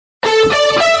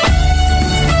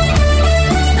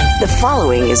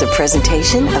following is a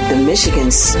presentation of the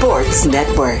Michigan Sports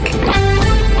Network.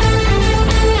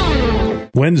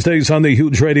 Wednesdays on the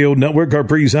Huge Radio Network are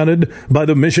presented by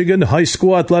the Michigan High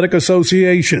School Athletic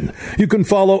Association. You can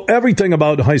follow everything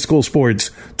about high school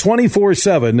sports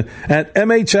 24/7 at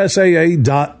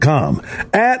MHSAA.com,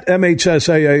 at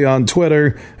MHSAA on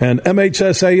Twitter, and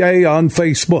MHSAA on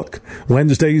Facebook.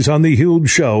 Wednesdays on the Huge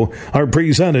Show are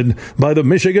presented by the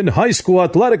Michigan High School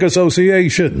Athletic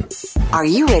Association. Are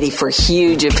you ready for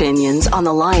huge opinions on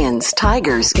the Lions,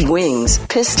 Tigers, Wings,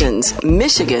 Pistons,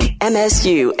 Michigan,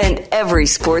 MSU, and every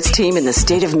sports team in the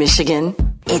state of Michigan?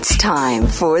 It's time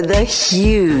for The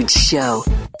Huge Show.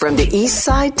 From the east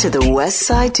side to the west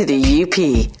side to the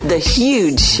UP, The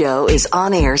Huge Show is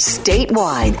on air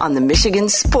statewide on the Michigan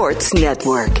Sports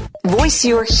Network. Voice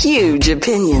your huge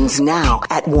opinions now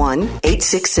at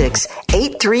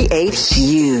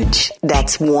 1-866-838-HUGE.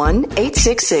 That's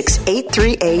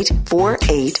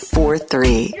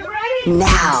 1-866-838-4843.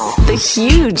 Now, the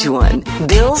huge one,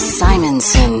 Bill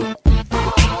Simonson.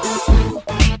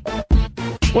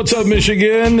 What's up,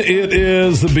 Michigan? It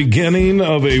is the beginning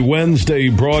of a Wednesday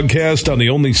broadcast on the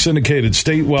only syndicated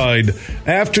statewide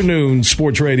afternoon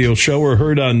sports radio show. We're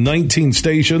heard on 19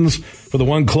 stations. For the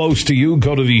one close to you,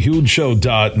 go to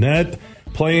thehugeshow.net.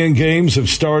 Playing games have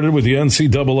started with the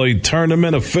NCAA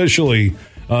tournament officially.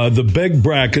 The big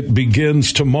bracket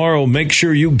begins tomorrow. Make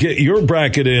sure you get your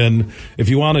bracket in if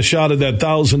you want a shot at that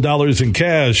 $1,000 in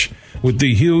cash with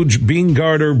the Huge Bean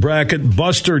Garter Bracket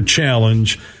Buster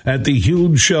Challenge at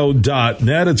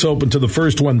thehugeshow.net. It's open to the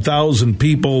first 1,000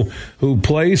 people who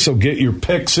play, so get your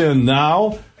picks in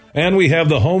now. And we have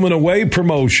the home and away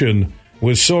promotion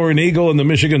with Soaring Eagle and the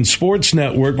Michigan Sports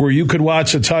Network, where you could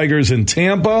watch the Tigers in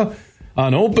Tampa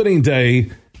on opening day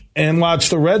and watch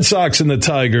the Red Sox and the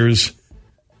Tigers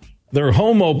their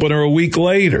home opener a week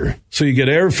later. So you get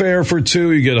airfare for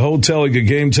two, you get a hotel, you get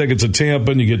game tickets to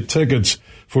Tampa, and you get tickets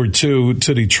for two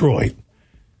to Detroit.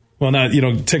 Well, not,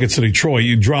 tickets to Detroit.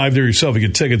 You drive there yourself, you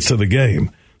get tickets to the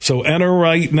game. So enter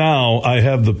right now. I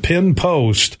have the pin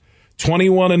post,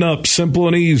 21 and up, simple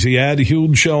and easy. Add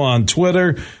Huge Show on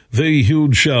Twitter, The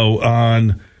Huge Show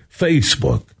on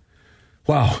Facebook.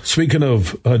 Wow, speaking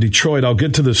of Detroit, I'll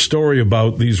get to the story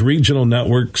about these regional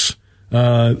networks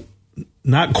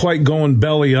not quite going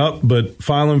belly up, but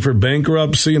filing for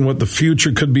bankruptcy and what the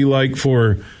future could be like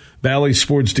for Valley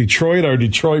Sports Detroit, our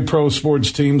Detroit pro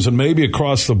sports teams, and maybe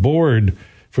across the board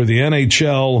for the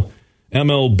NHL,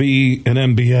 MLB, and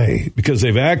NBA, because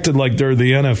they've acted like they're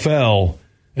the NFL,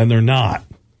 and they're not.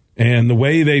 And the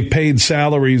way they've paid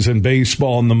salaries in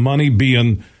baseball and the money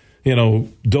being,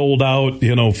 doled out,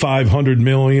 $500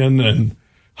 million, and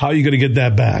how are you going to get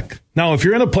that back? Now, if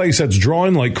you're in a place that's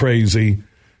drawing like crazy,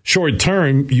 short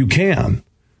term, you can.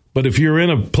 But if you're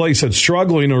in a place that's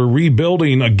struggling or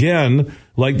rebuilding again,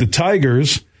 like the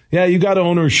Tigers, yeah, you got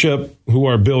ownership who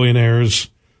are billionaires,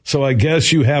 so I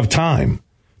guess you have time.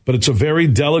 But it's a very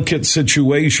delicate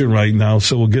situation right now,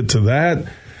 so we'll get to that.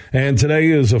 And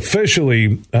today is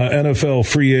officially NFL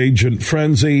free agent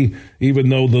frenzy, even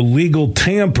though the legal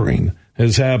tampering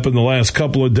has happened the last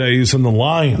couple of days, and the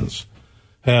Lions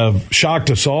have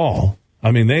shocked us all.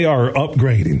 I mean, they are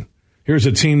upgrading. Here's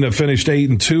a team that finished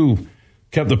 8-2,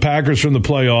 kept the Packers from the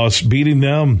playoffs, beating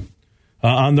them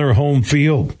on their home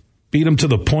field. Beat them to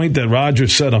the point that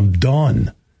Rodgers said, "I'm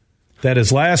done." That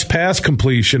his last pass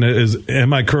completion is,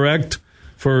 am I correct,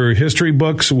 for history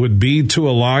books would be to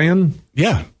a Lion?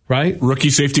 Yeah. Right? Rookie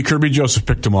safety Kirby Joseph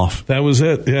picked him off. That was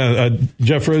it. Yeah.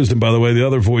 Jeff Risdon, by the way, the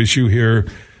other voice you hear.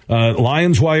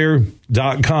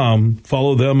 LionsWire.com.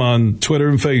 Follow them on Twitter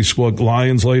and Facebook.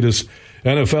 Lions' latest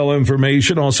NFL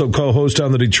information. Also co-host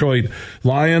on the Detroit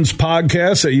Lions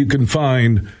podcast that you can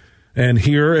find and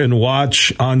hear and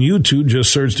watch on YouTube.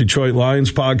 Just search Detroit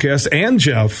Lions podcast. And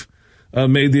Jeff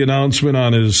made the announcement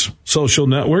on his social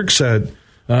networks that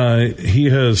he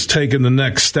has taken the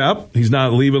next step. He's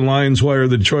not leaving Lions Wire,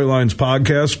 the Detroit Lions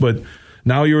podcast, but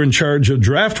now you're in charge of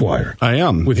Draft Wire. I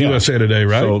am. With USA Today,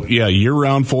 right? So, yeah,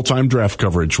 year-round full-time draft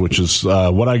coverage, which is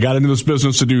what I got into this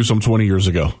business to do some 20 years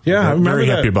ago. Yeah, I remember very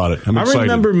happy about it. I'm excited. I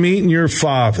remember meeting your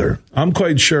father. I'm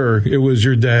quite sure it was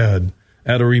your dad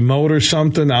at a remote or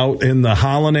something out in the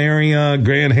Holland area,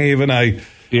 Grand Haven.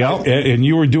 And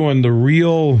you were doing the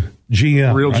real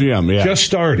GM. Real right? GM, yeah. Just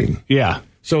starting. Yeah.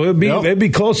 So it'd be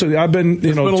closer. I've been,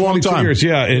 it's been a long 22 time. years.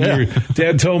 Yeah. And your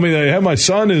dad told me that my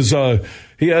son is,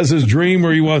 he has his dream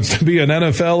where he wants to be an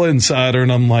NFL insider.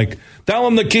 And I'm like, tell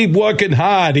him to keep working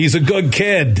hard. He's a good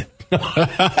kid. And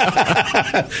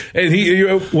I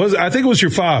think it was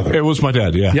your father. It was my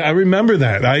dad. Yeah. Yeah. I remember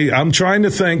that. I'm trying to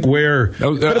think where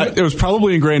it was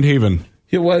probably in Grand Haven.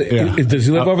 Yeah, what? Yeah. Does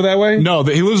he live over that way? No,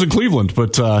 he lives in Cleveland,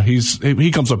 but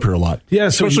he comes up here a lot. Yeah,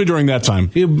 so especially during that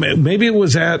time. Maybe it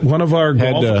was at one of our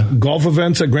golf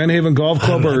events at Grand Haven Golf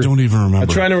Club. I don't even remember. I'm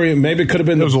trying to maybe it could have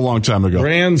been. It was a long time ago.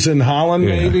 Brands in Holland,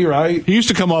 maybe, right? He used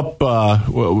to come up.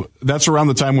 That's around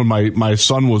the time when my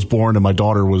son was born and my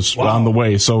daughter was on the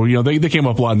way. So they came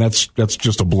up a lot, and that's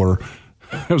just a blur.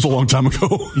 It was a long time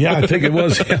ago. Yeah, I think it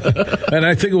was. And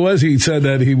I think it was. He said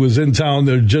that he was in town.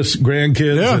 They're just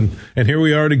grandkids, and here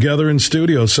we are together in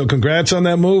studio. So congrats on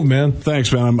that move, man.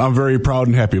 Thanks, man. I'm very proud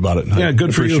and happy about it. Yeah,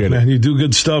 good for you, man. You do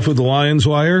good stuff with the Lions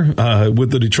Wire,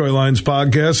 with the Detroit Lions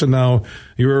podcast, and now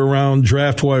you're around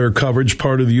Draft Wire coverage,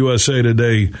 part of the USA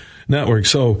Today network.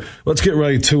 So let's get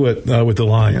right to it with the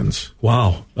Lions.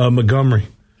 Wow. Montgomery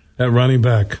at running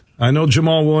back. I know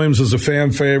Jamal Williams is a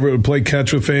fan favorite, would play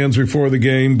catch with fans before the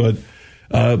game, but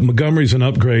Montgomery's an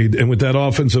upgrade. And with that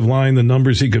offensive line, the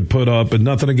numbers he could put up, and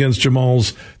nothing against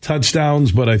Jamal's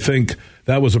touchdowns, but I think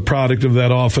that was a product of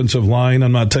that offensive line.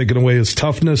 I'm not taking away his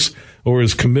toughness or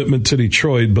his commitment to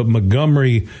Detroit, but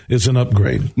Montgomery is an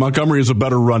upgrade. Montgomery is a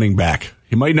better running back.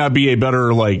 He might not be a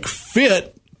better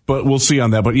fit, but we'll see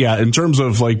on that. But yeah, in terms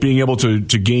of being able to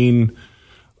gain.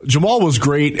 Jamal was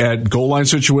great at goal line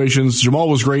situations. Jamal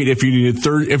was great if you needed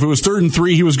if it was 3rd and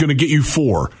 3, he was going to get you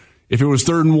 4. If it was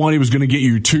 3rd and 1, he was going to get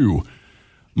you 2.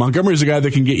 Montgomery's a guy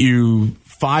that can get you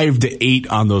 5 to 8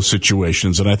 on those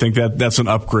situations, and I think that's an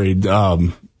upgrade.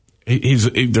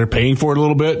 They're paying for it a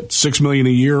little bit, $6 million a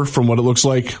year from what it looks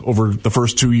like over the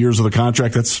first 2 years of the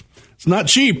contract. It's not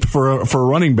cheap for a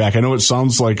running back. I know it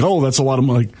sounds like, that's a lot of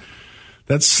money.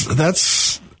 That's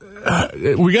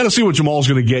we got to see what Jamal's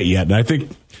going to get yet, and I think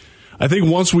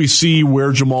once we see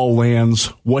where Jamal lands,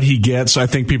 what he gets, I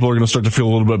think people are going to start to feel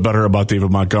a little bit better about David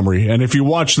Montgomery. And if you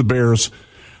watch the Bears,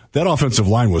 that offensive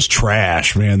line was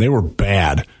trash, man. They were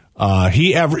bad.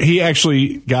 He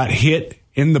actually got hit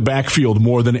in the backfield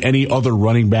more than any other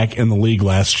running back in the league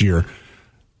last year.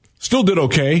 Still did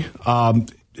okay.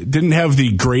 Didn't have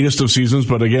the greatest of seasons,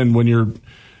 but again, when you're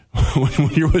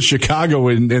with Chicago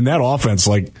in that offense,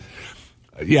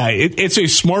 it's a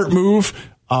smart move.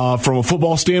 From a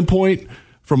football standpoint,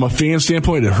 from a fan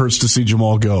standpoint, it hurts to see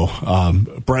Jamal go.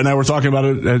 Brett and I were talking about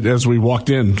it as we walked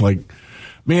in.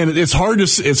 Man, it's hard to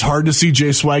see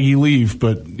Jay Swaggy leave,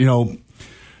 but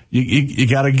you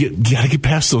gotta get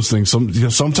past those things.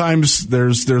 Sometimes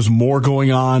there's more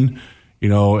going on,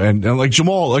 and like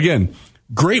Jamal again.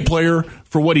 Great player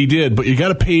for what he did, but you got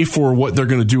to pay for what they're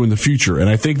going to do in the future. And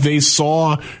I think they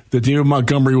saw that David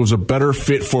Montgomery was a better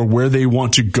fit for where they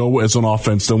want to go as an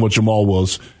offense than what Jamal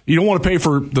was. You don't want to pay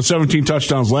for the 17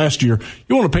 touchdowns last year.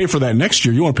 You want to pay for that next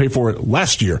year. You want to pay for it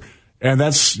last year. And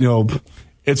that's,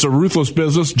 it's a ruthless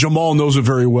business. Jamal knows it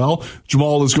very well.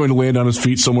 Jamal is going to land on his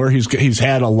feet somewhere. He's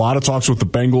had a lot of talks with the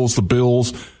Bengals, the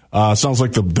Bills. Sounds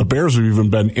like the Bears have even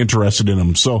been interested in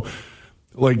him. So,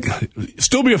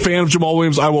 still be a fan of Jamal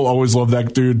Williams. I will always love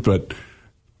that dude, but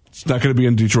it's not going to be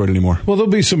in Detroit anymore. Well,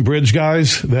 there'll be some bridge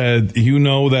guys that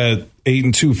that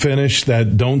 8-2 finish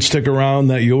that don't stick around,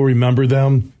 that you'll remember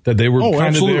them, that they were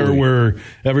kind of there where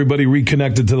everybody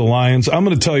reconnected to the Lions. I'm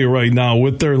going to tell you right now,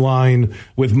 with their line,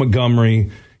 with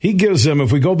Montgomery, he gives them,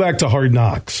 if we go back to Hard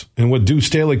Knocks, and what Deuce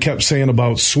Staley kept saying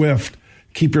about Swift,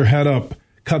 keep your head up,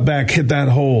 cut back, hit that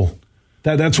hole.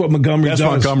 That's what Montgomery does.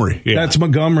 That's Montgomery. Yeah. That's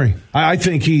Montgomery. I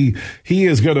think he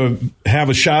is going to have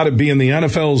a shot at being the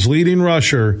NFL's leading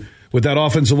rusher with that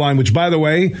offensive line, which, by the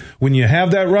way, when you have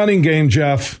that running game,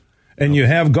 Jeff, and you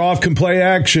have Goff can play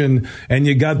action, and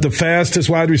you got the fastest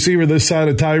wide receiver this side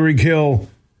of Tyreek Hill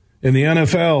in the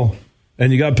NFL,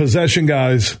 and you got possession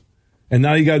guys, and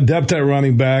now you got depth at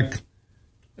running back.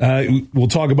 We'll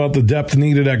talk about the depth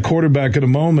needed at quarterback in a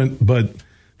moment, but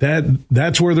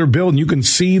that's where they're building. You can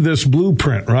see this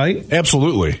blueprint, right?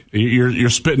 Absolutely.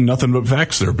 You're spitting nothing but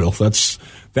facts there, Bill. That's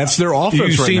their offense right now.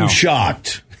 You seem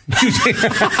shocked.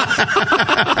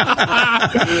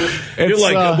 You're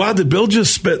like, wow, did Bill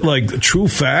just spit true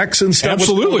facts and stuff?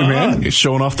 Absolutely, man. He's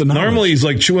showing off the numbers. Normally he's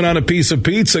chewing on a piece of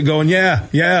pizza going, yeah.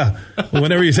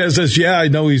 Whenever he says this, I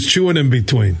know he's chewing in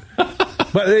between.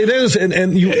 But it is,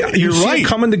 and you see right. It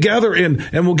coming together, and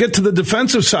we'll get to the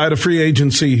defensive side of free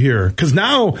agency here. Because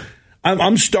now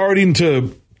I'm starting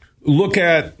to look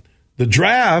at the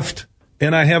draft,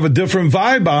 and I have a different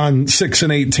vibe on 6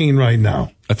 and 18 right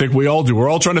now. I think we all do. We're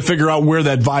all trying to figure out where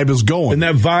that vibe is going. And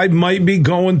that vibe might be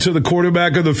going to the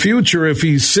quarterback of the future if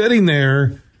he's sitting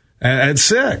there at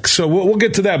 6. So we'll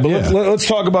get to that. But let's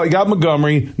talk about, you got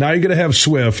Montgomery. Now you're going to have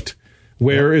Swift.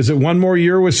 Where is it? One more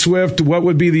year with Swift? What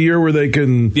would be the year where they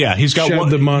can? He's got shed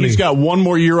the money. He's got one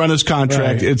more year on his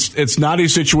contract. Right. It's not a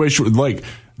situation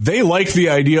they like the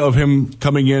idea of him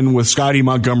coming in with Scotty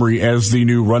Montgomery as the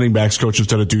new running backs coach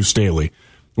instead of Deuce Staley.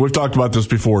 We've talked about this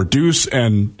before. Deuce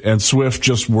and Swift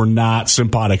just were not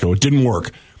simpatico. It didn't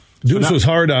work. Deuce was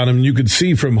hard on him. You could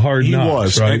see from Hard Knocks. He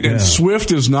was. Right? And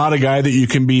Swift is not a guy that you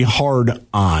can be hard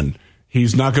on.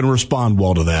 He's not going to respond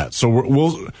well to that.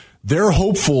 So they're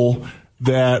hopeful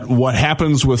that what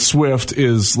happens with Swift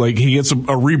is like he gets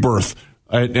a rebirth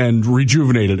and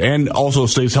rejuvenated and also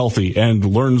stays healthy and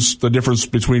learns the difference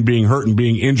between being hurt and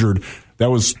being injured. That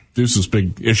was Deuce's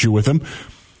big issue with him.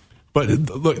 But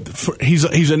look,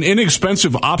 he's an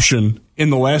inexpensive option in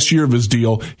the last year of his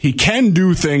deal. He can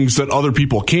do things that other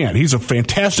people can't. He's a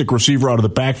fantastic receiver out of the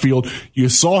backfield. You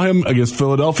saw him against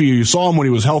Philadelphia. You saw him when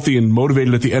he was healthy and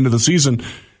motivated at the end of the season.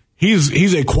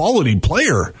 He's a quality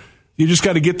player. You just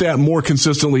got to get that more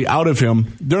consistently out of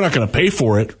him. They're not going to pay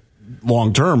for it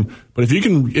long term, but if you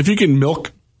can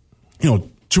milk, 2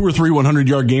 or 3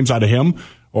 100-yard games out of him,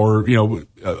 or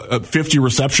 50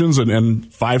 receptions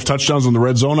and 5 touchdowns in the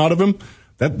red zone out of him,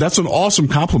 that's an awesome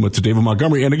compliment to David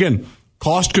Montgomery. And again,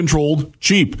 cost controlled,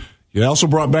 cheap. You also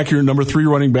brought back your number 3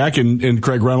 running back in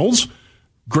Craig Reynolds.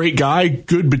 Great guy,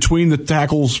 good between the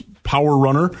tackles, power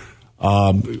runner.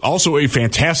 Also a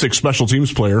fantastic special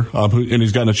teams player, and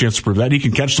he's gotten a chance to prove that. He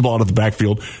can catch the ball out of the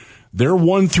backfield. Their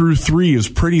 1 through 3 is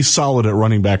pretty solid at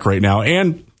running back right now.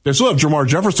 And they still have Jamar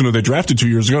Jefferson, who they drafted 2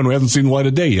 years ago, and who hasn't seen the light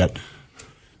of day yet.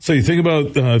 So you think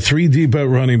about 3 deep at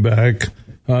running back,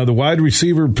 the wide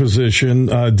receiver position,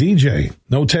 DJ,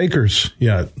 no takers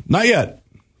yet. Not yet.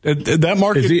 That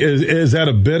market is that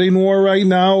a bidding war right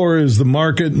now, or is the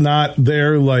market not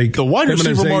there like the wide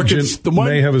receiver market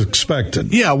may have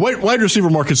expected? Yeah, wide receiver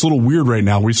market's a little weird right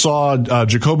now. We saw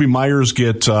Jacoby Myers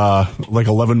get like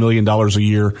 $11 million a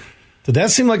year. Did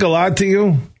that seem like a lot to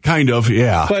you? Kind of,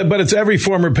 yeah. But it's every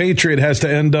former Patriot has to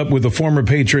end up with a former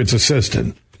Patriots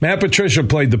assistant. Matt Patricia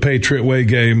played the Patriot way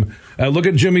game. Look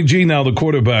at Jimmy G now, the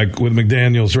quarterback with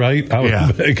McDaniels, right? Out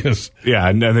in Vegas. Yeah,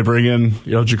 and they bring in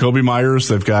Jacoby Myers.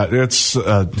 They've got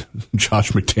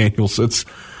Josh McDaniels.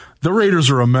 The Raiders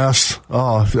are a mess.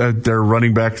 Oh, their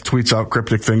running back tweets out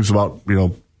cryptic things about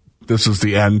this is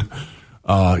the end.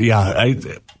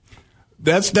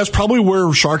 That's probably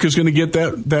where Shark is going to get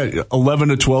that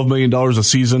 $11 to $12 million a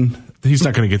season. He's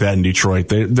not going to get that in Detroit.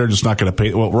 They're just not going to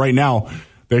pay. Well, right now,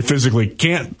 they physically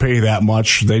can't pay that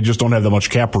much. They just don't have that much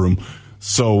cap room.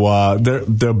 So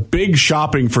the big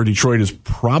shopping for Detroit is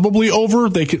probably over.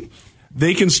 They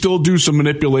can still do some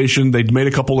manipulation. They made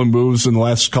a couple of moves in the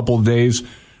last couple of days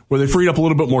where they freed up a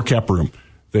little bit more cap room.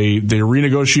 They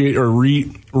renegotiate or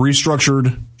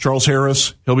restructured Charles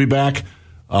Harris. He'll be back.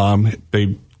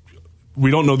 We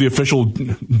don't know the official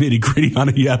nitty-gritty on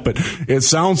it yet, but it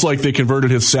sounds like they converted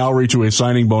his salary to a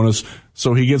signing bonus,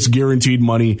 so he gets guaranteed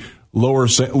money, lower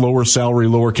salary,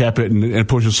 lower cap hit, and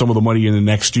pushes some of the money into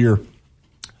next year.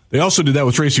 They also did that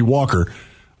with Tracy Walker,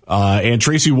 and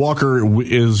Tracy Walker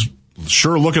is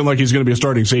sure looking like he's going to be a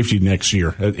starting safety next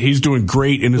year. He's doing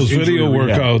great in his video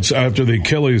workouts after the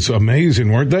Achilles.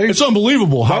 Amazing, weren't they? It's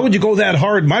unbelievable. How would you go that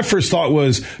hard? My first thought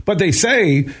was, but they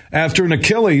say after an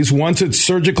Achilles, once it's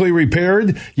surgically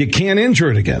repaired, you can't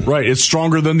injure it again. Right. It's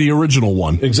stronger than the original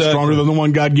one. Exactly. Stronger than the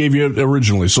one God gave you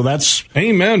originally. So that's...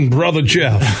 Amen, Brother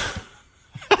Jeff.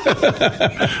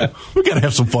 We got to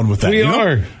have some fun with that. We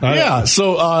are. Yeah.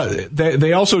 So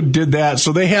they also did that.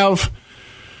 So they have...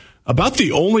 About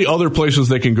the only other places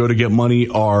they can go to get money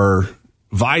are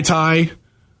Vaitai,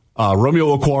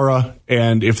 Romeo Okwara,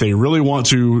 and if they really want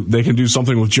to, they can do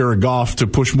something with Jared Goff to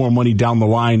push more money down the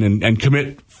line and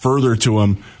commit further to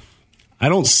him. I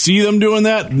don't see them doing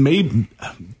that. Maybe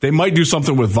they might do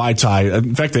something with Vaitai.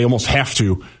 In fact, they almost have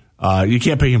to. You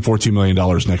can't pay him $14 million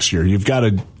next year. You got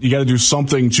to do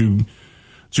something to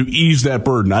ease that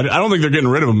burden. I don't think they're getting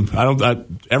rid of him.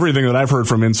 Everything that I've heard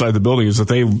from inside the building is that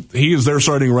he is their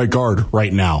starting right guard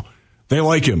right now. They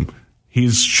like him. He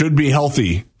should be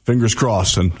healthy. Fingers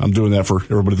crossed. And I'm doing that for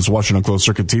everybody that's watching on closed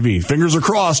circuit TV. Fingers are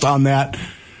crossed on that.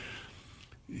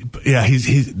 But yeah,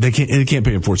 they can't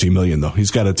pay him $14 million though.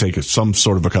 He's got to take some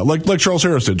sort of a cut, like Charles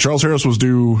Harris did. Charles Harris was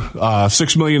due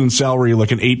 $6 million in salary,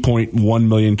 like an $8.1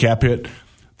 million cap hit.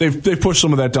 They've pushed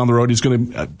some of that down the road. He's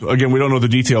going to, again, we don't know the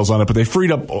details on it, but they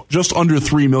freed up just under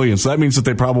 $3 million. So that means that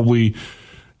they probably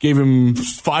gave him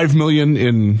 $5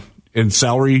 million in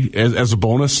salary as a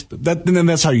bonus. And then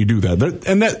that's how you do that.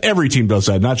 And that every team does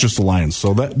that, not just the Lions.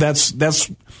 So that's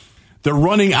they're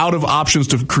running out of options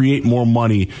to create more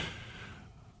money.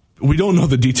 We don't know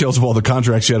the details of all the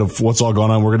contracts yet of what's all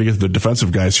going on. We're going to get to the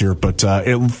defensive guys here, but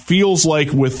it feels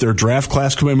like with their draft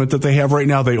class commitment that they have right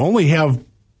now, they only have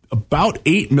about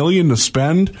 $8 million to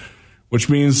spend, which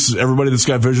means everybody that's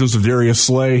got visions of Darius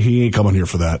Slay, he ain't coming here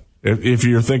for that. If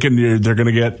you're thinking they're going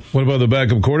to get... What about the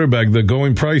backup quarterback? The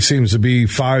going price seems to be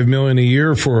 $5 million a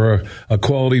year for a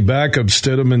quality backup.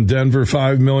 Stidham in Denver,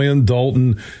 $5 million.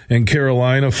 Dalton in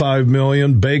Carolina, $5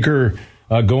 million. Baker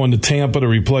going to Tampa to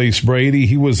replace Brady.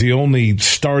 He was the only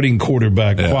starting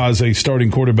quarterback,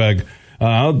 quasi-starting quarterback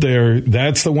out there.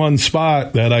 That's the one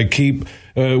spot that I keep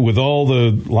with all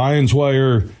the Lions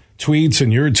Wire tweets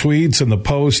and your tweets and the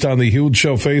post on the Huge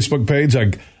Show Facebook page.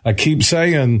 I keep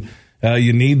saying...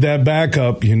 you need that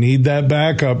backup. You need that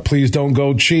backup. Please don't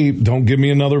go cheap. Don't give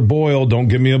me another Boyle. Don't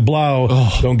give me a Blau.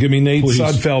 Don't give me Nate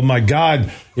Sudfeld. My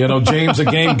God. James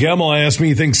again, Gemmel asked me,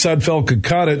 you think Sudfeld could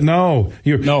cut it? No.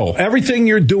 Everything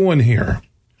you're doing here,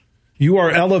 you are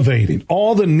elevating.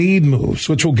 All the need moves,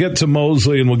 which we'll get to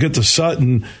Mosley and we'll get to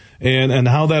Sutton and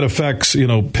how that affects,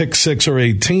 pick 6 or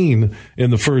 18 in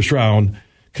the first round.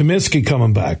 Comiskey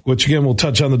coming back, which again, we'll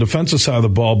touch on the defensive side of the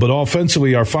ball. But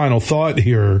offensively, our final thought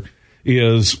here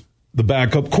is the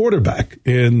backup quarterback.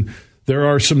 And there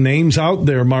are some names out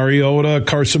there. Mariota,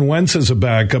 Carson Wentz is a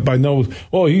backup. I know,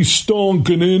 he's stunk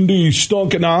in Indy, he's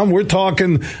stunk in we're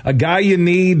talking a guy you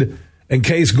need in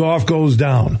case Goff goes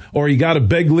down. Or you got a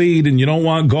big lead and you don't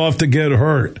want Goff to get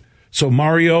hurt. So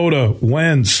Mariota,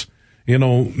 Wentz,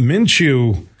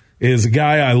 Minshew is a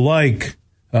guy I like,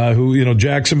 who,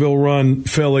 Jacksonville run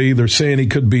Philly. They're saying he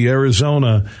could be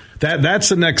Arizona. That's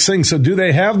the next thing. So do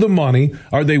they have the money?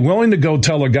 Are they willing to go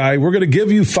tell a guy, we're going to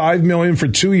give you $5 million for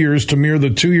 2 years to mirror the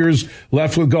 2 years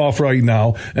left with Goff right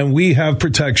now, and we have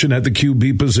protection at the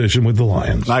QB position with the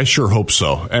Lions? I sure hope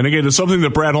so. And again, it's something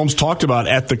that Brad Holmes talked about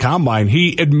at the Combine.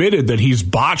 He admitted that he's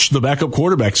botched the backup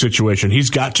quarterback situation. He's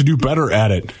got to do better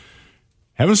at it.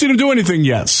 Haven't seen him do anything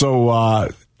yet. So,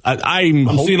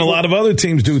 I'm seeing a lot of other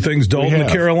teams do things. Dalton to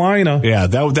Carolina. Yeah,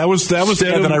 that was the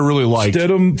guy that I really liked.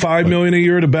 Stidham, $5 million a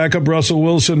year to back up Russell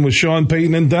Wilson with Sean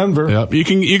Payton in Denver. Yep.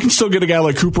 You can still get a guy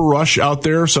like Cooper Rush out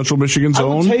there, Central Michigan's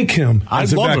own. I would take him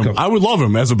as a backup. I would love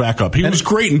him as a backup. He was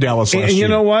great in Dallas last year. And you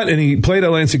know what? And he played at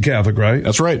Lansing Catholic, right?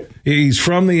 That's right. He's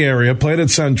from the area, played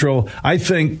at Central. I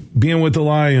think being with the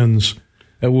Lions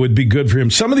would be good for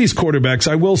him. Some of these quarterbacks,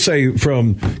 I will say,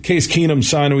 from Case Keenum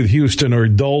signing with Houston or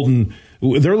Dalton,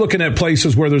 they're looking at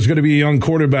places where there's going to be a young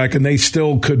quarterback and they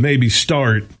still could maybe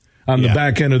start on the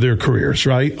back end of their careers,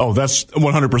 right? Oh, that's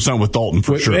 100% with Dalton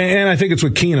for sure. And I think it's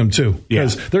with Keenum, too,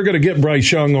 because they're going to get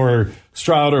Bryce Young or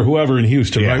Stroud or whoever in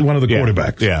Houston, right? One of the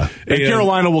quarterbacks. Yeah. And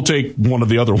Carolina will take one of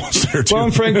the other ones there, too. Well,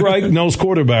 and Frank Reich knows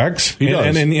quarterbacks. He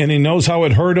does. And he knows how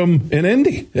it hurt him in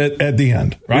Indy at the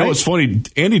end, right? It's funny.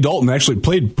 Andy Dalton actually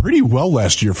played pretty well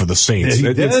last year for the Saints.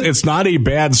 It's not a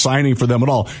bad signing for them at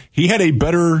all. He had a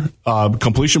better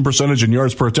completion percentage and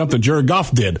yards per attempt than Jared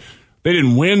Goff did. They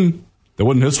didn't win. That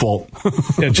wasn't his fault.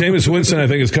 Jameis Winston, I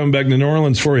think, is coming back to New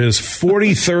Orleans for his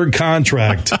 43rd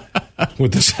contract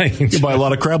with the Saints. You buy a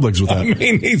lot of crab legs with that.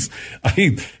 I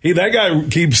mean, that guy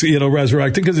keeps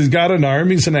resurrecting because he's got an arm.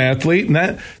 He's an athlete,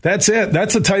 and that's it.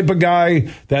 That's the type of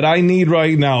guy that I need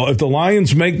right now. If the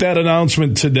Lions make that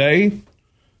announcement today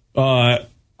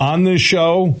on this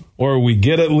show, or we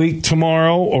get it leaked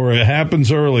tomorrow, or it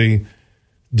happens early,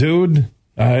 dude.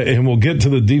 And we'll get to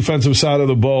the defensive side of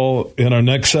the ball in our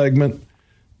next segment.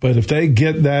 But if they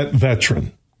get that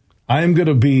veteran, I am going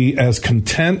to be as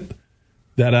content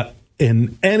that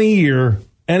in any year,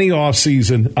 any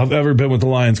offseason I've ever been with the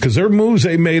Lions, because their moves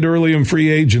they made early in free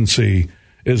agency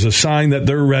is a sign that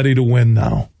they're ready to win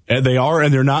now. And they are,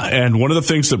 and they're not. And one of the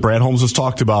things that Brad Holmes has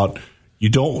talked about,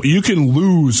 you can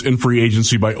lose in free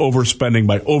agency by overspending,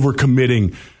 by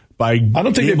overcommitting. I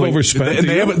don't think they've overspent.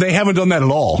 They haven't done that at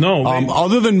all. No.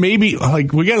 Other than maybe,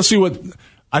 we got to see what.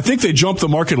 I think they jumped the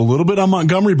market a little bit on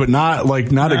Montgomery, but not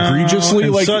egregiously.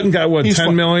 And Sutton got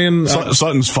 $10 million.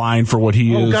 Sutton's fine for what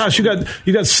he is. Oh gosh,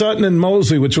 you got Sutton and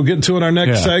Mosley, which we'll get to in our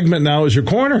next segment. Now as your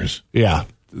corners. Yeah,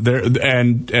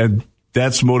 and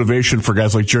that's motivation for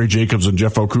guys like Jerry Jacobs and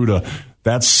Jeff Okudah.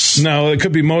 It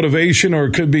could be motivation, or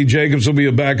it could be Jacobs will be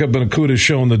a backup and Okuda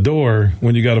showing the door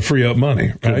when you got to free up money.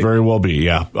 Right? Could very well be,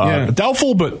 yeah.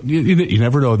 Doubtful, but you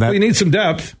never know that. Well, you need some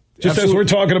depth, just as we're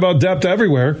talking about depth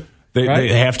everywhere. They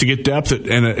have to get depth,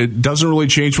 and it doesn't really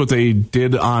change what they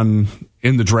did in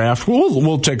the draft.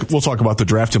 We'll talk about the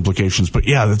draft implications, but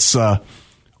that's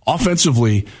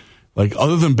offensively. Like,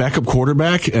 other than backup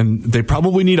quarterback, and they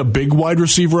probably need a big wide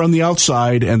receiver on the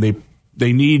outside, and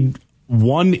they need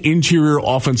one interior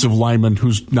offensive lineman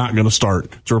who's not going to start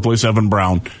to replace Evan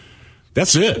Brown.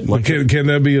 That's it. Can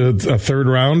that be a third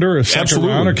rounder, a second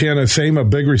rounder? Can a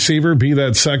big receiver be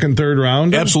that second, third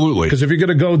rounder? Absolutely. Because if you're going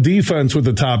to go defense with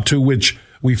the top two, which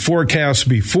we forecast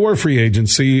before free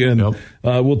agency, and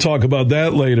we'll talk about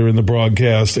that later in the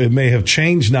broadcast. It may have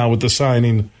changed now with the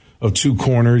signing of 2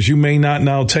 corners. You may not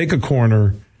now take a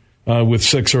corner with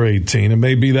 6 or 18. It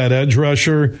may be that edge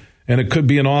rusher, and it could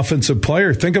be an offensive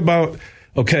player. Think about,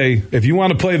 okay, if you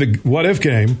want to play the what-if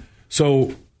game,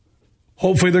 so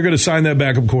hopefully they're going to sign that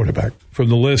backup quarterback from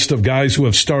the list of guys who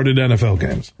have started NFL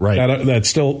games, right?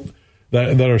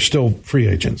 That are still free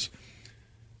agents.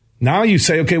 Now you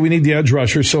say, okay, we need the edge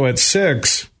rusher. So at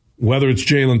 6, whether it's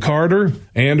Jalen Carter,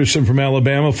 Anderson from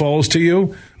Alabama falls to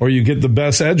you, or you get the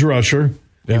best edge rusher,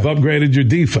 you've upgraded your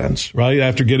defense, right?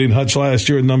 After getting Hutch last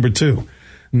year at number 2.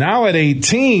 Now at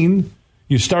 18,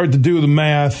 you start to do the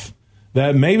math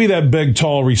that maybe that big,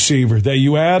 tall receiver, that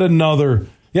you add another,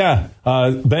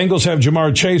 Bengals have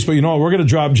Jamar Chase, but you know what? We're going to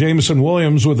drop Jameson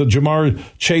Williams with a Jamar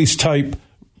Chase type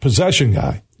possession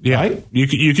guy. Yeah, right? You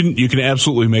can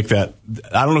absolutely make that.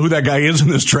 I don't know who that guy is in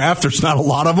this draft. There's not a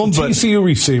lot of them. But TCU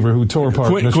receiver who tore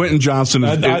apart. Quentin Johnson.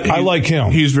 I like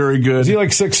him. He's very good. Is he like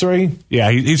 6'3"?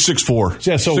 Yeah, he's 6'4".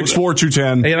 Yeah, so 6'4",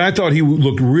 210. And I thought he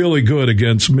looked really good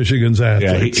against Michigan's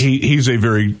athletes. Yeah, he's a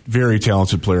very, very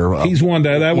talented player. He's one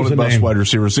that was one of the best wide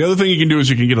receivers. The other thing you can do is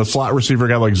you can get a slot receiver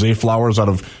guy like Zay Flowers out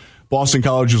of Boston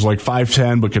College, who's like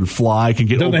 5'10", but can fly, can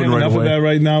get Don't open they have right enough away. of that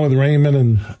right now with Raymond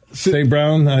and St.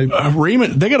 Brown?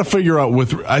 Raymond, they got to figure out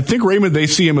I think Raymond, they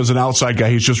see him as an outside guy.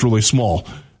 He's just really small.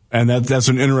 And that's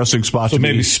an interesting spot to me.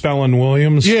 So maybe Spellin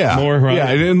Williams more, right? Yeah,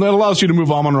 and that allows you to move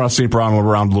Amon-Ra St. Brown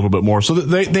around a little bit more. So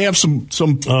they have some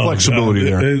flexibility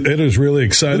there. It is really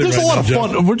exciting. There's a lot of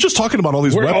fun. Jeff. We're just talking about all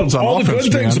these weapons on offense, all the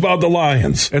good things about the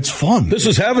Lions. It's fun. This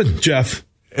is heaven, Jeff.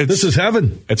 This is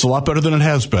heaven. It's a lot better than it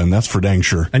has been. That's for dang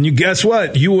sure. And you guess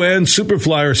what? You and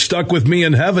Superfly are stuck with me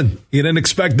in heaven. You didn't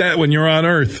expect that when you're on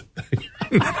Earth.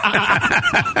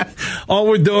 All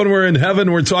we're doing, we're in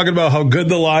heaven. We're talking about how good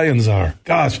the Lions are.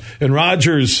 Gosh, and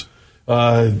Rodgers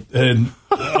and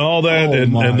all that,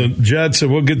 and the Jets,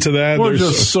 and we'll get to that. We're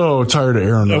just so tired of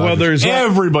Aaron Rodgers.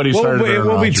 Everybody's tired of Aaron Rodgers.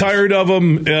 We'll be tired of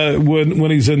him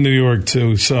when he's in New York,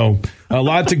 too. So a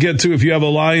lot to get to. If you have a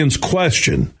Lions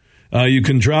question, you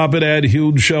can drop it at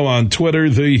Huge Show on Twitter,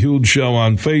 The Huge Show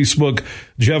on Facebook.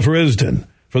 Jeff Risdon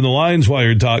from the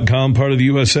LionsWire.com, part of the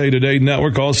USA Today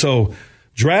Network. Also,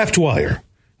 DraftWire,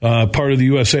 part of the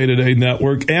USA Today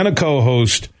Network, and a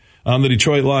co-host on the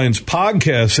Detroit Lions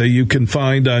podcast that you can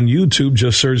find on YouTube.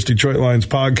 Just search Detroit Lions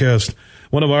podcast.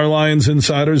 One of our Lions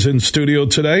insiders in studio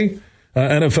today.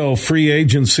 NFL free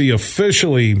agency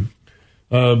officially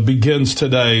begins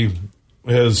today.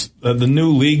 As the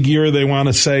new league year, they want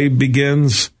to say,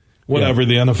 begins, whatever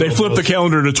the NFL. They flipped the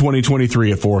calendar to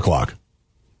 2023 at 4 o'clock.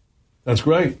 That's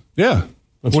great. Yeah.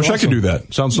 That's wish awesome. I could do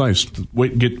that. Sounds nice.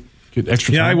 Wait, get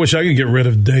extra time. Yeah, I wish I could get rid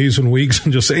of days and weeks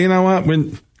and just say, you know what, we're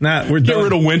done. Get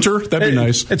rid of winter? That'd be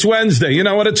nice. It's Wednesday. You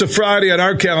know what? It's a Friday on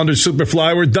our calendar,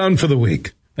 Superfly. We're done for the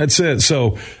week. That's it.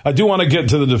 So I do want to get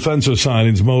to the defensive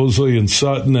signings, Mosley and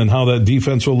Sutton, and how that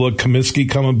defense will look. Comiskey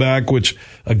coming back, which,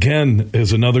 again,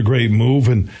 is another great move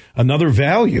and another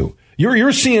value.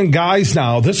 You're seeing guys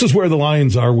now. This is where the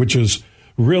Lions are, which is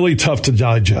really tough to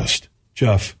digest,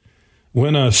 Jeff.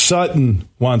 When a Sutton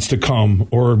wants to come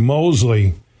or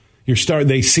Mosley,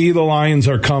 they see the Lions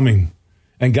are coming,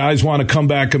 and guys want to come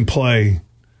back and play,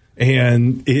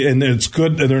 and it's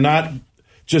good. And they're not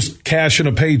just cashing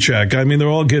a paycheck. I mean, they're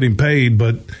all getting paid,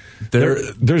 but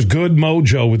there's good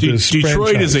mojo with this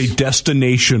Detroit franchise. is a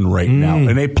destination right now,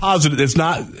 and a positive. It's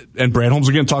not, and Brad Holmes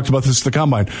again talked about this at the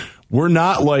Combine. We're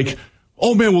not like,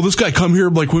 oh man, will this guy come here?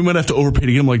 Like, we might have to overpay to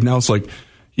get him. Like, now it's like,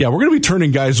 yeah, we're going to be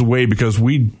turning guys away because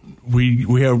we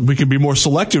can be more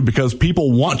selective because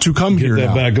people want to come here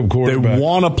now. Backup quarterback. They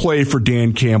want to play for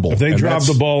Dan Campbell. If they drop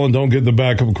the ball and don't get the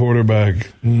backup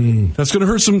quarterback, that's going to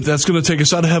hurt some. That's going to take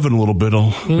us out of heaven a little bit.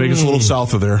 It'll make us a little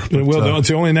south of there. But, well, it's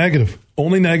the only negative.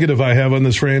 Only negative I have on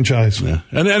this franchise. Yeah.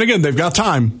 And again, they've got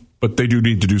time, but they do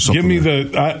need to do something. Give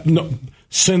me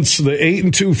since the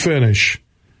 8-2 finish,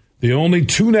 the only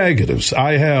 2 negatives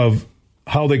I have: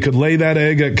 how they could lay that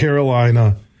egg at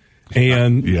Carolina,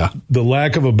 and the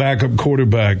lack of a backup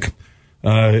quarterback,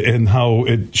 and how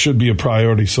it should be a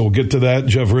priority. So we'll get to that.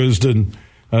 Jeff Risdon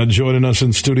joining us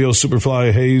in studio.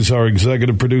 Superfly Hayes, our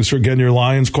executive producer. Again, your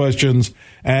Lions questions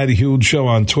at Huge Show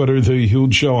on Twitter, The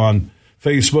Huge Show on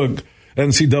Facebook.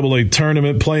 NCAA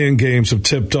tournament playing games have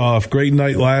tipped off. Great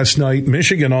night last night.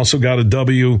 Michigan also got a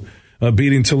W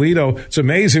beating Toledo. It's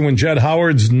amazing when Jed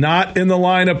Howard's not in the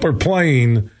lineup or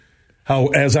playing, how,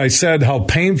 as I said, how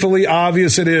painfully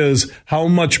obvious it is how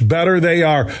much better they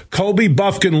are. Kobe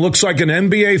Buffkin looks like an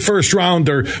NBA first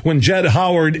rounder when Jed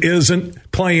Howard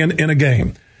isn't playing in a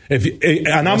game.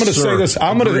 And I'm going to say this.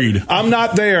 I'm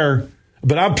not there.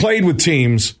 But I've played with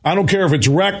teams. I don't care if it's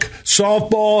rec,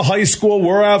 softball, high school,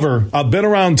 wherever. I've been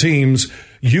around teams.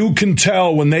 You can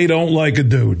tell when they don't like a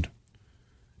dude.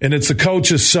 And it's the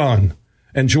coach's son.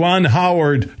 And Juwan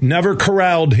Howard never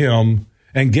corralled him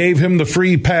and gave him the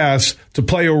free pass to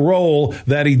play a role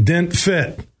that he didn't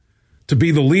fit, to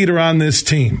be the leader on this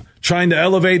team, trying to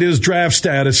elevate his draft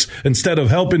status instead of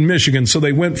helping Michigan. So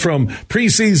they went from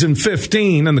preseason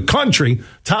 15 in the country,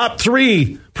 top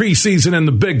 3 preseason in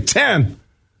the Big Ten,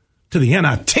 to the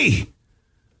NIT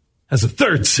as a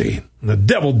 3rd seed. And the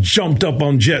devil jumped up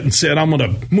on Jet and said, I'm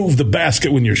going to move the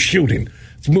basket when you're shooting.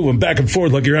 It's moving back and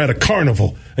forth like you're at a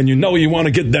carnival. And you know you want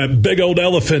to get that big old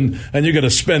elephant, and you're going to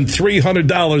spend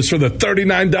 $300 for the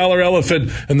 $39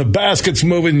 elephant, and the basket's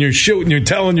moving, and you're shooting, you're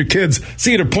telling your kids,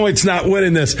 Cedar Point's not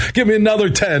winning this. Give me another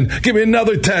 10. Give me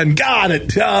another 10. Got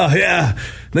it. Oh, yeah.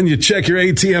 Then you check your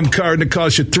ATM card, and it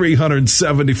costs you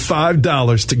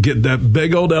 $375 to get that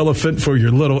big old elephant for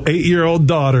your little 8-year-old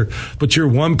daughter. But you're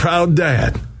one proud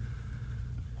dad.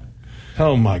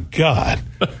 Oh, my God.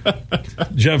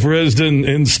 Jeff Risdon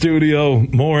in studio.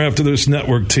 More after this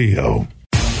network TO.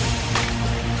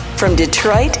 From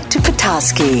Detroit to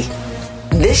Petoskey,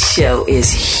 this show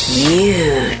is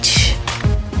huge.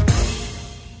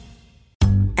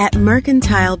 At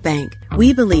Mercantile Bank,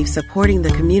 we believe supporting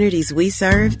the communities we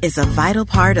serve is a vital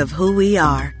part of who we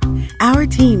are. Our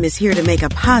team is here to make a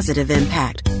positive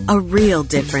impact, a real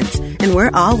difference, and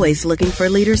we're always looking for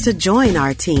leaders to join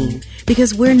our team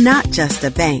because we're not just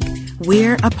a bank.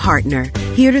 We're a partner,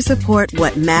 here to support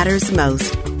what matters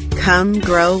most. Come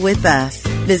grow with us.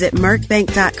 Visit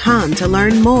mercbank.com to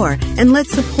learn more, and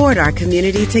let's support our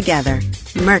community together.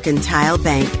 Mercantile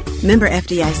Bank. Member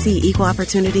FDIC, Equal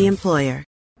Opportunity Employer.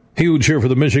 Huge here for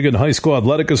the Michigan High School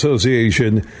Athletic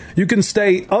Association. You can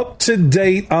stay up to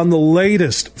date on the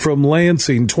latest from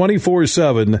Lansing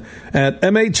 24/7 at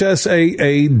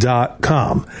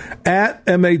MHSAA.com, at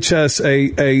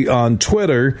MHSAA on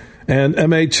Twitter, and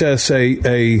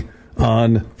MHSAA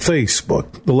on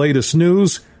Facebook. The latest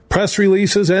news, press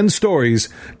releases, and stories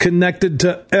connected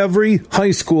to every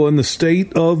high school in the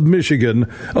state of Michigan,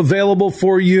 available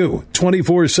for you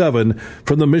 24/7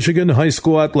 from the Michigan High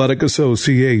School Athletic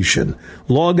Association.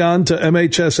 Log on to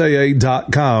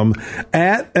MHSAA.com,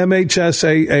 at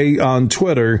MHSAA on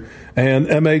Twitter, and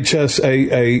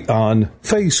MHSAA on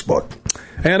Facebook.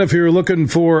 And if you're looking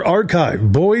for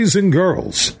archive, boys and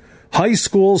girls, high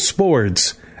school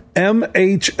sports,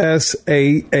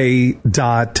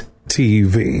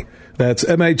 MHSAA.TV. That's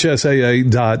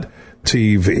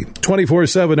MHSAA.TV.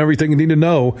 24/7, everything you need to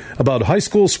know about high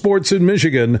school sports in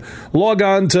Michigan. Log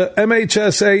on to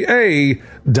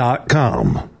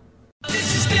MHSAA.com.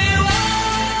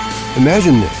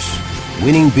 Imagine this,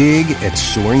 winning big at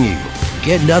Soaring Eagle.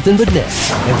 Get nothing but net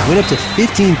and win up to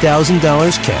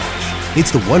 $15,000 cash.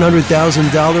 It's the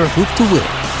 $100,000 Hoop to Win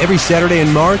every Saturday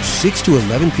in March, 6 to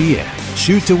 11 p.m.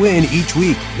 Shoot to win each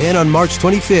week. Then on March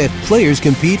 25th, players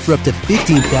compete for up to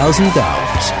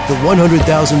 $15,000. The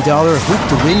 $100,000 Hoop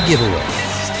to Win giveaway.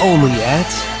 Only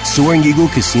at Soaring Eagle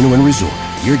Casino and Resort.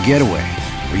 Your getaway.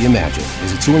 Reimagine.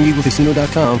 Visit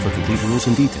SoaringEagleCasino.com for complete rules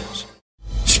and details.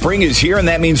 Spring is here, and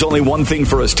that means only one thing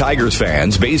for us Tigers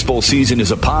fans. Baseball season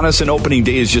is upon us, and opening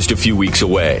day is just a few weeks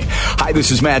away. Hi,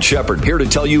 this is Matt Shepard, here to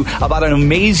tell you about an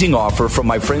amazing offer from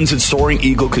my friends at Soaring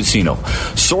Eagle Casino.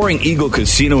 Soaring Eagle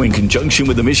Casino, in conjunction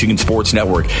with the Michigan Sports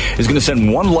Network, is going to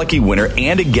send one lucky winner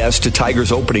and a guest to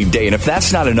Tigers opening day. And if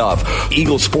that's not enough,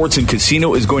 Eagle Sports and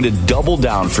Casino is going to double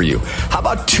down for you. How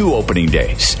about 2 opening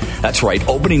days? That's right,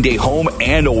 opening day home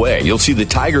and away. You'll see the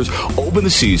Tigers open the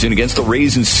season against the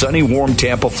Rays in sunny, warm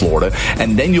Tampa, Florida,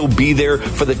 and then you'll be there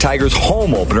for the Tigers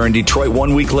home opener in Detroit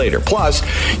 1 week later. Plus,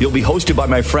 you'll be hosted by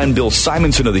my friend Bill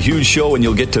Simonson of The Huge Show, and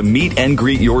you'll get to meet and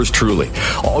greet yours truly.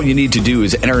 All you need to do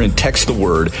is enter and text the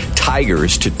word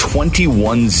Tigers to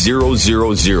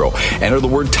 21000. Enter the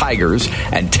word Tigers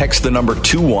and text the number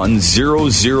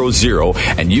 21000,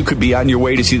 and you could be on your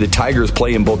way to see the Tigers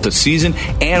play in both the season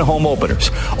and home openers.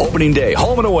 Opening day,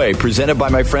 home and away, presented by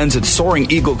my friends at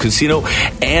Soaring Eagle Casino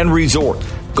and Resort.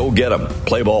 Go get them.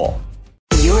 Play ball.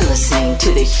 You're listening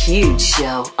to The Huge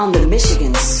Show on the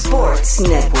Michigan Sports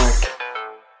Network.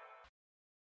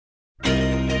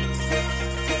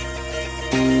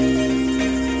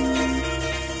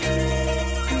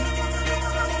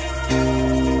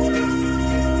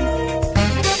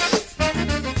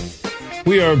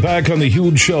 We are back on The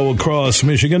Huge Show across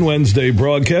Michigan, Wednesday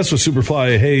broadcast with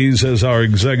Superfly Hayes as our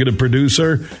executive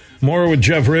producer. More with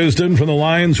Jeff Risdon from the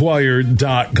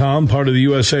LionsWire.com, part of the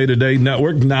USA Today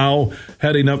network, now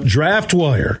heading up Draft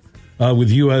Wire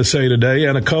with USA Today,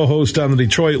 and a co-host on the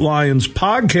Detroit Lions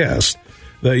podcast.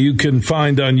 that you can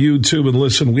find on YouTube and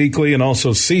listen weekly and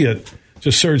also see it.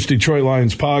 Just search Detroit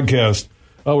Lions Podcast.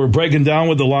 We're breaking down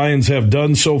what the Lions have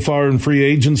done so far in free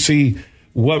agency.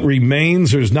 What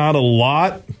remains, there's not a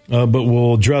lot, but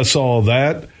we'll address all of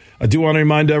that. I do want to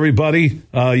remind everybody,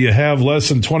 you have less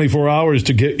than 24 hours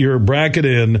to get your bracket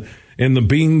in the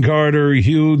Bean Carter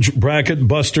Huge Bracket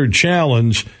Buster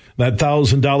Challenge. That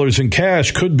 $1,000 in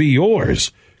cash could be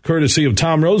yours, courtesy of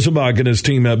Tom Rosenbach and his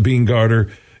team at Bean Carter.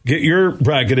 Get your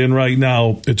bracket in right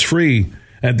now. It's free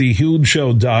at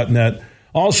thehugeshow.net.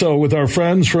 Also, with our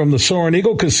friends from the Soaring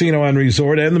Eagle Casino and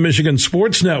Resort and the Michigan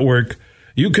Sports Network,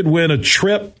 you could win a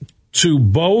trip to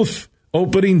both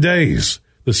opening days.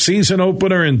 The season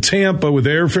opener in Tampa with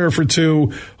airfare for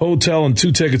two, hotel, and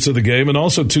 2 tickets to the game, and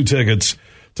also 2 tickets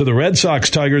to the Red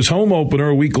Sox-Tigers home opener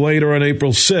a week later on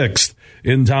April 6th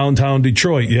in downtown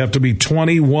Detroit. You have to be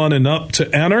 21 and up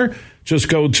to enter. Just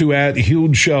go to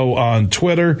 @HugeShow on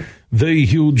Twitter, The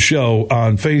Huge Show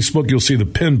on Facebook. You'll see the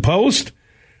pinned post,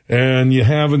 and you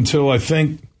have until, I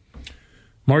think,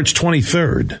 March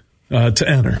 23rd to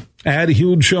enter.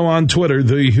 @HugeShow on Twitter,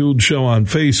 The Huge Show on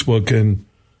Facebook, and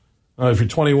if you're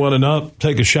 21 and up,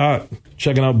 take a shot.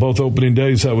 Checking out both opening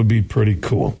days, that would be pretty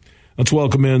cool. Let's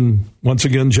welcome in, once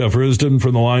again, Jeff Risdon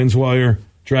from the Lions Wire,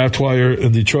 Draft Wire,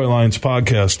 and Detroit Lions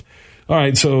Podcast. All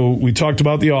right, so we talked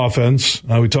about the offense.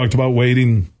 We talked about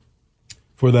waiting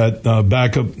for that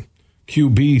backup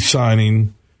QB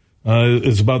signing.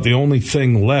 It's about the only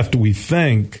thing left, we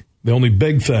think, the only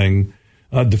big thing.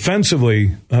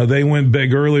 Defensively, they went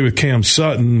big early with Cam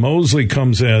Sutton. Mosley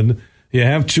comes in. You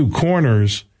have 2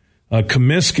 corners.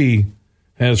 Comiskey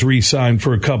has re-signed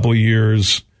for a couple of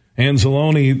years.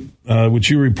 Anzalone, which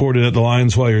you reported at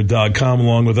thelionswire.com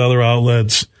along with other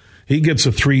outlets, he gets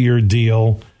a 3-year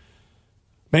deal.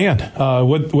 Man,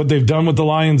 what they've done with the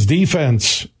Lions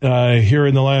defense here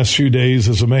in the last few days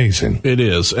is amazing. It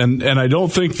is. And I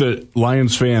don't think that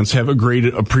Lions fans have a great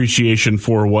appreciation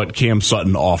for what Cam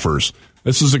Sutton offers.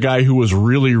 This is a guy who was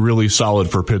really, really solid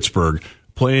for Pittsburgh,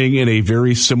 playing in a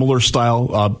very similar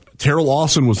style. Terrell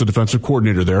Austin was the defensive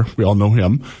coordinator there. We all know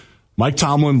him. Mike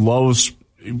Tomlin loves...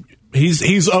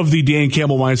 He's of the Dan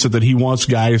Campbell mindset that he wants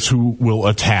guys who will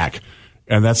attack,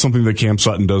 and that's something that Cam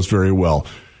Sutton does very well.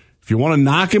 If you want to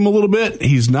knock him a little bit,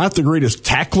 he's not the greatest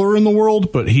tackler in the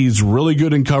world, but he's really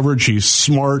good in coverage. He's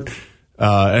smart,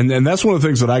 and that's one of the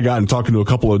things that I got in talking to a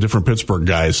couple of different Pittsburgh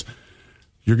guys.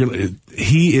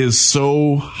 He is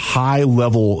so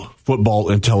high-level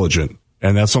football intelligent,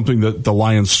 and that's something that the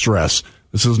Lions stress.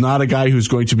 This is not a guy who's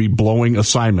going to be blowing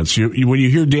assignments. When you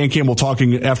hear Dan Campbell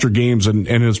talking after games and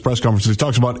in his press conferences, he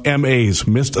talks about MAs,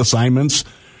 missed assignments.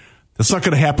 That's not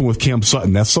going to happen with Cam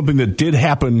Sutton. That's something that did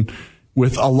happen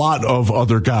with a lot of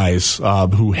other guys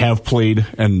who have played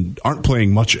and aren't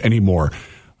playing much anymore.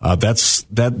 That's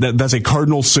a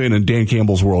cardinal sin in Dan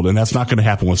Campbell's world, and that's not going to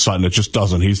happen with Sutton. It just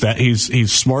doesn't.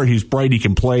 He's smart. He's bright. He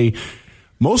can play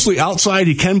mostly outside.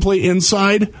 He can play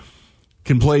inside.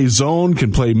 Can play zone,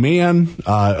 can play man.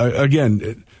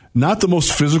 Again, not the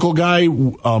most physical guy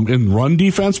in run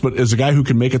defense, but is a guy who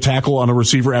can make a tackle on a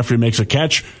receiver after he makes a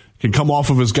catch, can come off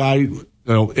of his guy.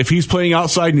 If he's playing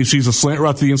outside and he sees a slant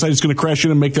route to the inside, he's going to crash in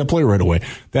and make that play right away.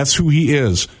 That's who he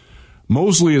is.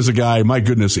 Mosley is a guy, my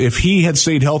goodness, if he had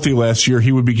stayed healthy last year,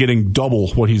 he would be getting double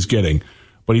what he's getting.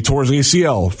 But he tore his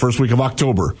ACL first week of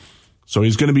October. So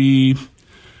he's going to be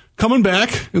coming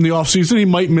back in the offseason. He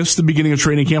might miss the beginning of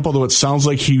training camp, although it sounds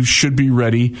like he should be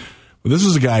ready. But this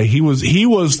is a guy, he was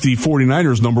the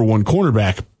 49ers' number 1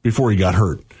 cornerback before he got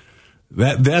hurt.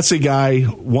 That's a guy,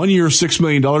 1 year, $6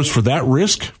 million for that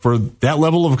risk, for that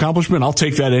level of accomplishment. I'll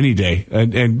take that any day.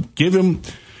 And give him,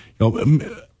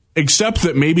 except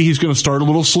that maybe he's going to start a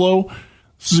little slow.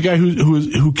 This is a guy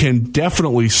who can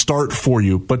definitely start for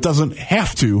you, but doesn't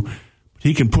have to.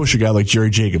 He can push a guy like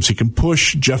Jerry Jacobs. He can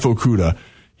push Jeff Okudah.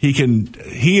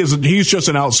 He's just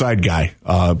an outside guy.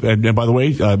 And by the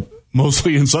way,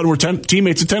 Mosley and Sutton were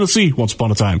teammates at Tennessee once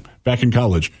upon a time, back in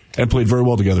college, and played very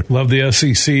well together. Love the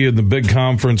SEC and the big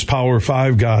conference Power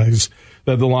 5 guys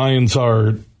that the Lions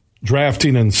are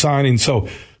drafting and signing. So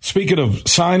speaking of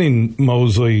signing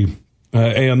Mosley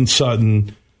and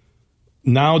Sutton,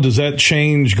 now does that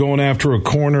change going after a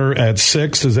corner at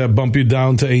 6? Does that bump you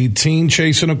down to 18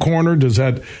 chasing a corner? Does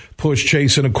that push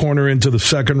chasing a corner into the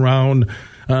second round?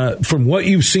 From what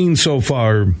you've seen so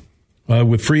far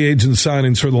with free agent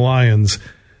signings for the Lions,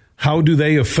 how do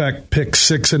they affect picks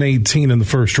 6 and 18 in the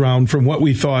first round from what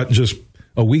we thought just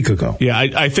a week ago? Yeah,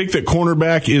 I think that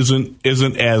cornerback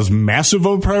isn't as massive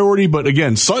of a priority, but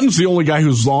again, Sutton's the only guy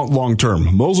who's long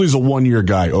term. Mosley's a 1-year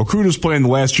guy. Okudah's playing the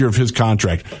last year of his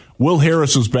contract. Will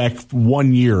Harris is back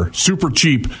 1 year, super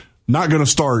cheap, not going to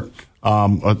start.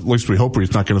 At least we hope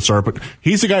he's not going to start. But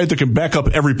he's the guy that can back up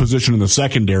every position in the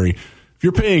secondary. If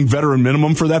you're paying veteran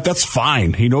minimum for that, that's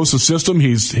fine. He knows the system.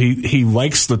 He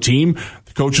likes the team.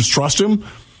 The coaches trust him.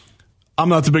 I'm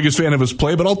not the biggest fan of his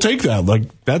play, but I'll take that. Like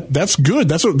that's good.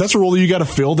 That's a role that you got to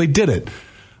fill. They did it.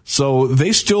 So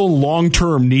they still long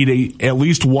term need at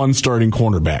least one starting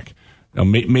cornerback. Now,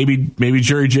 maybe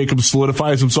Jerry Jacobs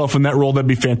solidifies himself in that role. That'd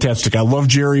be fantastic. I love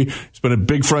Jerry. He's been a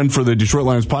big friend for the Detroit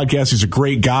Lions podcast. He's a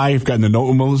great guy. I've gotten to know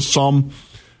him some.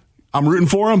 I'm rooting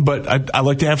for him, but I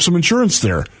like to have some insurance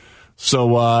there.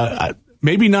 So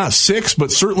maybe not 6,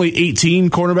 but certainly 18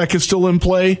 cornerback is still in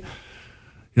play.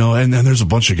 And then there's a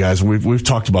bunch of guys, and we've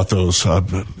talked about those.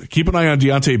 Keep an eye on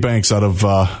Deonte Banks out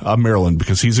of Maryland,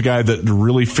 because he's a guy that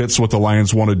really fits what the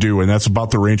Lions want to do, and that's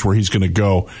about the range where he's going to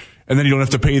go. And then you don't have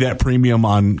to pay that premium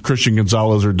on Christian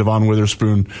Gonzalez or Devon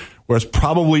Witherspoon, where it's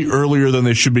probably earlier than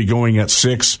they should be going at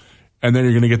 6. And then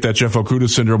you're going to get that Jeff Okudah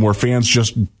syndrome where fans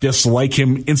just dislike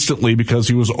him instantly because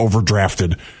he was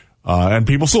overdrafted. And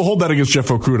people still hold that against Jeff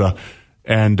Okudah.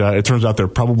 And it turns out they're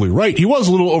probably right. He was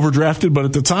a little overdrafted, but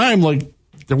at the time,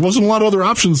 there wasn't a lot of other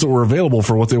options that were available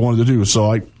for what they wanted to do.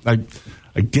 So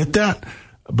I get that.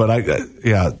 But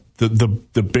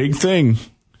the big thing,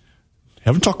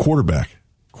 haven't talked quarterback.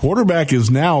 Quarterback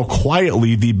is now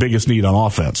quietly the biggest need on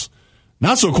offense.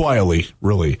 Not so quietly,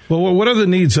 really. Well, what are the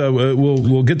needs?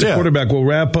 We'll get to quarterback. We'll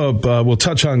wrap up. We'll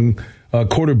touch on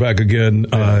quarterback again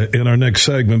in our next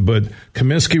segment. But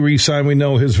Kaminsky re-signed. We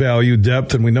know his value,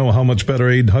 depth, and we know how much better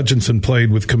Aiden Hutchinson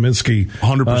played with Kaminsky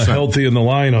 100% healthy in the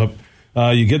lineup.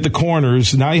 You get the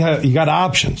corners. Now you got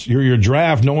options. Your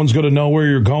draft, no one's going to know where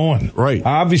you're going. Right.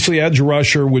 Obviously, edge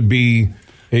rusher would be,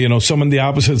 someone the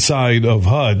opposite side of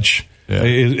Hutch. Yeah.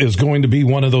 Is going to be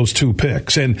one of those 2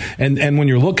 picks. And when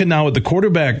you're looking now at the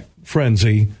quarterback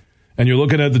frenzy and you're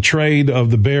looking at the trade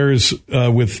of the Bears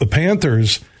with the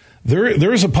Panthers,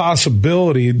 there's a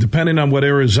possibility, depending on what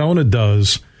Arizona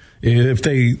does, if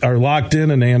they are locked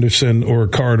in Anderson or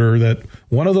Carter, that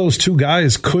one of those 2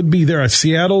 guys could be there.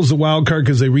 Seattle's the wild card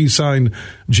because they re-signed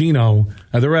Geno.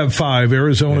 They're at 5.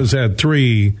 Arizona's at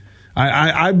 3.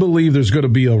 I believe there's going to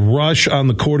be a rush on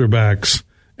the quarterbacks,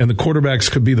 and the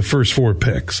quarterbacks could be the first 4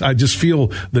 picks. I just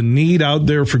feel the need out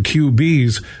there for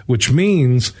QBs, which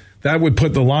means that would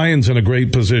put the Lions in a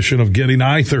great position of getting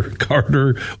either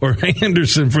Carter or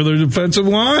Anderson for their defensive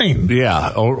line.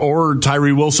 Yeah, or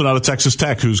Tyree Wilson out of Texas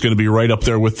Tech, who's going to be right up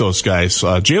there with those guys.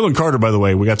 Jalen Carter, by the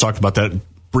way, we got to talk about that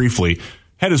briefly,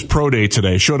 had his pro day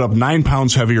today, showed up 9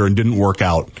 pounds heavier and didn't work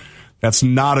out. That's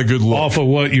not a good look. Off of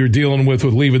what you're dealing with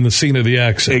leaving the scene of the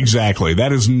accident. Exactly.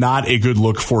 That is not a good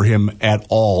look for him at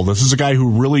all. This is a guy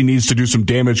who really needs to do some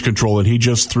damage control, and he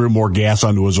just threw more gas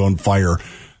onto his own fire.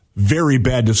 Very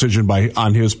bad decision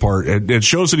on his part. It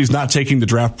shows that he's not taking the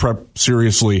draft prep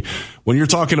seriously. When you're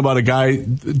talking about a guy,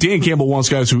 Dan Campbell wants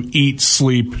guys who eat,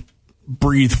 sleep,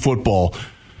 breathe football.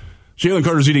 Jalen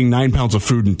Carter's eating 9 pounds of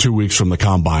food in 2 weeks from the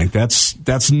combine.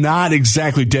 That's not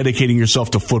exactly dedicating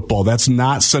yourself to football. That's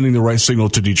not sending the right signal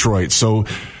to Detroit. So,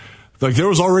 there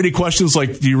was already questions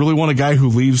like, do you really want a guy who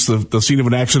leaves the scene of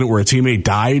an accident where a teammate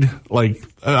died?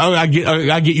 I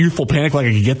get youthful panic.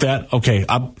 I can get that. Okay,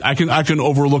 I can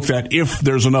overlook that if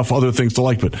there's enough other things to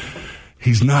like. But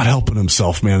he's not helping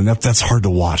himself, man. And that's hard to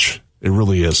watch. It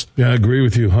really is. Yeah, I agree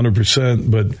with you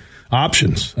 100%. But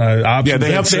options. Yeah,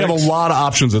 they have a lot of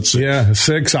options at 6. Yeah,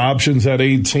 6 options at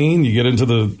 18. You get into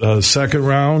the second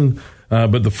round,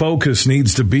 but the focus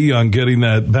needs to be on getting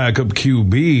that backup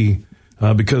QB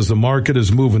because the market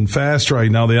is moving fast right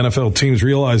now. The NFL teams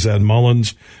realize that.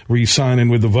 Mullins re-signing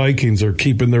with the Vikings. They're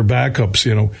keeping their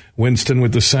backups. Winston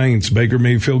with the Saints. Baker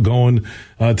Mayfield going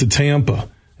to Tampa.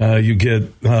 You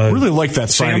get really like that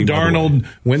signing. Sam Darnold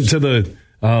went to the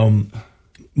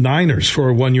Niners for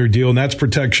a 1-year deal, and that's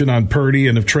protection on Purdy.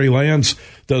 And if Trey Lance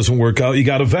doesn't work out, you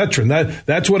got a veteran.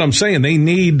 That's what I'm saying. They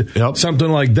need something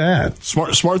like that.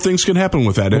 Smart things can happen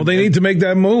with that. Well, they need to make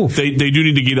that move. They do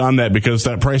need to get on that because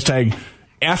that price tag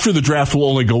after the draft will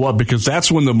only go up because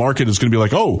that's when the market is going to be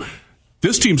like, oh,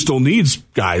 this team still needs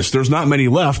guys. There's not many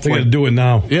left. They got to do it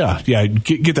now. Yeah.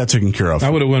 Get that taken care of. I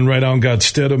would have went right out and got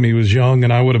Stidham. He was young,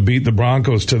 and I would have beat the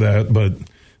Broncos to that, but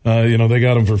they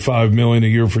got him for $5 million a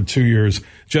year for 2 years.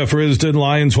 Jeff Risdon,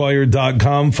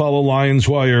 LionsWire.com. Follow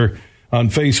LionsWire on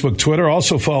Facebook, Twitter.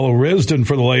 Also follow Risdon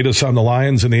for the latest on the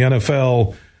Lions and the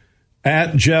NFL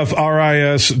at Jeff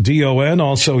Risdon.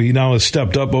 Also, he now has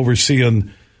stepped up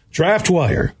overseeing Draft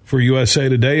Wire for USA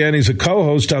Today, and he's a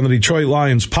co-host on the Detroit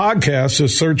Lions podcast.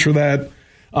 Just search for that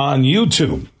on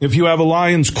YouTube. If you have a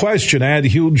Lions question, add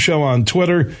Huge Show on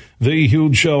Twitter, The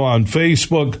Huge Show on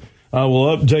Facebook.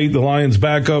 We'll update the Lions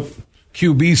backup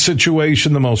QB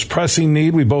situation, the most pressing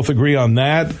need. We both agree on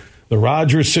that. The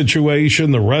Rodgers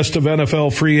situation, the rest of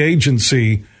NFL free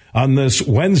agency on this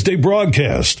Wednesday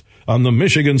broadcast on the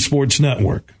Michigan Sports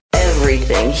Network.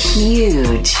 Everything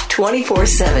huge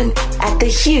 24/7 at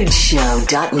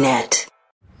thehugeshow.net.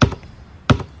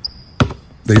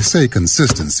 They say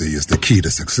consistency is the key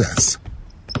to success.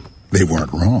 They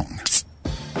weren't wrong.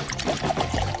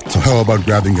 So how about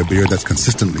grabbing a beer that's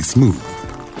consistently smooth,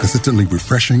 consistently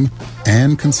refreshing,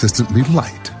 and consistently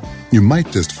light? You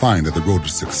might just find that the road to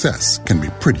success can be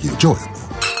pretty enjoyable.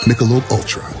 Michelob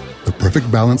Ultra, the perfect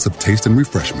balance of taste and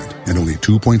refreshment, and only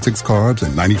 2.6 carbs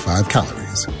and 95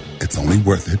 calories. It's only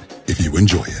worth it if you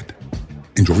enjoy it.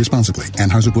 Enjoy responsibly.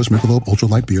 Anheuser-Busch Michelob Ultra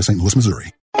Light Beer, St. Louis,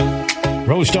 Missouri.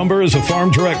 Roast Umber is a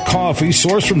farm-direct coffee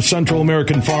sourced from Central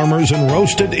American farmers and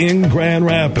roasted in Grand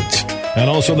Rapids. And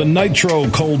also the Nitro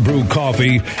Cold Brew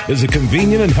Coffee is a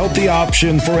convenient and healthy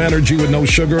option for energy with no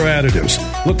sugar or additives.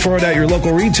 Look for it at your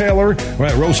local retailer or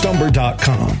at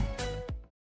roastumber.com.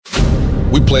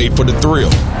 We played for the thrill,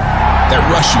 that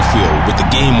rush you feel with the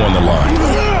game on the line.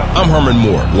 I'm Herman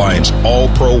Moore, Lions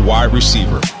All-Pro wide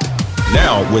receiver.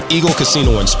 Now, with Eagle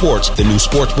Casino and Sports, the new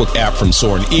sportsbook app from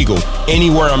Soaring Eagle,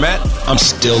 anywhere I'm at, I'm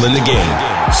still in the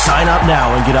game. Sign up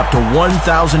now and get up to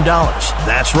 $1,000.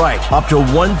 That's right, up to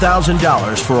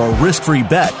 $1,000 for a risk-free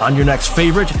bet on your next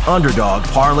favorite underdog,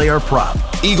 parlay, or prop.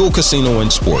 Eagle Casino and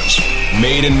Sports.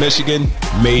 Made in Michigan,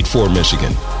 made for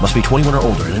Michigan. Must be 21 or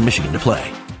older and in Michigan to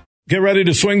play. Get ready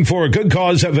to swing for a good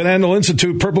cause at Van Andel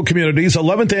Institute Purple Community's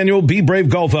 11th annual Be Brave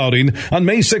golf outing on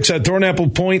May 6th at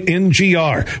Thornapple Point in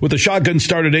GR. With the shotgun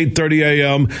start at 8:30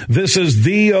 a.m., this is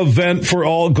the event for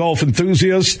all golf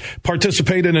enthusiasts.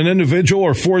 Participate in an individual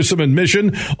or foursome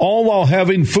admission, all while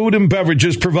having food and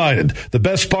beverages provided. The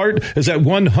best part is that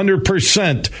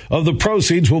 100% of the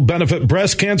proceeds will benefit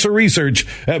breast cancer research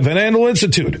at Van Andel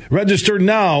Institute. Register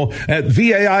now at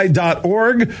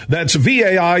vai.org. That's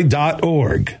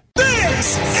vai.org.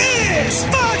 This is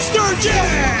Monster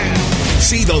Jam!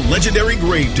 See the legendary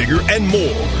Gravedigger and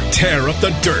more tear up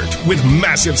the dirt with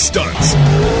massive stunts,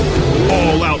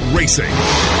 all-out racing,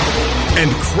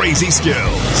 and crazy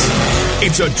skills.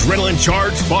 It's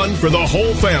adrenaline-charged fun for the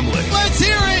whole family. Let's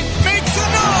hear it! Make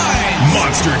some noise!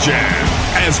 Monster Jam,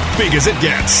 as big as it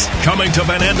gets. Coming to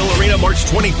Van Andel Arena March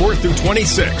 24th through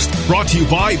 26th. Brought to you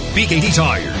by BKT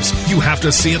Tires. You have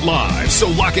to see it live, so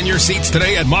lock in your seats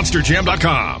today at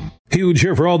monsterjam.com. Huge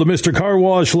here for all the Mr. Car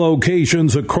Wash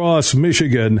locations across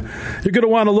Michigan. You're going to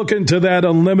want to look into that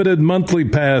unlimited monthly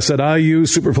pass that I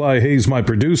use. Superfly Hayes, my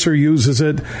producer, uses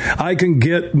it. I can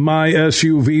get my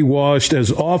SUV washed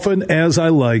as often as I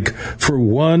like for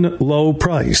one low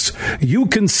price. You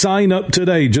can sign up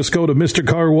today. Just go to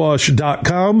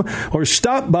MrCarWash.com or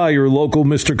stop by your local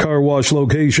Mr. Car Wash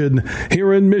location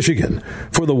here in Michigan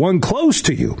for the one close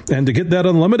to you. And to get that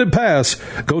unlimited pass,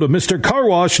 go to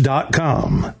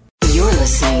MrCarWash.com. You're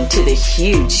listening to The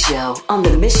Huge Show on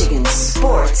the Michigan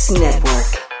Sports Network.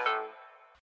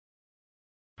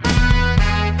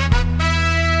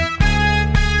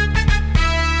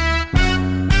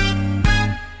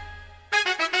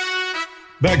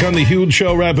 Back on The Huge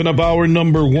Show, wrapping up hour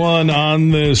number one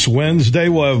on this Wednesday.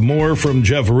 We'll have more from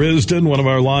Jeff Risdon, one of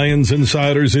our Lions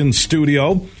insiders in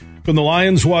studio, from the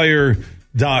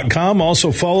LionsWire.com.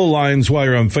 Also follow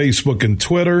LionsWire on Facebook and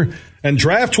Twitter, and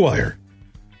DraftWire.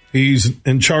 He's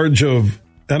in charge of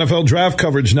NFL draft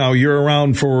coverage now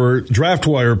year-round for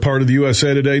DraftWire, part of the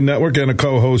USA Today Network, and a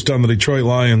co-host on the Detroit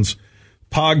Lions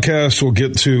podcast. We'll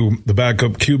get to the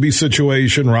backup QB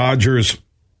situation, Rodgers,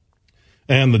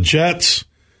 and the Jets.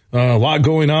 A lot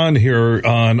going on here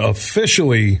on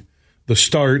officially the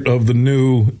start of the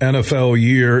new NFL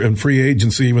year and free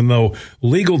agency, even though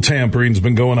legal tampering's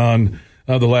been going on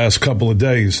the last couple of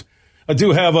days. I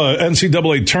do have a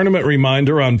NCAA tournament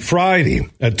reminder on Friday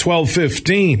at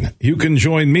 12:15. You can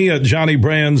join me at Johnny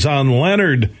Brand's on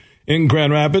Leonard in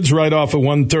Grand Rapids right off of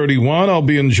 131. I'll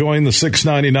be enjoying the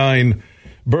 $6.99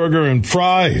 burger and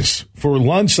fries for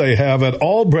lunch they have at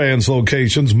all Brands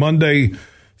locations Monday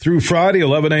through Friday,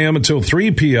 11 a.m. until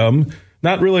 3 p.m.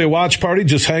 Not really a watch party,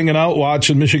 just hanging out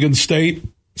watching Michigan State,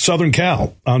 Southern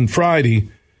Cal on Friday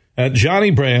at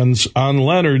Johnny Brand's on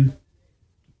Leonard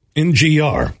in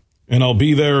GR. And I'll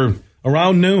be there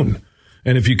around noon.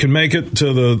 And if you can make it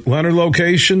to the Leonard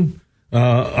location,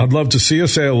 I'd love to see you.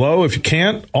 Say hello. If you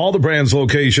can't, all the Brands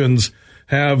locations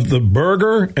have the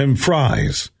burger and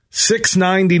fries,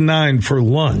 $6.99 for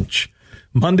lunch,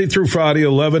 Monday through Friday,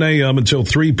 11 a.m. until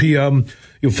 3 p.m.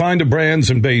 You'll find a Brands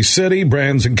in Bay City,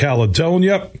 Brands in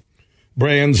Caledonia,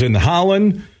 Brands in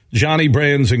Holland, Johnny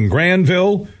Brands in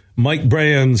Granville, Mike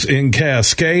Brands in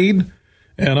Cascade,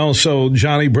 And also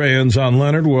Johnny Brands on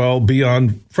Leonard will be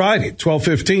on Friday,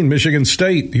 12:15, Michigan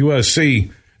State,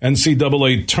 USC,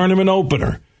 NCAA tournament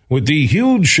opener with the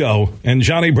huge show and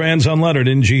Johnny Brands on Leonard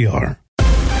in GR.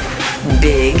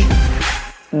 Big,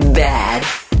 bad,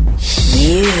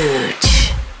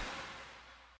 huge.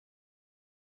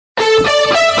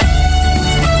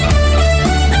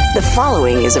 The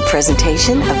following is a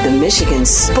presentation of the Michigan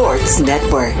Sports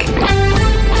Network.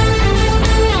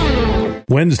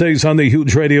 Wednesdays on the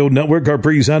Huge Radio Network are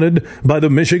presented by the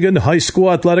Michigan High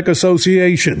School Athletic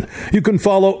Association. You can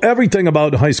follow everything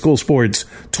about high school sports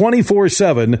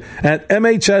 24/7 at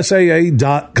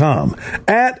MHSAA.com,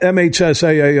 at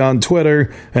MHSAA on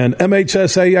Twitter, and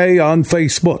MHSAA on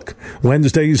Facebook.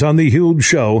 Wednesdays on the Huge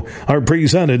Show are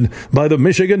presented by the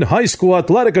Michigan High School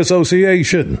Athletic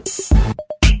Association.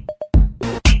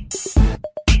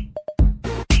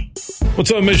 What's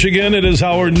up, Michigan? It is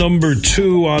hour number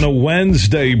 2 on a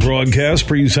Wednesday broadcast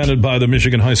presented by the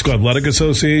Michigan High School Athletic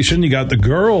Association. You got the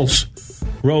girls'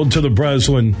 Road to the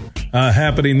Breslin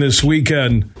happening this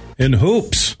weekend in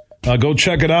hoops. Go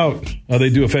check it out. They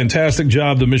do a fantastic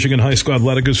job, the Michigan High School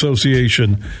Athletic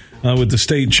Association, with the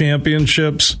state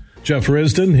championships. Jeff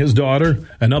Risdon, his daughter,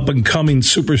 an up-and-coming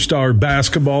superstar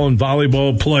basketball and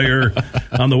volleyball player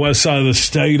on the west side of the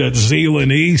state at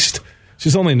Zeeland East.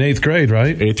 She's only in 8th grade,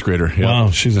 right? 8th grader. Yeah. Wow,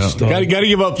 she's a star. Got to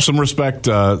give up some respect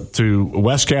to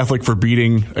West Catholic for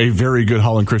beating a very good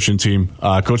Holland Christian team,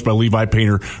 coached by Levi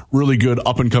Painter. Really good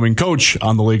up-and-coming coach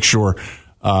on the Lakeshore.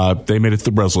 They made it to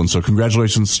the Breslin, so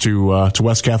congratulations to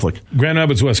West Catholic. Grand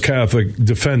Rapids West Catholic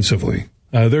defensively.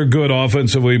 They're good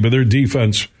offensively, but their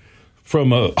defense,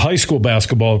 from a high school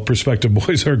basketball perspective,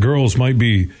 boys or girls, might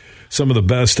be some of the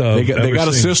best. They got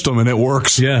a system, and it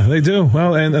works. Yeah, they do.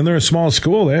 Well, and they're a small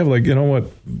school. They have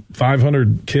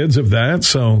 500 kids of that.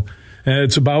 So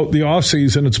it's about the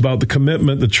offseason. It's about the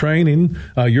commitment, the training.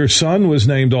 Your son was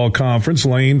named all-conference.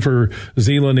 Lane for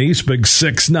Zeeland East, big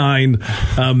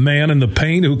 6'9" man in the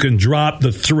paint who can drop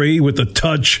the three with the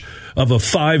touch of a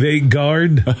 5'8"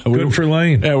 guard. Good for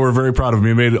Lane. Yeah, we're very proud of him.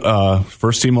 He made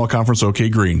first team all-conference OK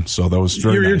Green, so that was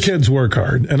very nice. Your kids work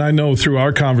hard, and I know through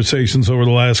our conversations over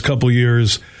the last couple of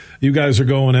years, you guys are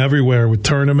going everywhere with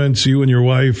tournaments, you and your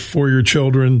wife, for your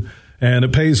children, and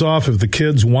it pays off if the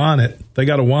kids want it. They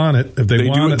got to want it. If they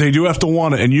want it. They do have to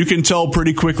want it, and you can tell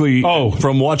pretty quickly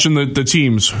from watching the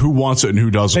teams who wants it and who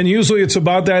doesn't. And usually it's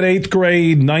about that 8th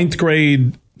grade, 9th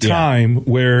grade time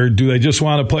where do they just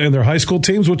want to play in their high school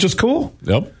teams, which is cool.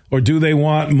 Yep. Or do they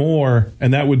want more?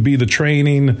 And that would be the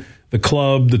training, the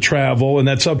club, the travel, and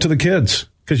that's up to the kids.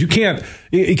 Because you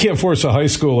can't force a high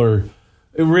schooler,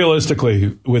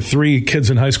 realistically, with 3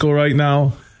 kids in high school right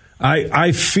now,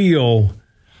 I feel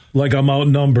like I'm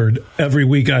outnumbered every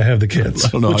week I have the kids,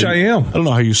 which I am. I don't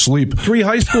know how you sleep. 3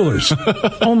 high schoolers.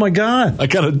 Oh, my God. I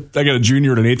got a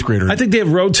junior and an 8th grader. I think they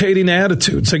have rotating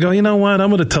attitudes. They go, you know what? I'm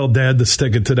going to tell Dad to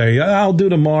stick it today. I'll do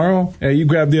tomorrow. Hey, you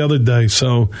grab the other day.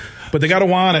 So, but they got to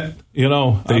want it, you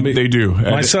know. They do.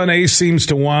 My son Ace seems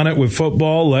to want it with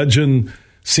football. Legend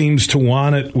seems to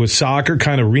want it with soccer,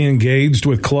 kind of re-engaged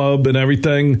with club and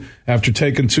everything after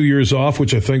taking 2 years off,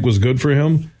 which I think was good for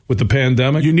him with the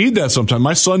pandemic. You need that sometimes.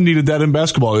 My son needed that in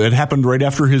basketball. It happened right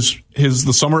after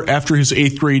the summer after his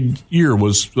 8th grade year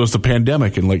was the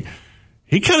pandemic, and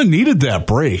he kind of needed that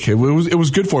break. It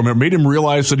was good for him. It made him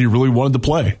realize that he really wanted to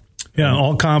play. Yeah,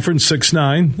 all conference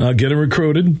 6'9", getting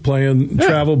recruited, playing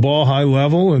travel ball, high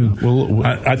level, and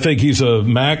I think he's a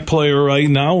MAC player right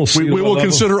now. We'll see. We will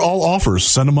consider all offers.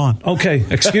 Send him on. Okay,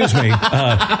 excuse me.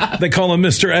 They call him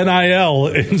Mr. NIL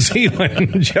in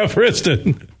Zeeland, Jeff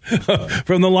Risdon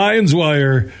from the Lions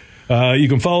Wire. You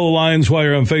can follow the Lions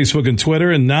Wire on Facebook and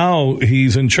Twitter, and now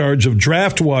he's in charge of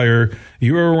Draft Wire,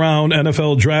 year-round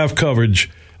NFL draft coverage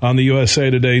on the USA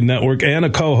Today network, and a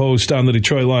co-host on the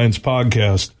Detroit Lions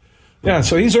podcast. Yeah,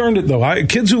 so he's earned it, though.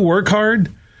 Kids who work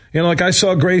hard, like I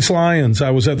saw Grace Lyons.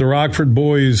 I was at the Rockford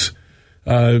Boys,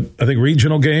 I think,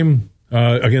 regional game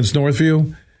against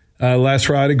Northview last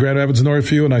Friday, Grand Rapids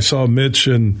Northview, and I saw Mitch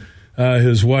and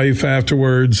his wife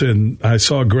afterwards, and I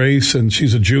saw Grace, and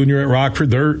she's a junior at Rockford.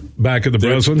 They're back at the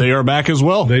Breslin. They are back as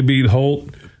well. They beat Holt.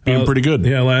 Being pretty good.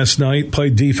 Yeah, last night.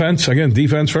 Played defense. Again,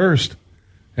 defense first.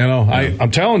 I'm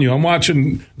telling you, I'm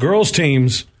watching girls'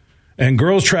 teams and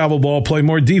girls travel ball play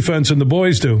more defense than the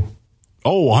boys do.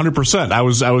 Oh, 100%. I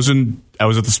was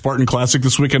at the Spartan Classic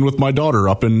this weekend with my daughter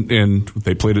up in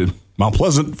they played at Mount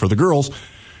Pleasant for the girls.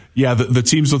 Yeah, the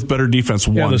teams with better defense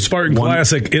won. Yeah, the Spartan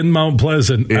Classic in Mount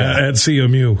Pleasant at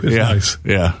CMU is nice.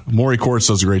 Yeah, Maury Courts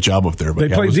does a great job up there. But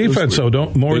they play defense, though,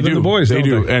 more than the boys. They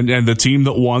do. And the team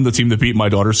that won, the team that beat my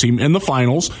daughter's team in the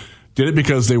finals, did it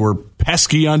because they were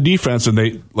pesky on defense,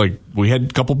 and we had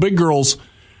a couple big girls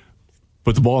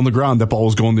put the ball on the ground. That ball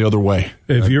was going the other way.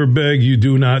 If you're big, you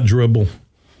do not dribble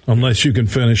unless you can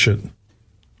finish it.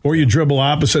 Or you dribble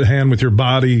opposite hand with your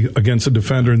body against a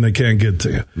defender and they can't get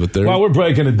to you. Well, we're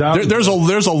breaking it down. There's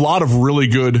a lot of really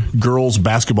good girls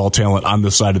basketball talent on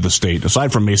this side of the state,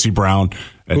 aside from Macy Brown.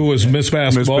 Who was Miss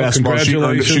Basketball.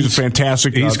 Congratulations. She's a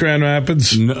fantastic. East Grand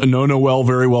Rapids. Know Noel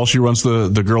very well. She runs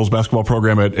the girls basketball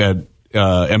program at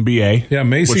MBA. Yeah,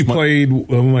 Macy played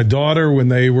with my daughter when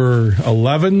they were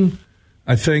 11,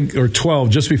 I think, or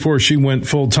 12, just before she went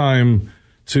full-time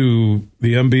to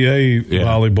the NBA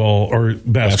volleyball or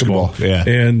basketball. Yeah.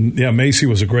 And, Macy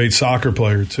was a great soccer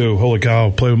player, too. Holy cow,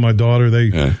 play with my daughter.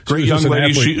 Great young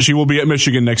lady. She will be at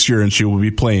Michigan next year, and she will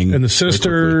be playing. And the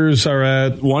sisters are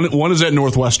at? One is at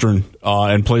Northwestern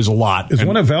and plays a lot. Is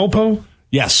one at Valpo?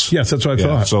 Yes, that's what I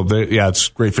thought. So it's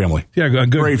a great family. Yeah,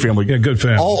 good, great family. Yeah, good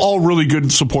family. All really good,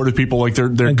 supportive people. Like they're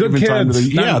and good kids. Time to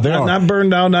they are not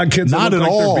burned down. Not kids. Not that look at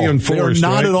like all. They're being forced.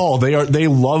 Not at all. They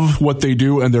love what they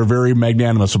do, and they're very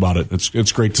magnanimous about it.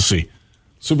 It's great to see.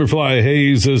 Superfly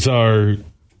Hayes is our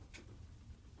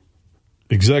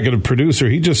executive producer.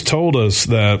 He just told us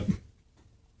that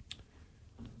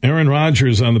Aaron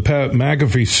Rodgers on the Pat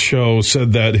McAfee show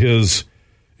said that his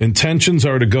intentions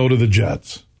are to go to the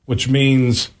Jets. Which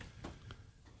means,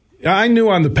 I knew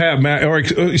on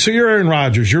the so you're Aaron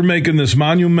Rodgers. You're making this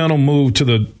monumental move to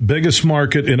the biggest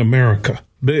market in America,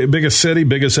 biggest city,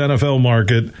 biggest NFL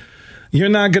market. You're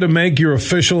not going to make your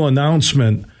official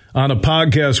announcement on a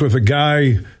podcast with a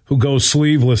guy who goes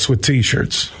sleeveless with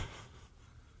T-shirts.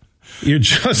 You're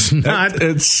just not.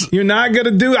 You're not going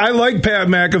to do. I like Pat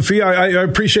McAfee. I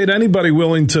appreciate anybody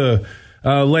willing to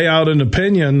lay out an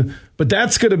opinion. But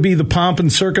that's going to be the pomp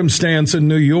and circumstance in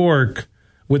New York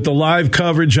with the live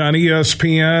coverage on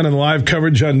ESPN and live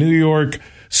coverage on New York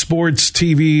sports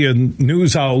TV and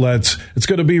news outlets. It's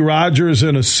going to be Rodgers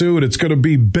in a suit. It's going to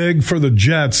be big for the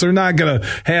Jets. They're not going to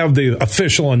have the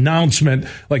official announcement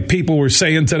like people were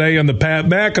saying today on the Pat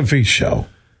McAfee show.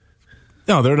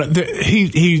 No, they're not.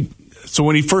 So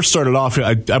when he first started off,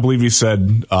 I believe he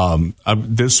said,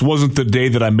 "This wasn't the day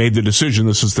that I made the decision.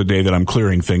 This is the day that I'm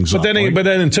clearing things up." But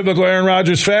then in typical Aaron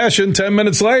Rodgers fashion, 10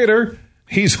 minutes later,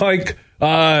 he's like,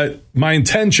 "My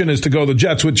intention is to go to the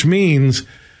Jets," which means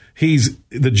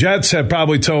the Jets have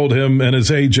probably told him and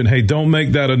his agent, "Hey, don't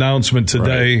make that announcement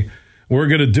today. Right. We're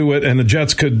going to do it," and the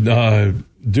Jets could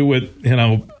do it,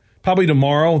 probably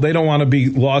tomorrow. They don't want to be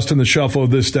lost in the shuffle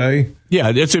of this day.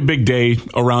 Yeah, it's a big day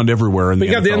around everywhere. They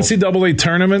got the NCAA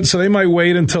tournament, so they might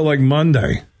wait until like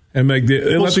Monday and make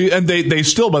the. And they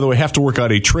still, by the way, have to work out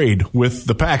a trade with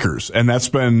the Packers, and that's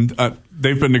been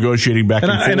they've been negotiating back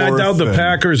and forth. And I doubt the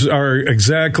Packers are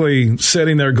exactly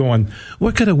sitting there going,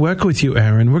 "We're going to work with you,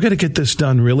 Aaron. We're going to get this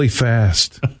done really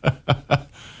fast."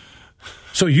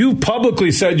 So you publicly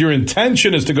said your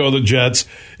intention is to go to the Jets.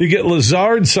 You get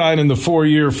Lazard signing the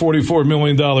 4-year, $44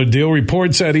 million deal.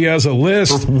 Report said he has a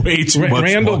list. For way too much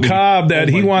Randall money. Cobb that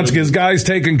he wants his guys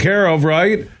taken care of,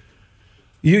 right?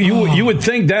 You would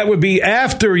think that would be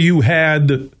after you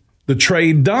had the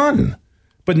trade done.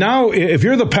 But now if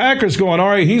you're the Packers going, all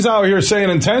right, he's out here saying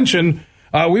intention,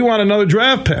 we want another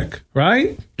draft pick,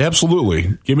 right?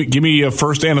 Absolutely. Give me a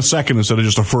first and a second instead of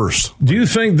just a first. Do you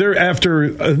think they're after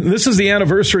this is the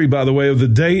anniversary, by the way, of the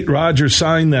date Rodgers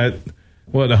signed that,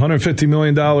 $150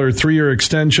 million 3-year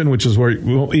extension, which is where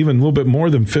even a little bit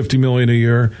more than $50 million a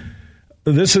year.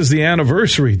 This is the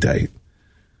anniversary date.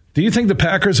 Do you think the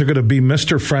Packers are going to be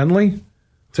Mr. Friendly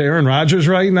to Aaron Rodgers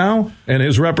right now and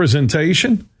his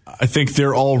representation? I think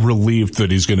they're all relieved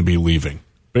that he's going to be leaving.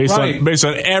 Based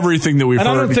on everything that we've heard,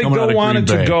 I don't think they'll want it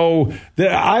to go.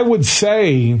 I would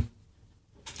say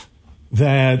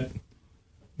that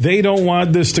they don't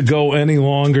want this to go any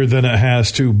longer than it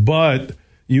has to, but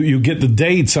you get the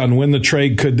dates on when the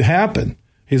trade could happen.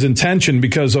 His intention,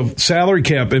 because of salary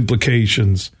cap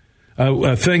implications,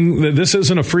 a thing that this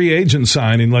isn't a free agent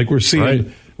signing like we're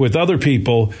seeing with other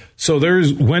people. So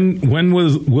there's when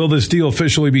will this deal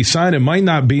officially be signed? It might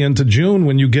not be into June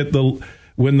when you get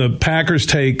when the Packers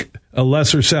take a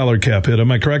lesser salary cap hit.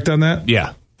 Am I correct on that?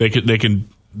 Yeah, they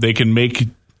can make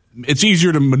it's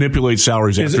easier to manipulate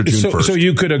salaries after June 1st. So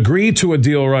you could agree to a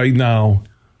deal right now,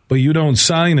 but you don't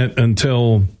sign it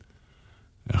until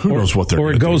who knows what they're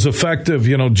or it goes effective.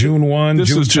 June 1. This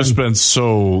June has just been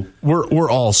so we're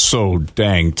all so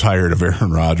dang tired of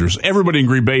Aaron Rodgers. Everybody in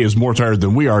Green Bay is more tired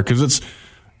than we are because it's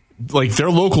like their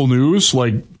local news.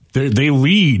 Like they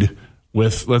lead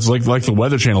That's like the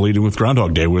Weather Channel leading with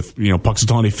Groundhog Day with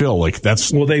Puxatawny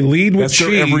Phil. They lead with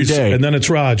cheese every day, and then it's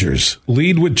Rodgers.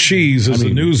 Lead with cheese is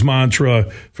the news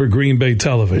mantra for Green Bay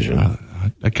television.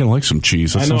 I kind of like some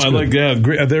cheese. I know. I like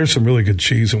that. There's some really good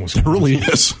cheese in Wisconsin. There really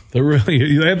is. They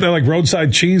have like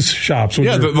roadside cheese shops.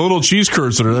 Yeah, the little cheese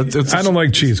curds that are. I don't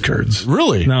like cheese curds.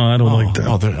 Really? No, I don't like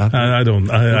that. I don't.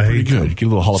 I hate good. You get a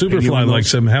little jalapeno. Superfly likes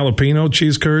some jalapeno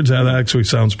cheese curds. That actually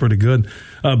sounds pretty good.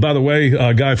 By the way,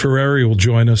 Guy Ferrari will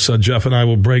join us. Jeff and I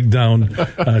will break down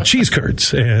cheese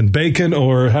curds and bacon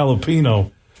or jalapeno.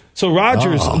 So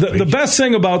Rodgers, the best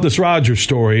thing about this Rodgers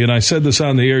story, and I said this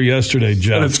on the air yesterday,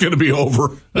 Jeff. And it's going to be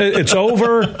over. It's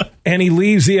over, and he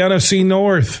leaves the NFC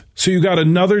North. So you got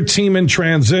another team in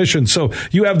transition. So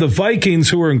you have the Vikings,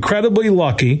 who were incredibly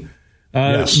lucky.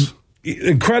 Yes.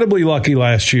 Incredibly lucky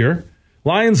last year.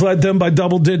 Lions led them by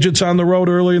double digits on the road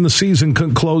early in the season,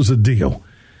 couldn't close the deal.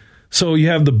 So you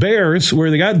have the Bears,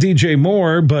 where they got DJ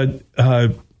Moore, but,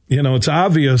 it's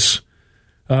obvious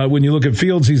when you look at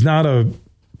Fields, he's not a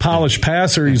polished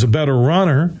passer. He's a better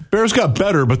runner. Bears got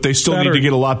better, but they still need to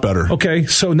get a lot better. Okay,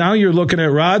 so now you're looking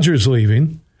at Rodgers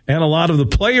leaving and a lot of the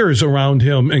players around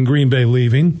him in Green Bay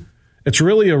leaving. It's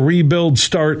really a rebuild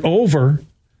start over.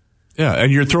 Yeah,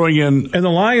 and you're throwing in... And the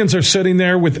Lions are sitting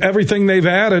there with everything they've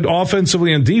added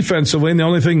offensively and defensively, and the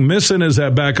only thing missing is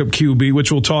that backup QB,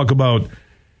 which we'll talk about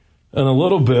in a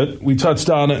little bit. We touched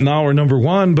on it in hour number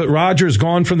one, but Rodgers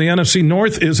gone from the NFC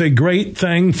North is a great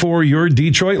thing for your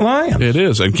Detroit Lions. It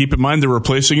is, and keep in mind they're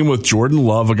replacing him with Jordan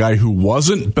Love, a guy who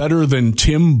wasn't better than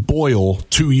Tim Boyle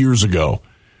 2 years ago.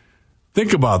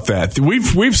 Think about that.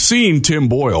 We've seen Tim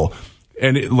Boyle,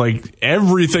 and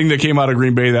everything that came out of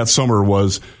Green Bay that summer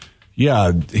was,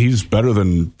 yeah, he's better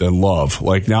than Love.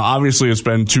 Now, obviously, it's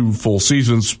been 2 full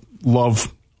seasons.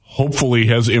 Love hopefully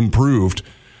has improved.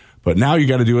 But now you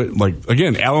got to do it.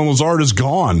 Again, Alan Lazard is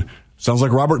gone. Sounds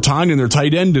like Robert Tonyan, their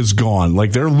tight end, is gone.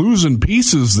 They're losing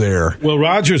pieces there. Well,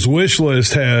 Rodgers' wish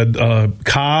list had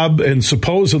Cobb and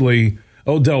supposedly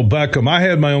Odell Beckham. I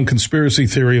had my own conspiracy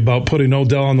theory about putting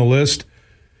Odell on the list.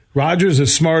 Rodgers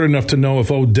is smart enough to know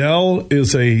if Odell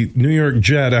is a New York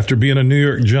Jet after being a New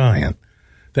York Giant,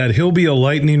 that he'll be a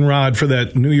lightning rod for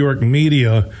that New York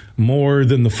media more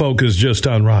than the focus just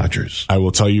on Rodgers. I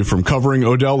will tell you from covering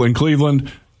Odell in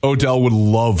Cleveland, Odell would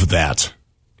love that.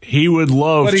 He would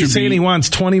love. But he's saying he wants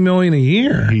 $20 million a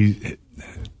year.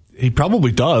 He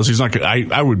probably does. He's not.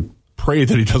 I would pray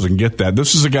that he doesn't get that.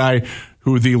 This is a guy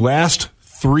who the last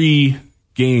 3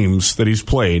 games that he's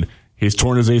played, he's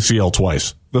torn his ACL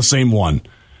twice. The same one.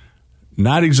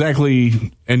 Not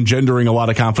exactly engendering a lot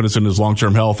of confidence in his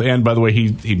long-term health. And by the way, he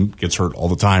gets hurt all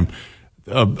the time.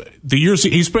 The years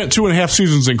he spent 2.5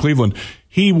 seasons in Cleveland,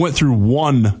 he went through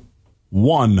one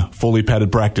fully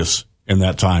padded practice in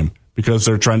that time because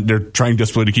they're trying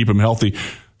desperately to keep him healthy.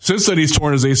 Since then, he's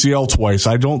torn his ACL twice.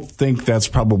 I don't think that's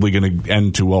probably going to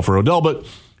end too well for Odell, but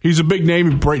he's a big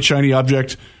name, a bright, shiny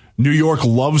object. New York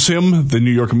loves him. The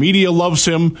New York media loves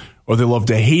him, or they love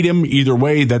to hate him. Either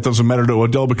way, that doesn't matter to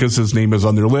Odell because his name is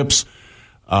on their lips.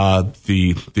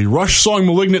 The Rush song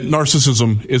 "Malignant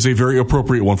Narcissism" is a very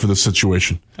appropriate one for this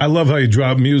situation. I love how you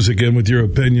drop music in with your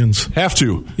opinions. Have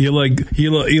to. You like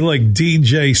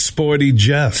DJ Sporty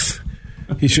Jeff.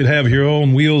 You should have your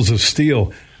own wheels of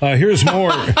steel. Here's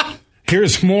more.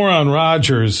 Here's more on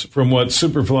Rodgers from what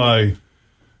Superfly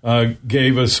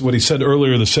gave us. What he said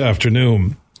earlier this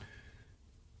afternoon.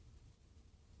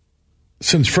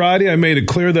 Since Friday, I made it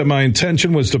clear that my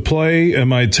intention was to play, and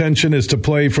my intention is to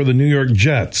play for the New York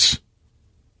Jets.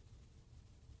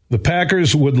 The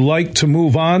Packers would like to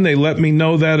move on. They let me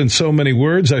know that in so many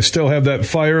words. I still have that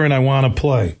fire, and I want to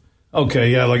play. Okay,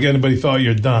 yeah, like anybody thought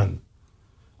you're done.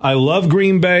 I love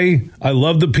Green Bay. I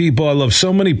love the people. I love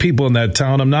so many people in that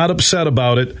town. I'm not upset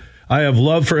about it. I have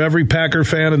love for every Packer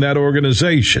fan in that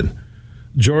organization.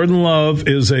 Jordan Love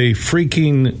is a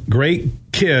freaking great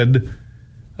kid.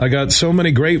 I got so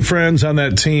many great friends on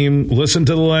that team. Listen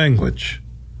to the language.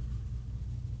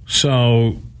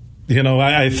 So,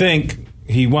 I think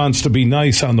he wants to be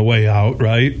nice on the way out,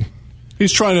 right?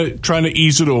 He's trying to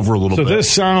ease it over a little bit. So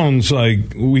this sounds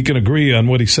like we can agree on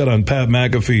what he said on Pat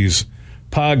McAfee's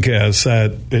podcast,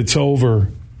 that it's over,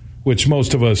 which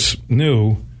most of us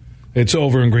knew. It's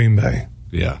over in Green Bay.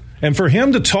 Yeah. And for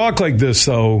him to talk like this,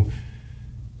 though,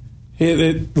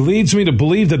 it leads me to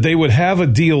believe that they would have a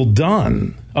deal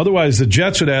done. Otherwise, the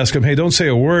Jets would ask him, hey, don't say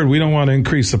a word. We don't want to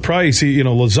increase the price.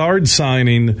 Lazard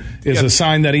signing is a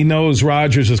sign that he knows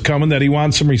Rodgers is coming, that he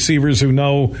wants some receivers who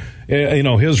know,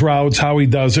 his routes, how he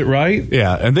does it, right?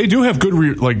 Yeah, and they do have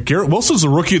good, Garrett Wilson's the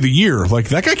rookie of the year.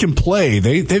 That guy can play.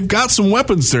 They've got some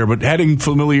weapons there, but adding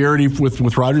familiarity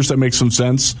with Rodgers, that makes some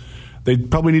sense. They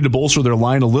probably need to bolster their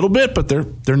line a little bit, but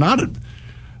they're not.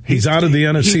 He's out of the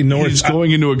NFC North. He's going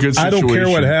into a good situation. I don't care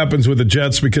what happens with the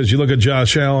Jets because you look at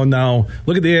Josh Allen now.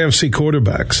 Look at the AFC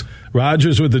quarterbacks.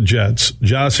 Rodgers with the Jets.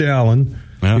 Josh Allen.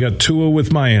 Yeah. You got Tua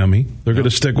with Miami. They're going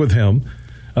to stick with him.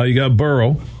 You got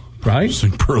Burrow, right?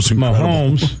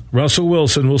 Mahomes. Russell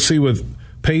Wilson. We'll see with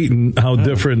Peyton how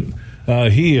different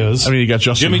he is. I mean, you got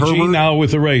Justin Jimmy Herbert G now with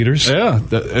the Raiders. Yeah,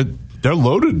 they're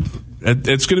loaded.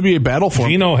 It's going to be a battle for him.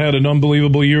 Gino had an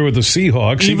unbelievable year with the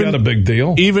Seahawks. He got a big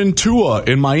deal. Even Tua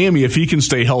in Miami, if he can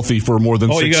stay healthy for more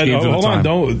than 6 games at a time.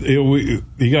 Hold on,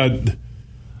 you got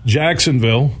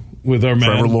Jacksonville with our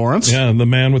man. Trevor Lawrence. Yeah, the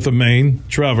man with the mane,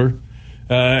 Trevor.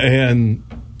 And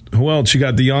who else? You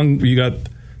got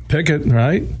Pickett,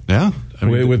 right? Yeah. I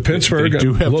mean, with Pittsburgh. They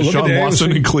do have Deshaun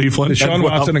Watson in Cleveland. Deshaun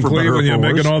Watson in Cleveland, you're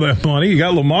making all that money. You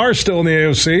got Lamar still in the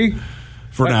AFC.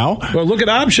 For now. Well, look at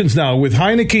options now. With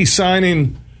Heineke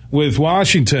signing with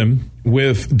Washington,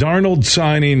 with Darnold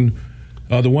signing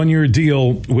the one-year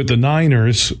deal with the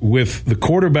Niners, with the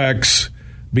quarterbacks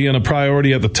being a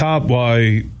priority at the top,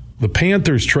 why the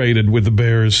Panthers traded with the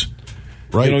Bears.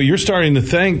 Right. You're starting to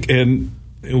think, and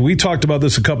we talked about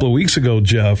this a couple of weeks ago,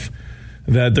 Jeff,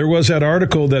 that there was that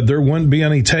article that there wouldn't be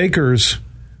any takers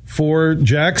for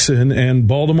Jackson, and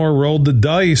Baltimore rolled the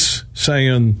dice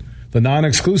saying the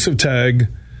non-exclusive tag,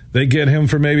 they get him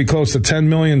for maybe close to $10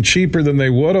 million cheaper than they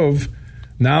would have.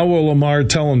 Now will Lamar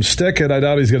tell him stick it? I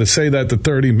doubt he's going to say that to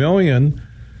 $30 million.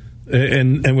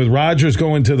 And with Rodgers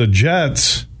going to the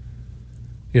Jets,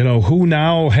 who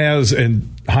now has, and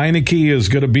Heineke is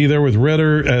going to be there with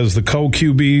Ritter as the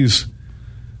co-QBs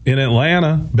in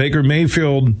Atlanta, Baker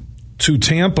Mayfield to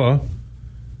Tampa.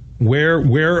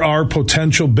 Where are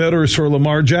potential bidders for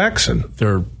Lamar Jackson?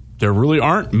 There really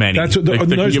aren't many.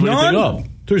 There's none.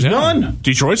 There's none.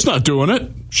 Detroit's not doing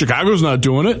it. Chicago's not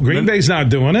doing it. Green Bay's not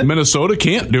doing it. Minnesota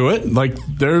can't do it.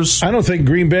 I don't think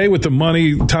Green Bay, with the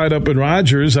money tied up in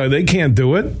Rodgers, they can't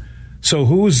do it. So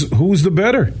who's the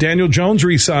bidder? Daniel Jones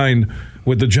re-signed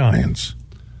with the Giants.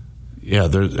 Yeah,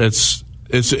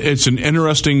 it's an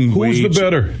interesting way. Who's the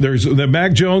bidder? There's the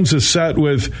Mac Jones is set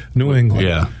with New England.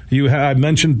 Yeah, I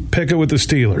mentioned Pickett with the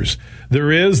Steelers.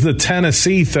 There is the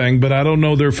Tennessee thing, but I don't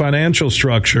know their financial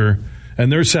structure and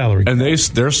their salary. And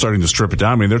they're starting to strip it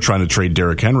down. I mean, they're trying to trade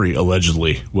Derrick Henry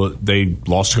allegedly. Well, they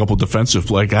lost a couple defensive.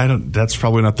 That's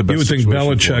probably not the best. You would think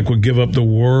Belichick would give up the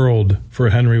world for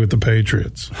Henry with the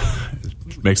Patriots.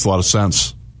 It makes a lot of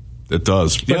sense. It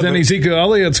does. But then Ezekiel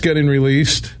Elliott's getting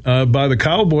released by the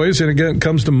Cowboys, and again, it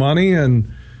comes to money,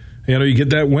 and you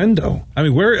get that window. I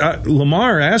mean,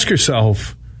 Lamar? Ask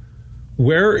yourself,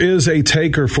 where is a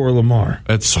taker for Lamar?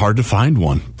 It's hard to find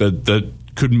one that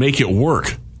could make it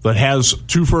work. That has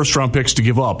 2 first-round picks to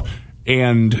give up,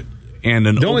 and an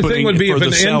the only thing would be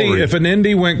if an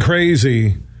Indy went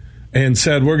crazy and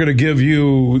said, "We're going to give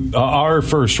you our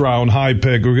first-round high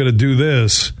pick. We're going to do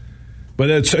this." But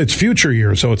it's future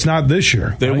year, so it's not this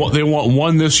year. They want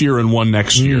one this year and one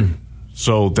next year.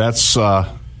 So that's a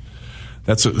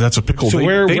pickle. So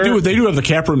they do have the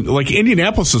cap room. Like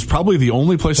Indianapolis is probably the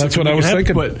only place. That's what I was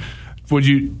thinking. But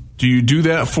do you do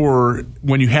that for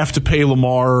when you have to pay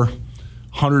Lamar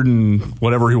 100 and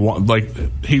whatever he wants?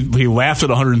 Like he laughed at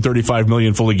 135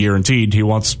 million fully guaranteed. He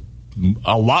wants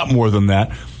a lot more than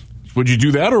that. Would you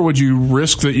do that, or would you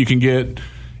risk that you can get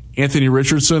Anthony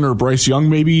Richardson or Bryce Young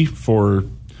maybe for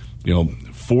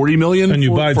 $40 million, and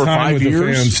you buy for time 5 with years?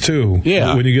 The fans too.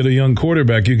 Yeah, when you get a young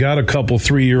quarterback, you got a couple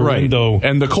 3-year window.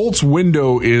 And the Colts'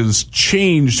 window is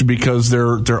changed because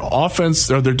their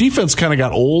offense or their defense kind of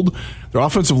got old. Their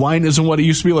offensive line isn't what it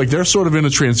used to be. Like they're sort of in a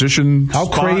transition. How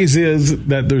spot. crazy is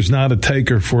that? There's not a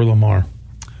taker for Lamar.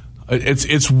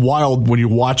 It's wild when you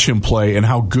watch him play and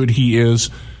how good he is.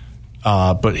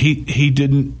 But he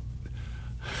didn't.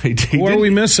 What are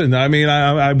we missing? I mean,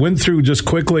 I went through just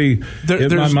quickly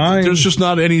in my mind. There's just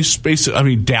not any space. I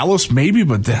mean, Dallas maybe,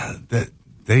 but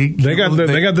they got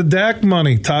the Dak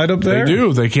money tied up there. They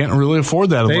do. They can't really afford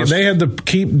that. They had to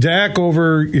keep Dak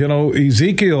over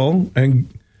Ezekiel, and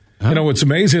what's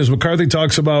amazing is McCarthy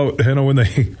talks about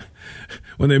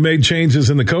when they made changes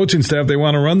in the coaching staff, they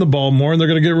want to run the ball more, and they're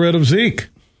going to get rid of Zeke.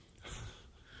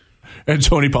 And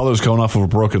Tony Pollard's coming off of a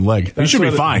broken leg. He should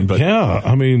be fine, but yeah,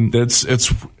 I mean, it's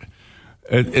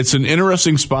an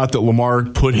interesting spot that Lamar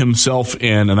put himself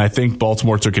in, and I think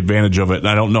Baltimore took advantage of it. And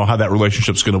I don't know how that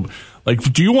relationship's going to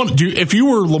if you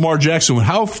were Lamar Jackson,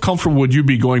 how comfortable would you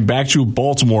be going back to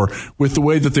Baltimore with the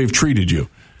way that they've treated you?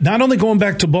 Not only going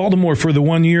back to Baltimore for the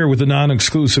 1 year with the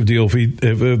non-exclusive deal,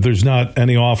 if there's not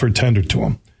any offer tendered to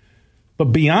him, but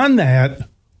beyond that,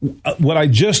 what I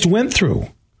just went through.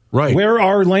 Right. Where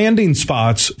are landing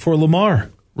spots for Lamar?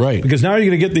 Right. Because now you're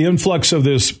going to get the influx of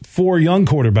this 4 young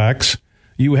quarterbacks.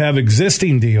 You have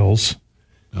existing deals.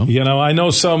 Oh. I know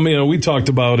some, we talked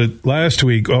about it last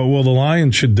week. Oh, well, the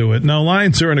Lions should do it. No,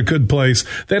 Lions are in a good place.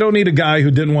 They don't need a guy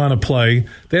who didn't want to play.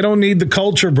 They don't need the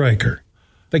culture breaker.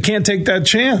 They can't take that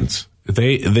chance.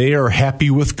 They are happy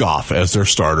with Goff as their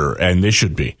starter, and they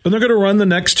should be. And they're going to run the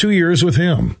next 2 years with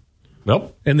him.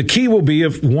 Nope. And the key will be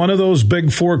if one of those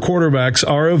big 4 quarterbacks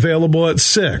are available at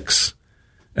 6,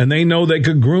 and they know they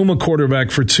could groom a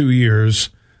quarterback for 2 years,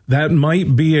 that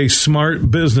might be a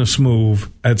smart business move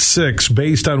at 6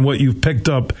 based on what you've picked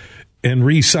up and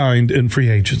re-signed in free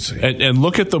agency. And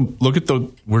look at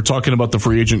the we're talking about the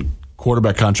free agent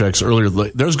quarterback contracts earlier.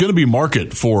 There's going to be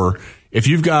market for, if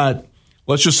you've got,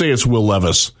 let's just say it's Will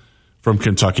Levis from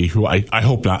Kentucky, who I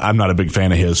hope not. I'm not a big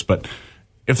fan of his, but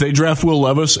if they draft Will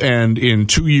Levis and in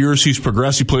 2 years he's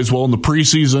progressed, he plays well in the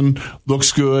preseason,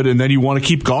 looks good, and then you want to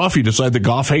keep Goff, you decide that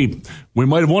Goff, hey, we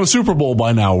might have won a Super Bowl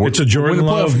by now. It's a Jordan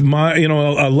Love,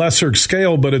 a lesser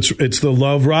scale, but it's the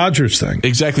Love Rodgers thing.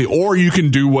 Exactly. Or you can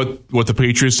do what the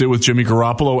Patriots did with Jimmy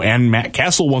Garoppolo and Matt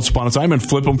Castle once upon a time and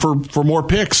flip them for more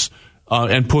picks.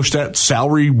 And push that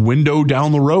salary window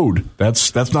down the road.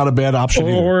 That's not a bad option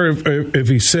either. Or if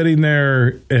he's sitting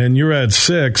there and you're at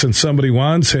 6 and somebody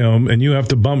wants him and you have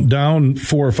to bump down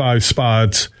 4 or 5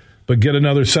 spots, but get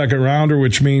another second rounder,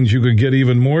 which means you could get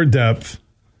even more depth.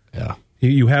 Yeah.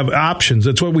 You have options.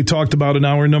 That's what we talked about in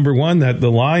hour number 1, that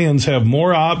the Lions have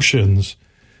more options.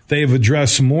 They've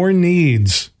addressed more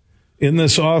needs in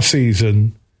this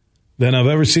offseason than I've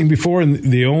ever seen before. And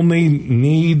the only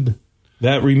need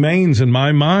that remains in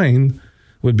my mind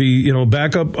would be,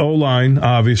 backup O-line,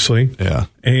 obviously. Yeah.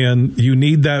 And you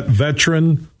need that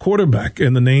veteran quarterback.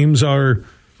 And the names are,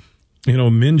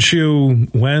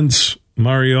 Minshew, Wentz,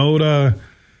 Mariota.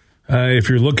 If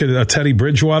you're looking at Teddy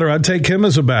Bridgewater, I'd take him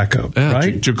as a backup,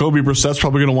 right? Jacoby Brissett's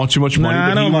probably going to want too much money.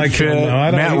 I don't like him.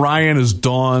 Matt Ryan is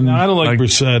done. I don't like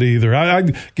Brissett either. I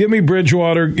give me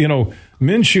Bridgewater.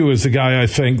 Minshew is the guy I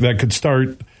think that could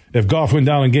start. If Goff went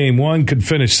down in game 1, could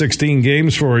finish 16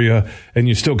 games for you, and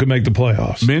you still could make the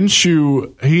playoffs.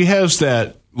 Minshew, he has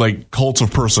that cult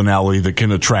of personality that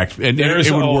can attract, and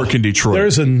it would work in Detroit.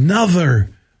 There's another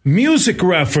music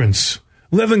reference,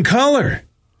 Living Color.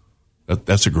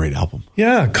 That's a great album.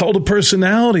 Yeah, Cult of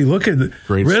Personality. Look at it.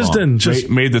 Great Risdon song. just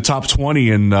made the top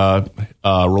 20 in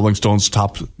Rolling Stone's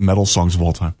top metal songs of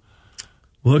all time.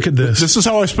 Look at this. This is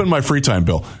how I spend my free time,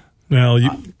 Bill. Well,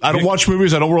 I don't watch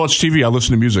movies. I don't watch TV. I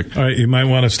listen to music. All right, you might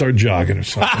want to start jogging or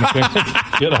something.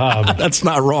 Get a hobby. That's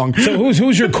not wrong. So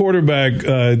who's your quarterback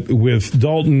with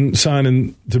Dalton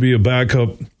signing to be a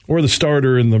backup or the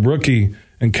starter and the rookie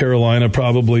in Carolina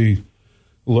probably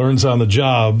learns on the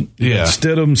job? Yeah.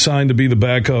 Stidham signed to be the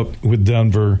backup with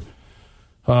Denver.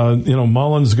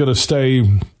 Mullen's going to stay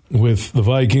with the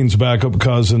Vikings, backup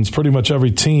Cousins. Pretty much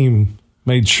every team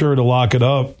made sure to lock it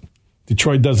up.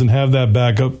 Detroit doesn't have that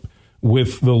backup.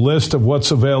 With the list of what's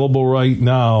available right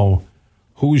now,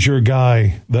 who's your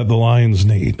guy that the Lions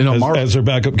need as their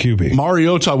backup QB?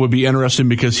 Mariota would be interesting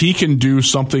because he can do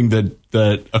something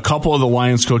that a couple of the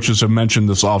Lions coaches have mentioned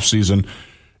this offseason,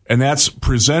 and that's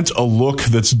present a look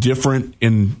that's different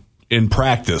in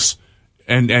practice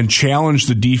and challenge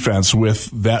the defense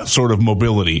with that sort of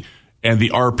mobility and the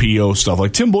RPO stuff.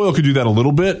 Like Tim Boyle could do that a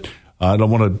little bit. I don't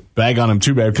want to bag on him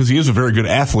too bad because he is a very good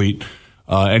athlete.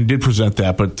 And did present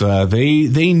that, but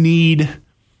they need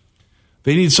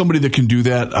somebody that can do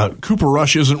that. Cooper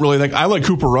Rush isn't really like I like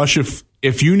Cooper Rush.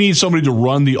 If you need somebody to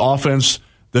run the offense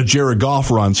that Jared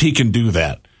Goff runs, he can do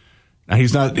that. Now,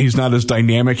 he's not as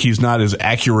dynamic, he's not as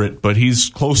accurate, but he's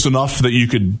close enough that you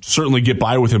could certainly get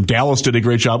by with him. Dallas did a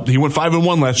great job. He went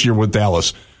 5-1 last year with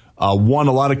Dallas. Won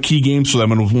a lot of key games for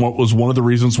them, and was one of the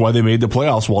reasons why they made the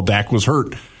playoffs while Dak was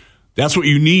hurt. That's what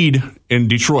you need in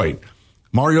Detroit.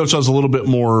 Mariota's a little bit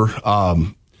more,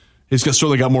 he's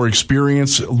certainly got more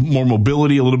experience, more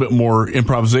mobility, a little bit more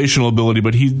improvisational ability,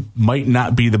 but he might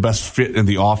not be the best fit in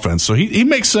the offense. So he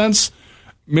makes sense.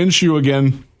 Minshew,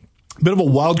 again, a bit of a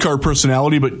wild card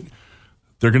personality, but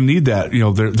they're going to need that. They're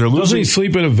losing. Doesn't he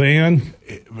sleep in a van?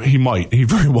 He might. He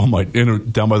very well might,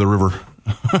 down by the river.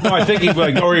 No, I think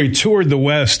he toured the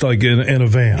West in a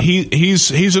van.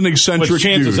 He's an eccentric but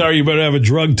chances dude. are you better have a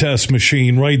drug test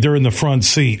machine right there in the front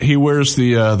seat. He wears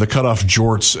the cutoff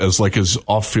jorts as his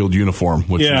off-field uniform,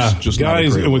 which is just guys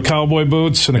not a great with cowboy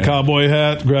boots and a cowboy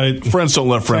hat. Right. Friends don't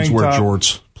let friends wear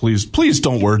jorts. Please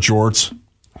don't wear jorts.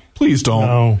 Please don't.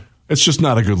 No. It's just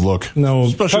not a good look.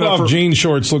 No, cutoff jean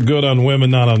shorts look good on women,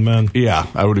 not on men. Yeah,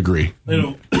 I would agree. They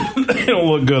don't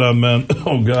look good on men.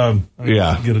 Oh God.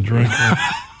 Yeah. Get a drink.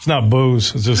 It's not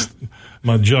booze. It's just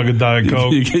My jug of Diet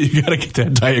Coke. You got to get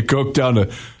that Diet Coke down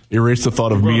to erase the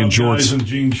thought of me and jorts. And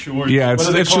jean shorts. Yeah, what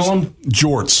do they call them?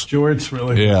 Jorts. Jorts,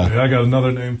 really? Yeah. I got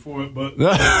another name for it, but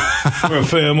we're a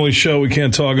family show. We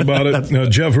can't talk about it.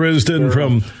 Jeff Risdon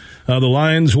from the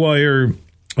Lions Wire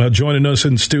joining us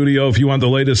in studio. If you want the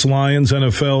latest Lions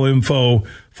NFL info,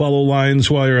 follow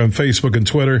Lions Wire on Facebook and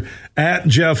Twitter at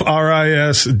Jeff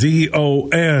Risdon,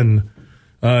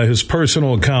 his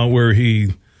personal account where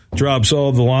he drops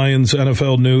all the Lions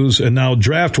NFL news, and now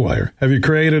Draft Wire. Have you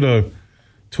created a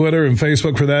Twitter and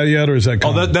Facebook for that yet, or is that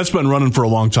coming? Oh, that's been running for a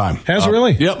long time. Has it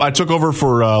really? Yep, I took over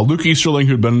for Luke Easterling,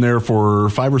 who'd been there for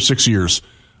 5 or 6 years.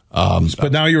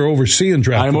 But now you're overseeing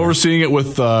Draft Wire. I'm overseeing it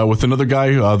with another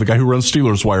guy, the guy who runs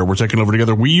Steelers Wire. We're taking over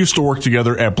together. We used to work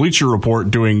together at Bleacher Report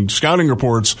doing scouting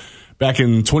reports back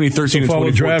in 2013 and 2014.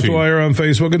 Follow Draft Wire on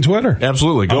Facebook and Twitter.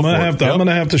 Absolutely. I'm going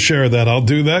to have to share that. I'll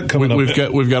do that coming up.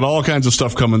 We've got all kinds of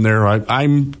stuff coming there.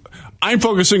 I'm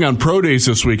focusing on pro days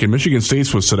this week, and Michigan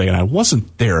State's was today, and I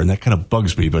wasn't there, and that kind of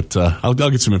bugs me, but I'll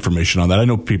get some information on that. I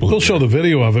know people... They'll show the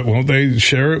video of it, won't they?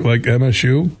 Share it like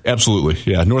MSU? Absolutely,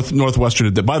 yeah. Northwestern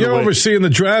did that. By the way... You're overseeing the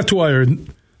Draft Wire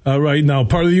right now,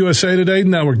 part of the USA Today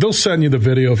Network. They'll send you the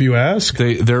video if you ask.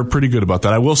 They're pretty good about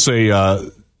that. I will say,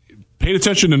 paid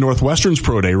attention to Northwestern's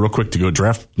pro day real quick to go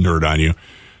draft nerd on you.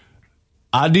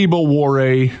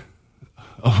 Adebawore...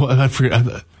 Oh, I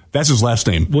forget... That's his last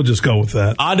name. We'll just go with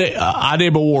that.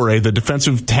 Adebawore, the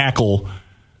defensive tackle,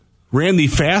 ran the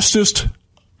fastest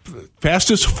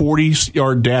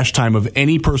 40-yard dash time of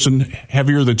any person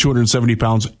heavier than 270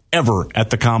 pounds ever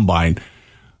at the Combine.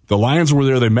 The Lions were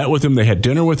there. They met with him. They had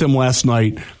dinner with him last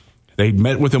night. They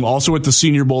met with him also at the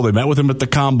Senior Bowl. They met with him at the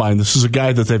Combine. This is a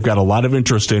guy that they've got a lot of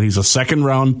interest in. He's a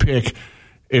second-round pick.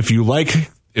 If you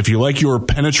like your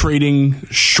penetrating,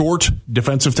 short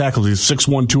defensive tackles, he's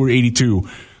 6'1", 282.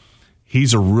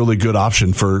 He's a really good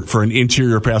option for an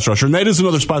interior pass rusher. And that is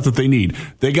another spot that they need.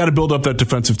 They got to build up that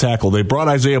defensive tackle. They brought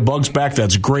Isaiah Buggs back.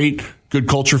 That's great. Good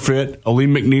culture fit. Aleem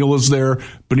McNeil is there.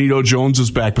 Benito Jones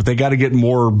is back. But they got to get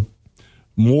more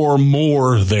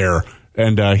there.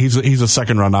 And he's a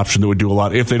second-round option that would do a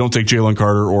lot if they don't take Jalen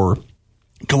Carter or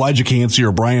Kalijah Kancey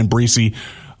or Brian Breesy.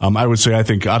 I would say I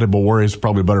think Adebawore is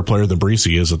probably a better player than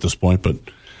Breesy is at this point. But,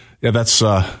 yeah, that's...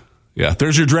 Yeah,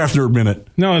 there's your draft nerd minute.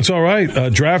 No, it's all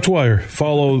right. Draft Wire.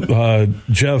 Follow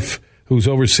Jeff, who's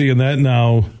overseeing that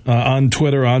now, on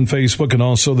Twitter, on Facebook, and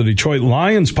also the Detroit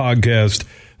Lions podcast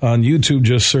on YouTube.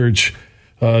 Just search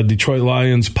Detroit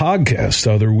Lions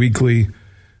podcast, their weekly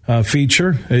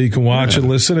feature. You can watch and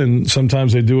listen, and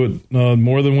sometimes they do it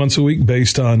more than once a week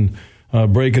based on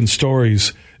breaking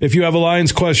stories. If you have a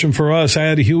Lions question for us,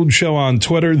 add Huge Show on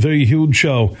Twitter, The Huge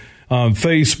Show on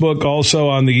Facebook, also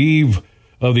on the eve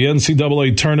of the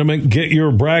NCAA tournament. Get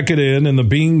your bracket in the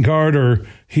Bean Carter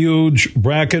Huge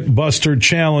Bracket Buster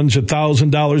Challenge.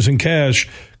 $1,000 in cash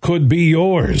could be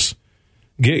yours.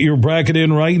 Get your bracket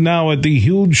in right now at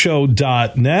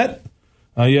thehugeshow.net.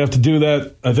 You have to do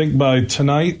that, I think, by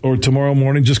tonight or tomorrow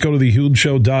morning. Just go to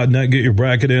thehugeshow.net, get your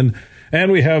bracket in.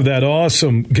 And we have that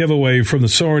awesome giveaway from the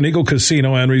Soaring Eagle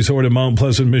Casino and Resort in Mount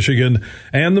Pleasant, Michigan,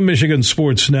 and the Michigan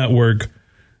Sports Network.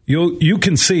 You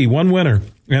can see one winner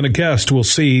and a guest will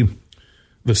see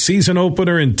the season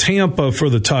opener in Tampa for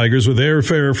the Tigers with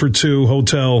airfare for 2,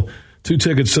 hotel, 2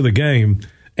 tickets to the game.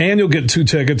 And you'll get 2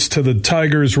 tickets to the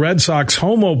Tigers Red Sox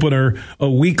home opener a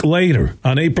week later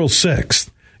on April 6th.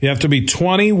 You have to be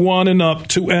 21 and up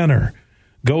to enter.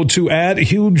 Go to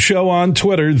 @Huge Show on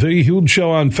Twitter, The Huge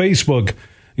Show on Facebook.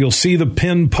 You'll see the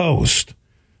pinned post.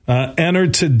 Enter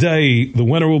today. The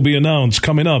winner will be announced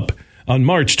coming up on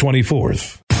March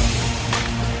 24th.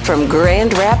 From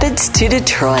Grand Rapids to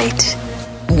Detroit,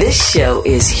 this show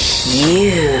is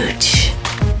huge.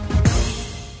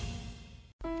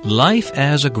 Life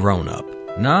as a grown-up.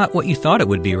 Not what you thought it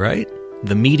would be, right?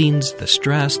 The meetings, the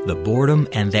stress, the boredom,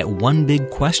 and that one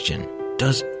big question.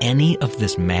 Does any of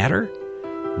this matter?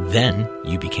 Then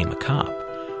you became a cop.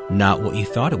 Not what you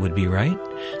thought it would be, right?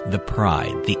 The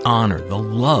pride, the honor, the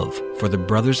love for the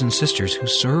brothers and sisters who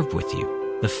served with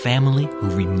you. The family who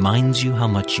reminds you how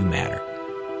much you matter.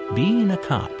 Being a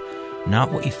cop,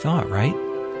 not what you thought, right?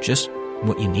 Just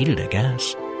what you needed, I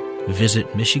guess.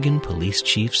 Visit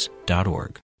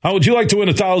MichiganPoliceChiefs.org. How would you like to win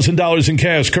 $1,000 in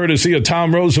cash courtesy of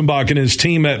Tom Rosenbach and his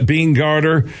team at Bean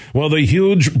Carter? Well, the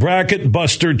Huge Bracket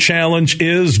Buster Challenge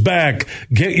is back.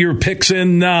 Get your picks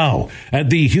in now at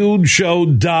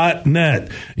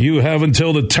thehugeshow.net. You have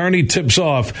until the tourney tips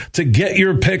off to get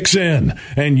your picks in,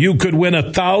 and you could win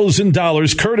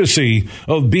 $1,000 courtesy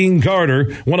of Bean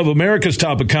Carter, one of America's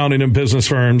top accounting and business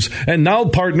firms, and now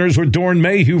partners with Dorn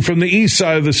Mayhew from the east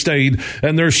side of the state,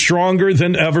 and they're stronger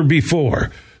than ever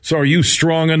before. So are you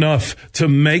strong enough to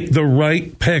make the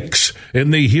right picks in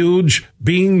the huge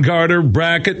Bean Garter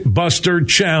Bracket Buster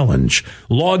Challenge?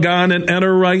 Log on and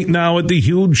enter right now at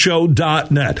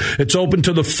thehugeshow.net. It's open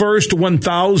to the first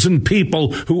 1,000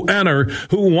 people who enter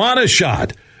who want a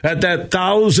shot at that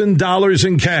 $1,000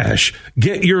 in cash.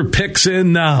 Get your picks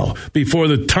in now before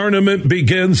the tournament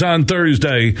begins on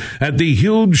Thursday at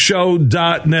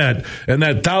thehugeshow.net. And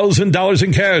that $1,000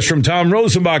 in cash from Tom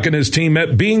Rosenbach and his team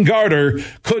at Bean Garter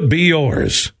could be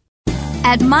yours.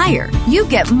 At Meijer, you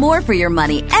get more for your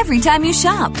money every time you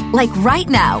shop. Like right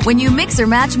now, when you mix or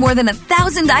match more than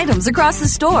 1,000 items across the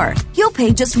store, you'll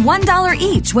pay just $1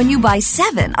 each when you buy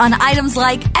 7 on items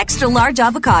like extra large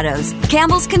avocados,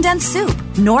 Campbell's condensed soup,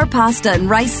 Knorr pasta and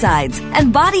rice sides,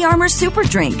 and Body Armor super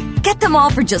drink. Get them all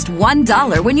for just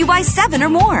 $1 when you buy 7 or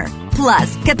more.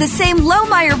 Plus, get the same low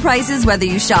Meijer prices whether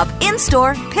you shop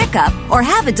in-store, pick up, or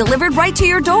have it delivered right to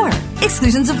your door.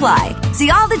 Exclusions apply. See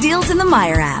all the deals in the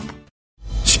Meijer app.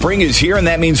 Spring is here, and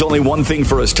that means only one thing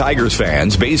for us Tigers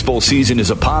fans. Baseball season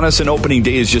is upon us, and opening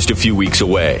day is just a few weeks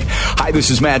away. Hi, this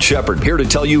is Matt Shepard, here to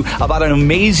tell you about an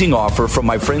amazing offer from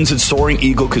my friends at Soaring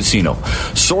Eagle Casino.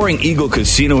 Soaring Eagle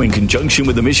Casino, in conjunction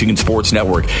with the Michigan Sports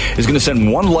Network, is going to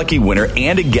send one lucky winner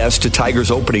and a guest to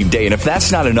Tigers opening day. And if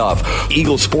that's not enough,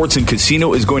 Eagle Sports and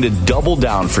Casino is going to double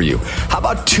down for you. How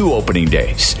about 2 opening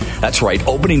days? That's right,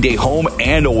 opening day home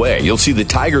and away. You'll see the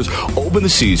Tigers open the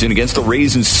season against the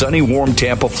Rays in sunny, warm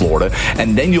Tampa, Florida,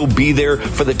 and then you'll be there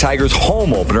for the Tigers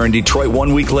home opener in Detroit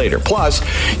 1 week later. Plus,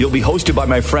 you'll be hosted by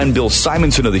my friend Bill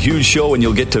Simonson of The Huge Show, and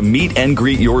you'll get to meet and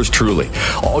greet yours truly.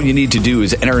 All you need to do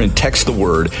is enter and text the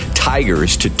word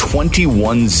Tigers to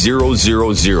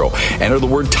 21000. Enter the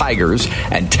word Tigers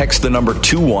and text the number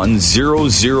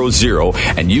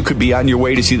 21000, and you could be on your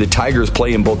way to see the Tigers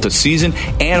play in both the season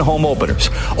and home openers.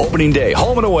 Opening day,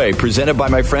 home and away, presented by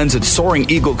my friends at Soaring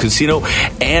Eagle Casino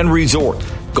and Resort.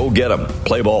 Go get them.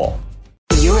 Play ball.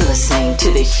 You're listening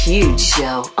to The Huge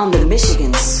Show on the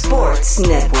Michigan Sports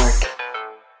Network.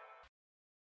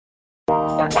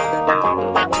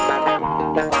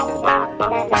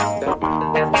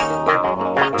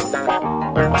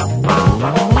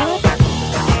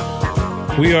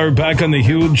 We are back on The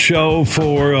Huge Show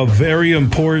for a very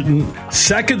important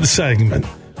second segment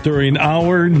during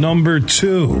hour number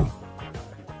 2.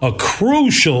 A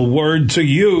crucial word to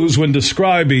use when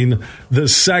describing the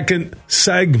second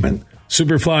segment.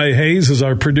 Superfly Hayes is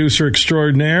our producer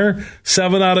extraordinaire.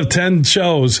 7 out of 10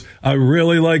 shows. I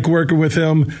really like working with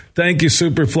him. Thank you,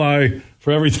 Superfly,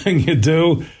 for everything you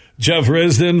do. Jeff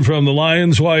Risdon from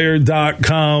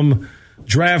TheLionsWire.com.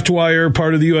 DraftWire,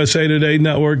 part of the USA Today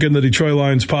Network and the Detroit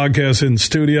Lions podcast in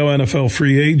studio. NFL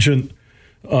free agent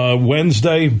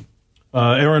Wednesday.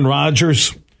 Aaron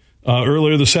Rodgers.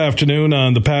 Earlier this afternoon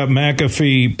on the Pat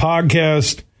McAfee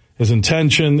podcast, his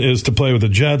intention is to play with the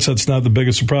Jets. That's not the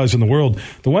biggest surprise in the world.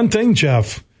 The one thing,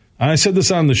 Jeff, I said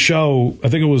this on the show, I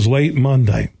think it was late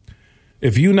Monday.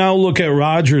 If you now look at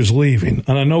Rodgers leaving,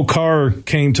 and I know Carr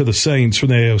came to the Saints from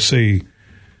the AFC,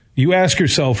 you ask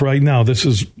yourself right now, this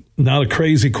is not a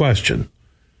crazy question.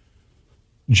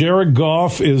 Jared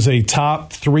Goff is a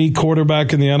top 3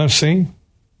 quarterback in the NFC?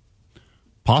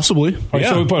 Possibly. Right,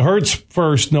 so we put Hurts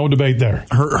first, no debate there.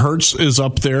 Hurts is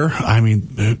up there. I mean,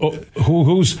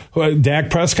 who's Dak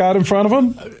Prescott in front of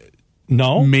him?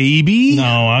 No. Maybe. No,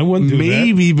 I wouldn't do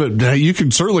maybe, that. But you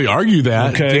can certainly argue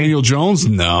that. Okay. Daniel Jones,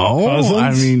 no. Cousins?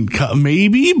 I mean,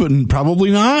 maybe, but probably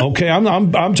not. Okay,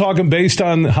 I'm talking based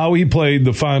on how he played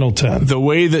the final 10. The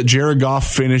way that Jared Goff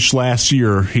finished last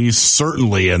year, he's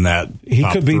certainly in that. He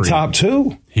could be 3. top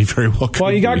 2. He very well could.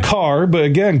 Well, you got Carr, but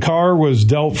again, Carr was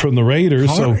dealt from the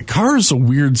Raiders. Carr's a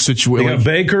weird situation. You got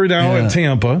Baker now at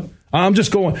Tampa. I'm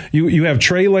just going. You have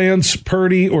Trey Lance,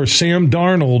 Purdy, or Sam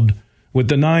Darnold with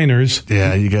the Niners.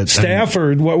 Yeah, you got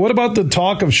Stafford. What about the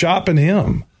talk of shopping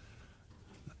him?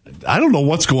 I don't know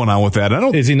what's going on with that.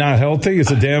 Is he not healthy? Is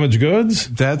it damaged goods?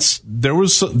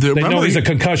 They know he's a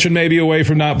concussion maybe away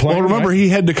from not playing. Well, remember he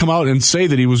had to come out and say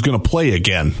that he was going to play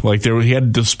again. Like he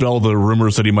had to dispel the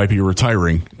rumors that he might be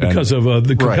retiring because of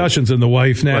the concussions and the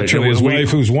wife. Naturally, his wife,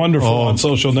 who's wonderful on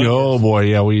social networks. Oh boy,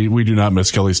 yeah, we do not miss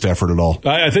Kelly Stafford at all.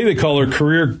 I think they call her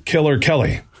career killer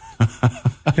Kelly.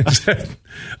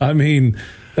 I mean.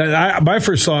 My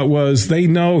first thought was they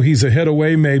know he's a hit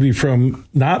away maybe from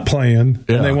not playing,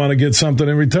 and they want to get something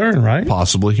in return, right?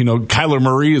 Possibly. Kyler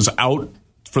Murray is out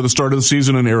for the start of the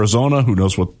season in Arizona. Who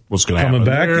knows what's going to happen coming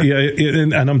back? There. Yeah,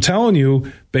 and I'm telling you,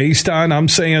 based on, I'm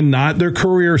saying not their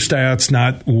career stats,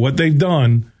 not what they've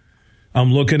done.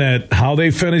 I'm looking at how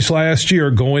they finished last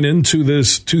year going into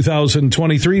this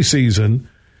 2023 season.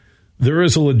 there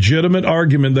is a legitimate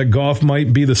argument that Goff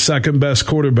might be the second best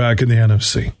quarterback in the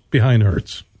NFC behind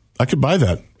Hurts. I could buy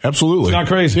that. Absolutely. It's not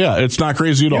crazy. Yeah, it's not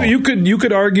crazy at all. You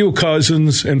could argue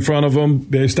Cousins in front of him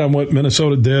based on what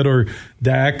Minnesota did, or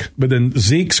Dak, but then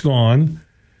Zeke's gone.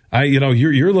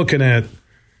 You're looking at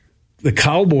the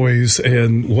Cowboys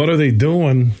and what are they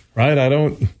doing, right?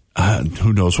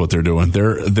 Who knows what they're doing?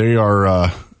 They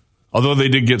are. Although they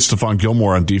did get Stephon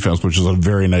Gilmore on defense, which is a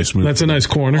very nice move. That's a nice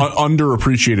corner.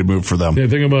 Underappreciated move for them. Yeah,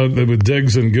 think about it with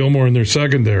Diggs and Gilmore in their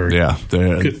secondary. Yeah.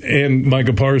 And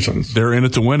Micah Parsons. They're in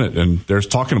it to win it, and they're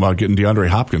talking about getting DeAndre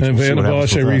Hopkins. And Van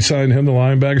Bosch, they re-signed him, the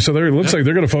linebacker. So it looks like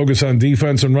they're going to focus on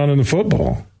defense and running the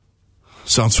football.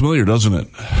 Sounds familiar, doesn't it?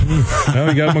 Now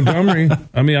you got Montgomery.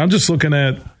 I mean, I'm just looking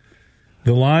at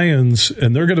the Lions,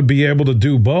 and they're going to be able to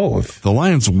do both. The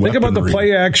Lions' weaponry. Think about the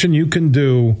play action you can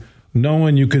do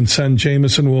knowing you can send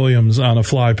Jamison Williams on a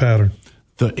fly pattern.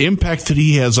 The impact that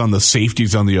he has on the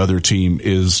safeties on the other team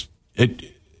is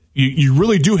you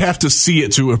really do have to see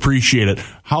it to appreciate it.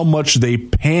 How much they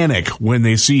panic when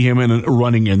they see him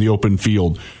running in the open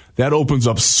field. That opens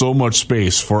up so much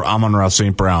space for Amon-Ra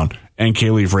St. Brown and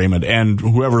Khalif Raymond and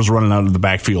whoever's running out of the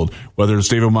backfield, whether it's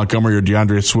David Montgomery or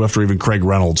DeAndre Swift or even Craig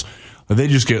Reynolds. They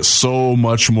just get so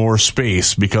much more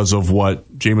space because of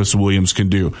what Jamison Williams can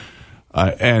do.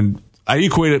 And I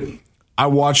equate it.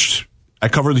 I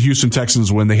covered the Houston Texans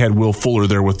when they had Will Fuller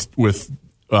there with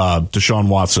Deshaun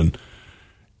Watson.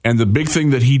 And the big thing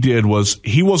that he did was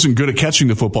he wasn't good at catching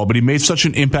the football, but he made such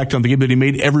an impact on the game that he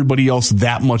made everybody else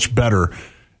that much better.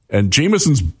 And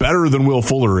Jamison's better than Will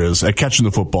Fuller is at catching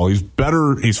the football. He's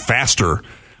better. He's faster.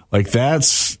 Like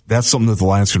that's something that the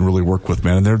Lions can really work with,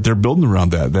 man. And they're building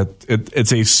around that.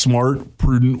 It's a smart,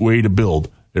 prudent way to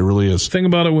build. It really is. Think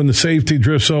about it when the safety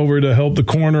drifts over to help the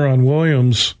corner on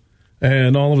Williams,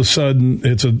 and all of a sudden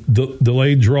it's a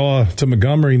delayed draw to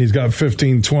Montgomery, and he's got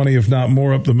 15, 20, if not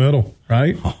more, up the middle,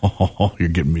 right? Oh, you're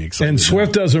getting me excited. And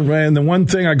Swift doesn't run. The one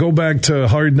thing I go back to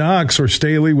Hard Knocks, where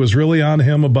Staley was really on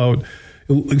him about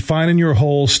finding your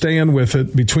hole, staying with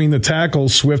it. Between the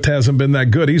tackles, Swift hasn't been that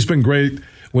good. He's been great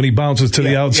when he bounces to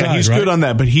the outside. Yeah, he's right? good on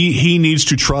that, but he needs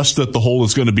to trust that the hole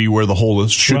is going to be where the hole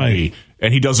should be.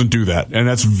 And he doesn't do that. And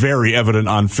that's very evident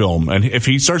on film. And if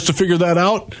he starts to figure that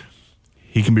out,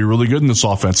 he can be really good in this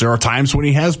offense. There are times when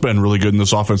he has been really good in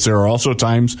this offense. There are also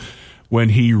times when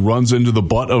he runs into the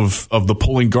butt of the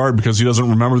pulling guard because he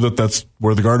doesn't remember that that's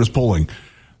where the guard is pulling.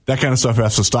 That kind of stuff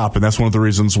has to stop. And that's one of the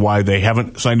reasons why they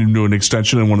haven't signed him to an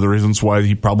extension, and one of the reasons why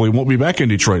he probably won't be back in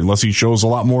Detroit unless he shows a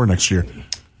lot more next year.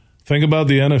 Think about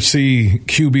the NFC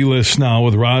QB list now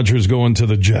with Rodgers going to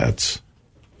the Jets.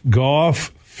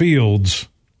 Goff, Fields,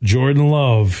 Jordan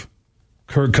Love,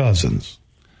 Kirk Cousins.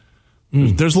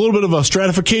 There's a little bit of a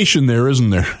stratification there, isn't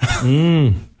there?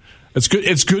 It's good.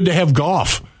 It's good to have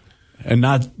Goff and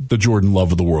not the Jordan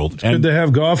Love of the world. It's good to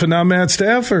have Goff and not Matt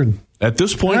Stafford. At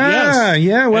this point, yes.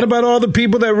 Yeah. What about all the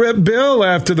people that ripped Bill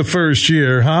after the first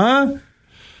year, huh?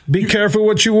 Be careful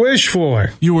what you wish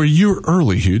for. You were a year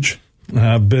early, Huge.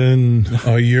 I've been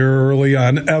a year early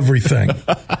on everything.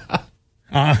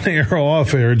 On air,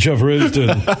 off air. Jeff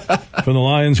Risdon from the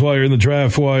Lions Wire and the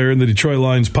Draft Wire and the Detroit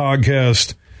Lions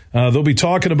podcast. They'll be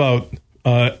talking about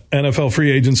NFL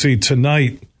free agency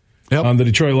tonight on the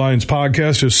Detroit Lions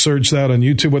podcast. Just search that on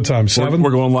YouTube. What time? 7?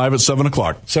 We're going live at 7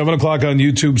 o'clock. 7 o'clock on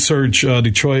YouTube. Search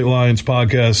Detroit Lions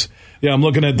podcast. Yeah, I'm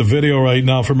looking at the video right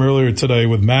now from earlier today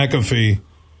with McAfee.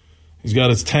 He's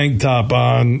got his tank top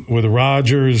on with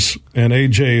Rodgers and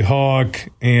A.J. Hawk.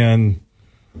 And,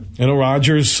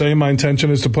 Rodgers saying my intention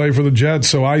is to play for the Jets.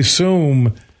 So I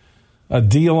assume a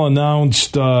deal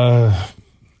announced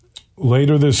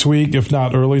later this week, if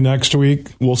not early next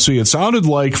week. We'll see. It sounded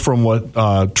like from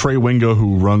what Trey Wingo,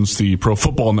 who runs the Pro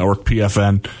Football Network,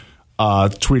 PFN,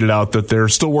 tweeted out that they're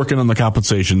still working on the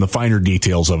compensation, the finer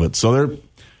details of it. So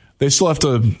they still have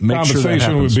to make sure that happens.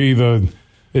 Compensation would be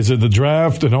is it the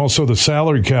draft and also the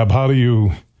salary cap? How do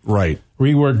you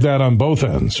rework that on both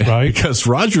ends, right? Because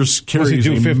Rodgers carries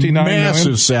a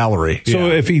massive salary. So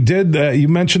if he did that, you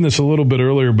mentioned this a little bit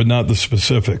earlier, but not the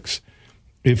specifics.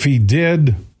 If he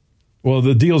did, well,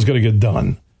 the deal's going to get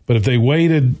done. But if they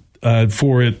waited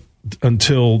for it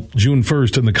until June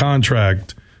 1st in the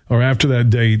contract or after that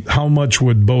date, how much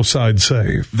would both sides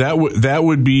save? That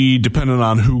would be dependent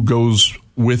on who goes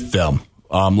with them.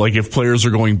 Like if players are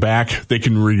going back, they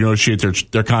can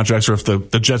renegotiate their contracts, or if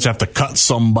the Jets have to cut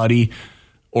somebody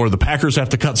or the Packers have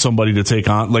to cut somebody to take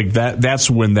on, like that's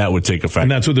when that would take effect.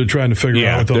 And that's what they're trying to figure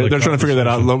out. They're trying to figure that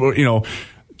out.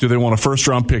 Do they want a first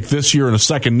round pick this year and a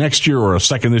second next year, or a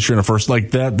second this year and a first?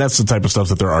 Like that's the type of stuff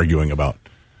that they're arguing about.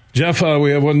 Jeff,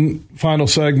 we have one final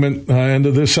segment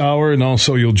into this hour, and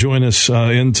also you'll join us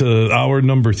into hour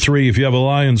number 3. If you have a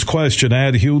Lions question,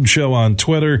 add Huge Show on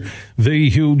Twitter, The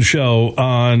Huge Show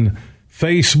on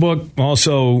Facebook.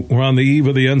 Also, we're on the eve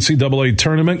of the NCAA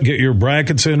tournament. Get your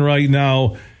brackets in right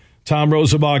now. Tom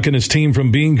Rosenbach and his team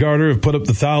from Bean Garter have put up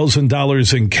the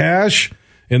 $1,000 in cash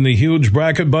in the Huge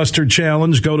Bracket Buster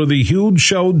Challenge. Go to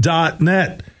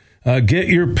thehugeshow.net. Get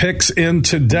your picks in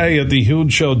today at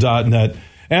thehugeshow.net.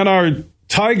 And our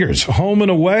Tigers home and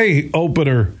away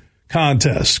opener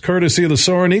contest, courtesy of the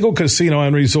Soaring Eagle Casino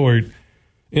and Resort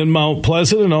in Mount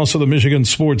Pleasant and also the Michigan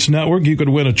Sports Network. You could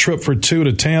win a trip for 2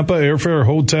 to Tampa, airfare,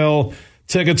 hotel,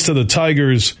 tickets to the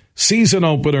Tigers season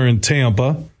opener in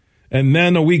Tampa. And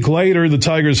then a week later, the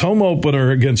Tigers home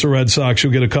opener against the Red Sox,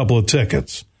 you'll get a couple of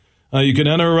tickets. You can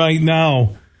enter right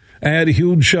now. Add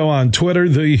Huge Show on Twitter,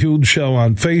 The Huge Show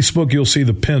on Facebook. You'll see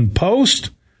the pinned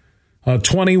post.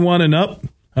 21 and up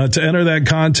to enter that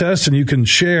contest, and you can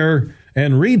share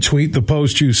and retweet the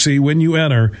post you see when you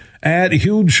enter. Add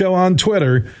Huge Show on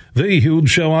Twitter, The Huge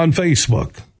Show on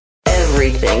Facebook.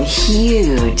 Everything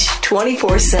huge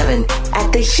 24/7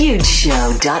 at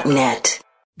thehugeshow.net.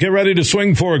 Get ready to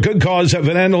swing for a good cause at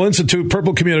Van Andel Institute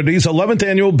Purple Community's 11th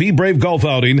annual Be Brave Golf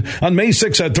Outing on May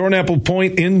 6th at Thornapple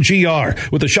Point in GR.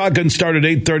 With the shotgun start at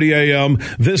 8:30 a.m.,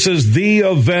 this is the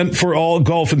event for all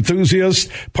golf enthusiasts.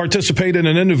 Participate in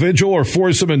an individual or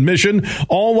foursome admission,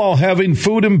 all while having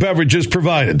food and beverages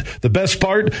provided. The best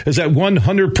part is that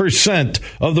 100%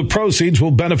 of the proceeds will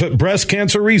benefit breast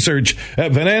cancer research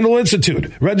at Van Andel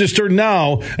Institute. Register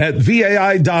now at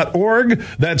vai.org.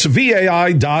 That's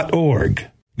vai.org.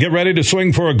 Get ready to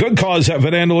swing for a good cause at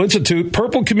Van Andel Institute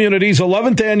Purple Community's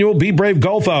 11th annual Be Brave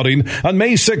Golf Outing on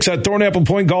May 6th at Thornapple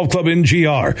Point Golf Club in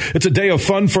GR. It's a day of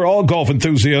fun for all golf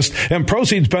enthusiasts, and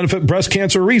proceeds benefit breast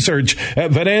cancer research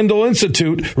at Van Andel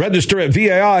Institute. Register at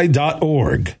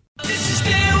vai.org.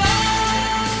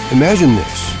 Imagine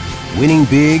this, winning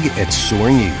big at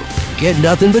Soaring Eagle. Get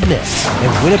nothing but net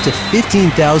and win up to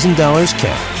 $15,000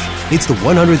 cash. It's the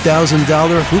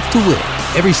 $100,000 Hoop to Win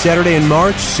every Saturday in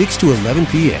March, 6 to 11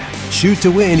 p.m. Shoot to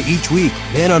win each week.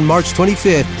 Then on March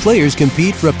 25th, players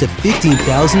compete for up to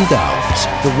 $15,000.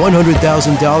 The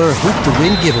 $100,000 Hoop to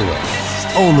Win giveaway.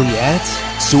 Only at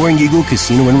Soaring Eagle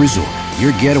Casino and Resort.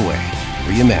 Your getaway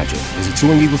reimagined. Visit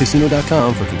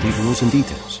SoaringEagleCasino.com for complete rules and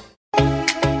details.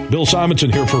 Bill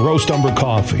Simonson here for Roast Umber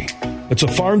Coffee. It's a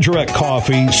farm-direct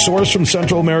coffee sourced from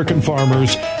Central American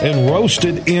farmers and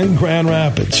roasted in Grand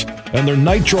Rapids. And their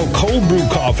Nitro Cold Brew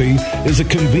Coffee is a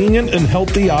convenient and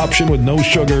healthy option with no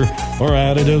sugar or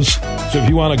additives. So if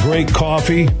you want a great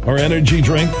coffee or energy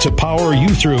drink to power you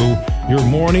through your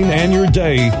morning and your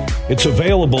day, it's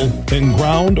available in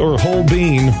ground or whole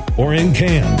bean or in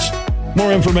cans.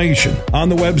 More information on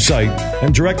the website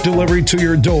and direct delivery to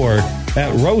your door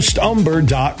at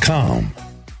roastumber.com.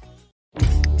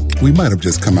 We might have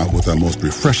just come out with our most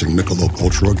refreshing Michelob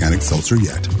Ultra Organic Seltzer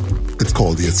yet. It's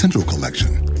called the Essential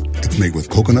Collection. It's made with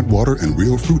coconut water and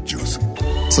real fruit juice,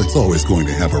 so it's always going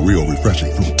to have a real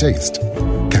refreshing fruit taste.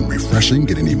 Can refreshing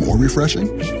get any more refreshing?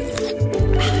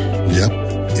 Yep,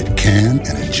 it can,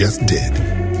 and it just did.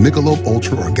 Michelob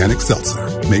Ultra Organic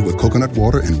Seltzer, made with coconut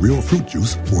water and real fruit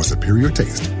juice for a superior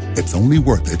taste. It's only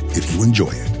worth it if you enjoy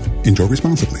it. Enjoy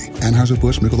responsibly.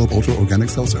 Anheuser-Busch Michelob Ultra Organic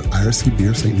Seltzer, IRC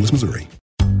Beer, St. Louis, Missouri.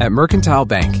 At Mercantile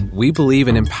Bank, we believe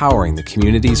in empowering the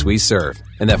communities we serve,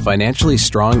 and that financially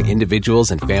strong individuals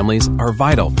and families are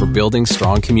vital for building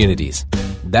strong communities.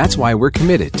 That's why we're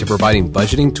committed to providing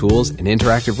budgeting tools and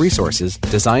interactive resources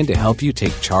designed to help you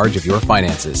take charge of your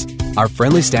finances. Our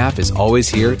friendly staff is always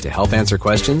here to help answer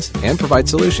questions and provide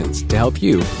solutions to help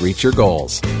you reach your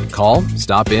goals. Call,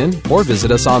 stop in, or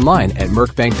visit us online at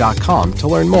mercbank.com to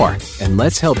learn more, and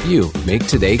let's help you make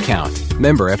today count.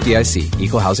 Member FDIC,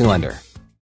 Equal Housing Lender.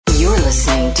 You're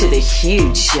listening to The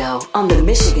Huge Show on the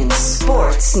Michigan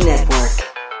Sports Network.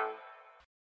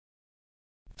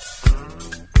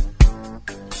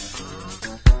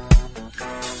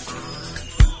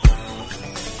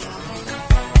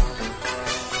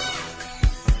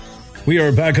 We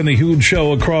are back on The Huge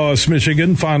Show across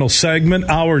Michigan. Final segment,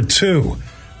 hour 2.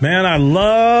 Man, I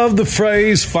love the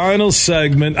phrase final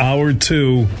segment, hour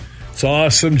 2. It's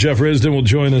awesome. Jeff Risdon will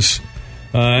join us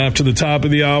after the top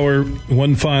of the hour.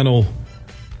 One final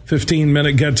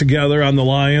 15-minute get-together on the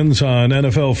Lions, on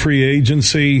NFL free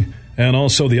agency, and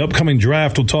also the upcoming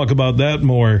draft. We'll talk about that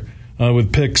more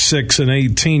with picks 6 and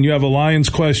 18. You have a Lions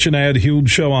question, add Huge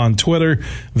Show on Twitter,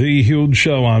 The Huge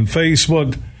Show on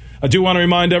Facebook. I do want to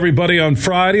remind everybody on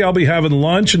Friday I'll be having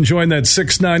lunch. Enjoying that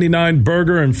 $6.99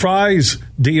 burger and fries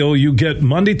deal you get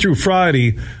Monday through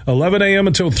Friday, 11 a.m.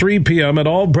 until 3 p.m. at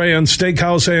All Brands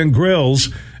Steakhouse and Grills.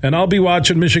 And I'll be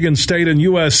watching Michigan State and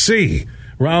USC,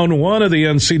 round one of the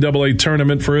NCAA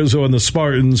tournament for Izzo and the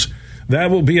Spartans.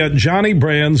 That will be at Johnny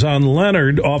Brand's on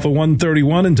Leonard off of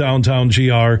 131 in downtown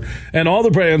GR. And all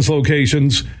the Brand's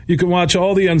locations, you can watch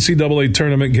all the NCAA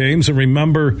tournament games. And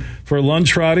remember, for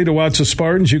lunch Friday to watch the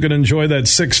Spartans, you can enjoy that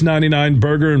 $6.99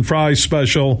 burger and fries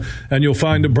special. And you'll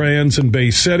find the Brand's in Bay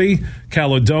City,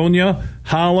 Caledonia,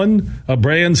 Holland, a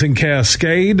Brand's in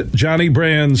Cascade, Johnny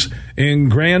Brand's in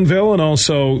Granville, and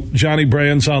also Johnny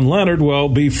Brand's on Leonard will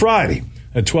be Friday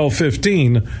at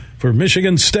 12:15 for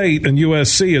Michigan State and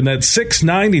USC, and that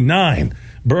 $6.99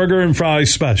 burger and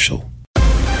fries special.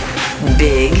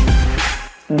 Big,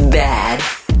 bad,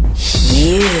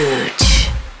 huge.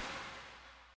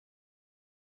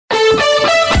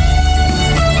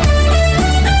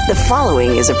 The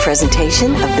following is a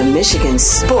presentation of the Michigan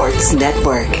Sports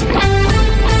Network.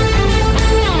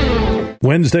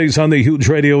 Wednesdays on the Huge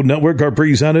Radio Network are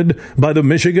presented by the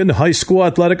Michigan High School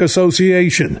Athletic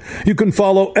Association. You can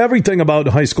follow everything about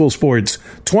high school sports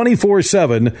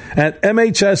 24/7 at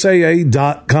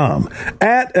MHSAA.com,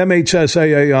 at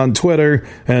MHSAA on Twitter,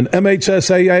 and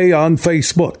MHSAA on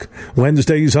Facebook.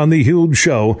 Wednesdays on the Huge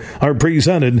Show are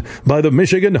presented by the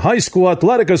Michigan High School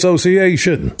Athletic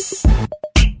Association.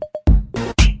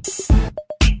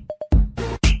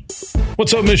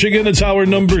 What's up, Michigan? It's hour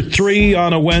number 3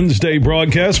 on a Wednesday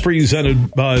broadcast presented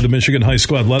by the Michigan High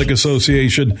School Athletic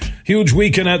Association. Huge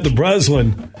weekend at the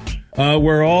Breslin,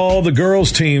 where all the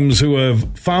girls' teams who have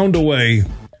found a way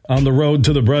on the road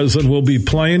to the Breslin will be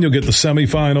playing. You'll get the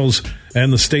semifinals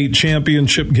and the state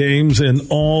championship games in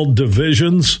all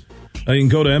divisions. You can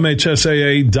go to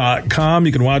MHSAA.com.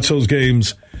 You can watch those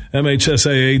games,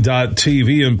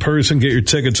 MHSAA.tv in person, get your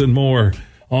tickets and more.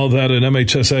 All that at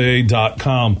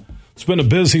MHSAA.com. It's been a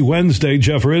busy Wednesday.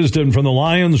 Jeff Risdon from the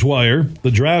Lions Wire, the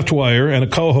Draft Wire, and a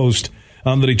co-host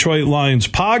on the Detroit Lions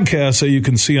podcast that you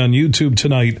can see on YouTube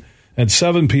tonight at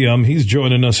 7 p.m. He's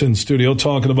joining us in studio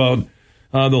talking about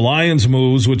the Lions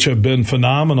moves, which have been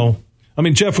phenomenal. I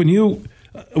mean, Jeff,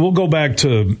 we'll go back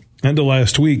to end of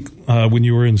last week when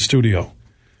you were in studio,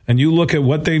 and you look at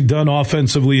what they've done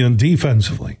offensively and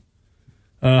defensively.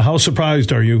 How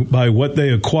surprised are you by what they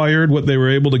acquired, what they were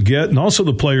able to get, and also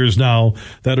the players now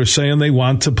that are saying they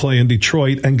want to play in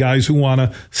Detroit and guys who want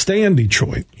to stay in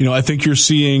Detroit? You know, I think you're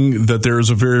seeing that there is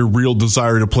a very real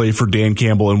desire to play for Dan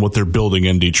Campbell and what they're building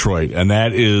in Detroit, and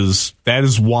that is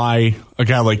why a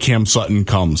guy like Cam Sutton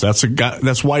comes.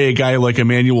 That's why a guy like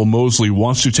Emmanuel Mosley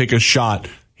wants to take a shot.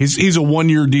 He's a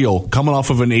 1-year deal coming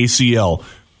off of an ACL.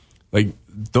 Like,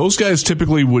 those guys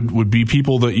typically would be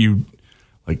people that you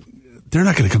like. They're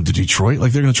not going to come to Detroit.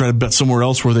 Like, they're going to try to bet somewhere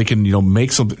else where they can,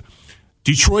 make something.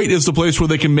 Detroit is the place where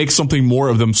they can make something more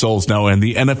of themselves now, and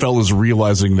the NFL is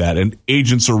realizing that, and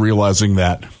agents are realizing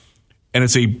that, and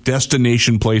it's a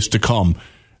destination place to come.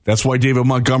 That's why David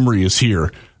Montgomery is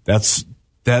here. That's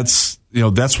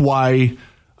why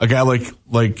a guy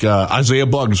like Isaiah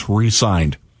Buggs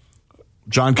re-signed.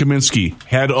 John Kaminsky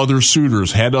had other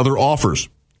suitors, had other offers.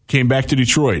 Came back to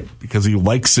Detroit because he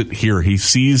likes it here. He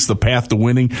sees the path to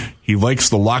winning. He likes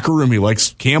the locker room. He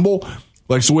likes Campbell,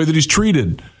 likes the way that he's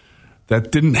treated.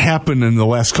 That didn't happen in the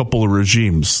last couple of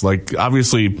regimes. Like,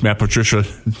 obviously, Matt Patricia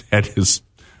had his,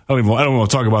 I don't want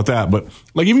to talk about that, but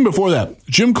like, even before that,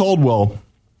 Jim Caldwell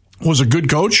was a good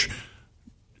coach,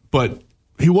 but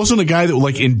he wasn't a guy that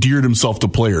like endeared himself to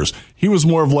players. He was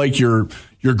more of like your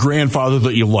grandfather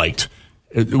that you liked.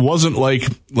 It wasn't like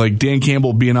Dan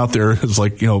Campbell being out there. It's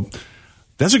like,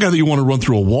 that's a guy that you want to run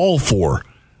through a wall for.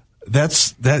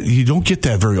 That you don't get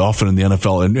that very often in the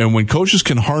NFL. And when coaches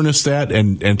can harness that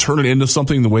and turn it into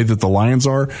something the way that the Lions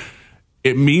are,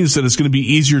 it means that it's going to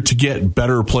be easier to get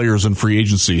better players in free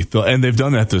agency. And they've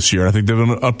done that this year. I think they've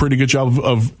done a pretty good job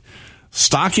of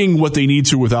stocking what they need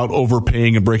to without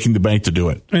overpaying and breaking the bank to do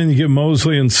it. And you get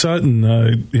Mosley and Sutton,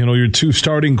 your two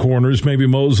starting corners. Maybe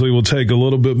Mosley will take a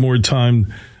little bit more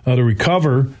time to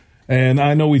recover. And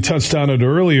I know we touched on it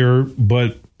earlier,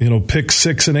 but, pick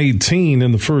 6 and 18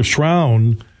 in the first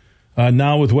round.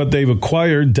 Now with what they've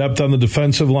acquired, depth on the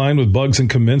defensive line with Buggs and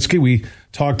Kaminsky, we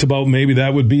talked about maybe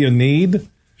that would be a need.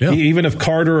 Yeah. Even if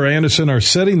Carter or Anderson are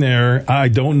sitting there, I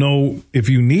don't know if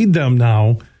you need them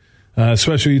now.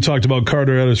 Especially you talked about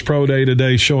Carter at his pro day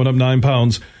today, showing up 9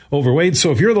 pounds overweight.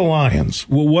 So if you're the Lions,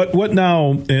 well, what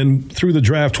now? And through the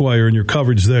draft wire and your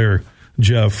coverage there,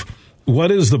 Jeff,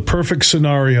 what is the perfect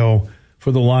scenario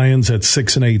for the Lions at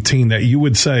 6 and 18 that you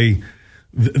would say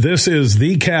this is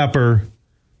the capper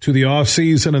to the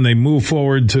offseason and they move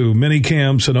forward to mini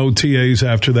camps and OTAs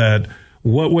after that,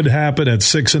 what would happen at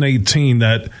 6-18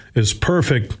 that is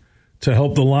perfect to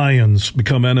help the Lions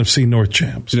become NFC North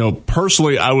champs?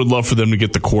 Personally, I would love for them to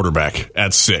get the quarterback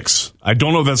at 6. I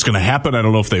don't know if that's going to happen. I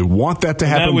don't know if they want that to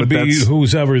happen. That would be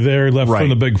who's ever there left from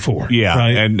the Big Four. Yeah,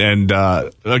 right? and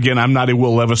again, I'm not a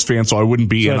Will Levis fan, so I wouldn't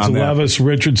be in on that. Levis,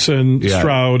 Richardson,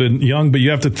 Stroud, and Young, but you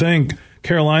have to think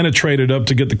Carolina traded up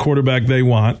to get the quarterback they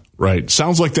want. Right.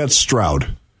 Sounds like that's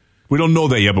Stroud. We don't know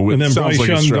that yet, but and then sounds Bryce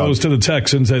like Young goes to the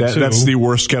Texans at 2. That's the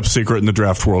worst kept secret in the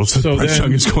draft world. So Bryce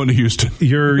Young is going to Houston.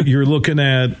 You're looking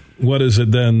at, what is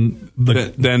it then?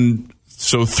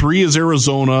 So 3 is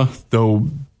Arizona, though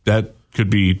that could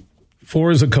be.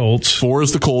 4 is the Colts. 4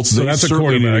 is the Colts. So they that's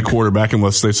certainly need a quarterback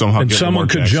unless they somehow get someone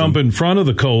could jump in front of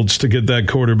the Colts to get that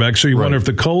quarterback. So you wonder if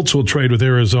the Colts will trade with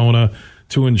Arizona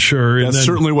to ensure. That's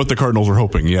certainly what the Cardinals are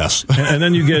hoping, yes. And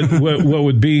then you get what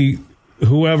would be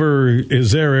whoever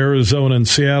is there, Arizona and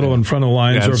Seattle in front of the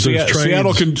Lions. Or if there's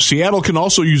trades. Seattle can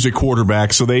also use a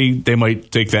quarterback, so they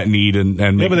might take that need and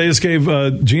but they just gave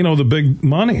Geno the big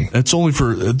money. It's only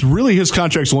for really his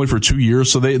contract's only for 2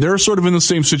 years, so they're sort of in the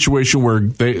same situation where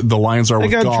the Lions are. They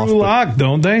with got Goff, Drew Lock,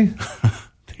 don't they?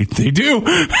 They do.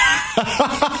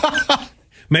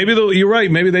 Maybe you're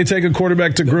right. Maybe they take a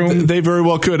quarterback to groom. They very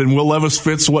well could, and Will Levis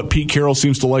fits what Pete Carroll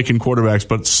seems to like in quarterbacks.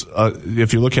 But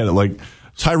if you look at it, like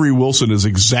Tyree Wilson is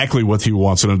exactly what he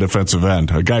wants in a defensive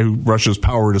end, a guy who rushes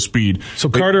power to speed. So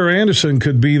Carter Anderson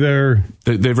could be there.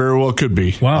 They very well could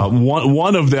be. Wow.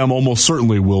 One of them almost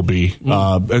certainly will be.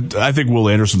 I think Will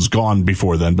Anderson's gone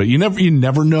before then, but you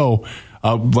never know.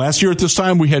 Last year at this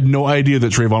time, we had no idea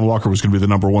that Trayvon Walker was going to be the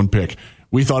number 1 pick.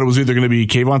 We thought it was either going to be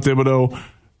Kayvon Thibodeau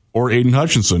or Aiden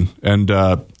Hutchinson. And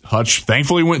Hutch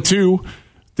thankfully went 2.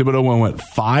 Thibodeau went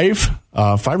 5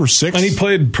 or 6. And he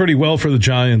played pretty well for the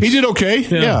Giants. He did okay,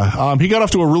 yeah. He got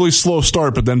off to a really slow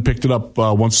start, but then picked it up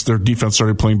once their defense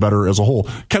started playing better as a whole.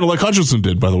 Kind of like Hutchinson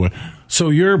did, by the way. So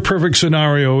your perfect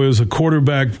scenario is a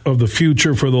quarterback of the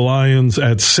future for the Lions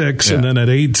at 6, and then at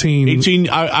 18. 18,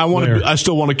 I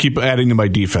still want to keep adding to my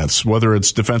defense, whether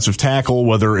it's defensive tackle,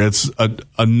 whether it's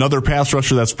another pass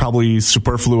rusher. That's probably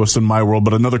superfluous in my world,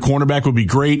 but another cornerback would be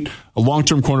great. A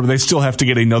long-term cornerback. They still have to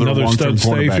get another long-term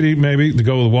cornerback. Safety, maybe, to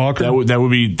go with Walker. That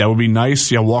would be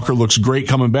nice. Yeah, Walker looks great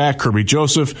coming back. Kirby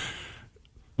Joseph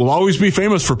will always be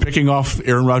famous for picking off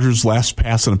Aaron Rodgers' last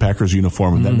pass in a Packers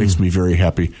uniform, and that makes me very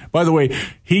happy. By the way,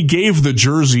 he gave the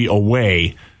jersey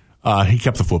away. He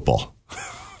kept the football.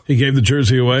 He gave the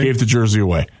jersey away? Gave the jersey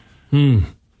away. Yeah,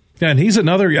 and he's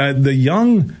another guy. The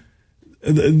young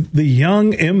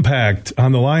impact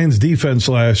on the Lions defense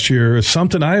last year is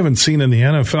something I haven't seen in the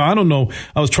NFL. I don't know.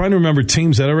 I was trying to remember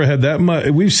teams that ever had that much.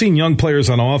 We've seen young players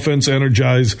on offense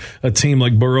energize a team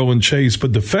like Burrow and Chase,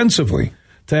 but defensively,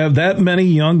 to have that many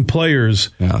young players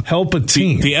help a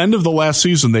team. The end of the last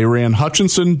season, they ran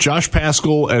Hutchinson, Josh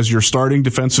Paschal as your starting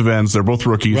defensive ends. They're both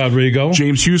rookies. Rodrigo.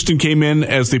 James Houston came in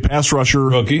as the pass rusher,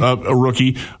 a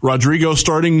rookie. Rodrigo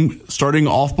starting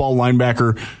off-ball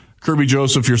linebacker. Kirby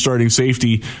Joseph, your starting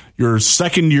safety. Your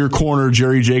second-year corner,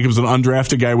 Jerry Jacobs, an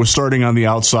undrafted guy, was starting on the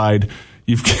outside.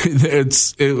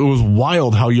 It was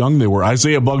wild how young they were.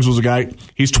 Isaiah Buggs was a guy.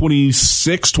 He's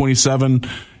 26, 27.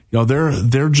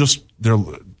 They're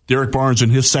Derek Barnes in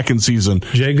his second season.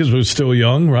 Jacobs was still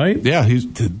young, right? Yeah.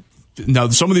 Now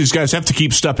some of these guys have to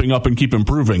keep stepping up and keep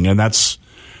improving, and that's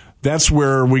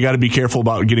where we got to be careful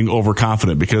about getting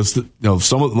overconfident, because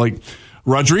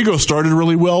Rodrigo started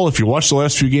really well. If you watch the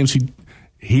last few games,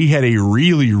 he had a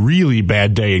really, really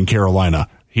bad day in Carolina.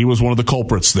 He was one of the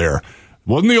culprits there.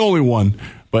 Wasn't the only one,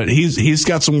 but he's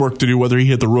got some work to do, whether he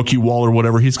hit the rookie wall or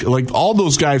whatever. He's like, all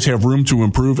those guys have room to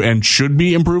improve and should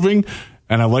be improving.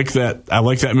 And I like that. I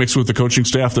like that mix with the coaching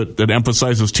staff that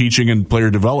emphasizes teaching and player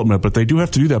development. But they do have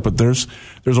to do that. But there's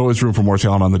always room for more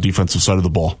talent on the defensive side of the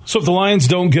ball. So if the Lions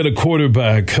don't get a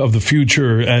quarterback of the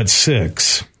future at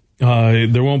 6,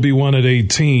 there won't be one at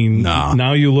 18. No.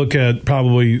 Now you look at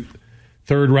probably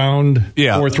third round,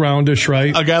 fourth roundish,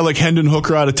 right? A guy like Hendon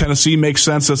Hooker out of Tennessee makes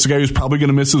sense. That's the guy who's probably going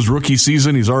to miss his rookie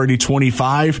season. He's already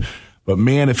 25. But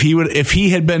man, if he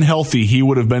had been healthy, he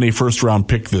would have been a first round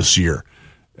pick this year.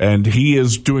 And he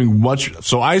is doing much.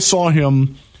 So I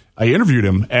interviewed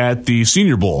him at the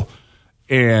Senior Bowl,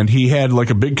 and he had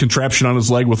like a big contraption on his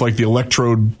leg with like the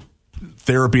electrode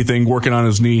therapy thing working on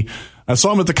his knee. I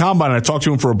saw him at the combine, and I talked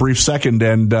to him for a brief second,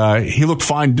 and he looked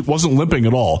fine, wasn't limping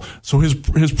at all. So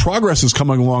his progress is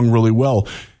coming along really well.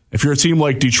 If you're a team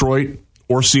like Detroit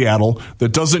or Seattle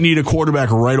that doesn't need a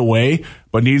quarterback right away,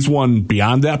 but needs one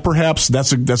beyond that, perhaps,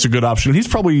 that's a good option. He's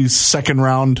probably second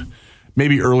round,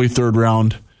 maybe early third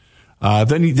round.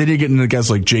 Then you get into guys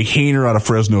like Jake Haener out of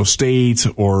Fresno State,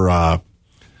 or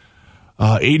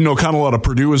Aiden O'Connell out of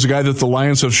Purdue is a guy that the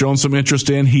Lions have shown some interest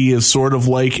in. He is sort of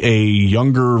like a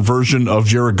younger version of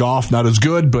Jared Goff, not as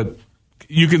good, but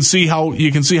you can see how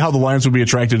the Lions would be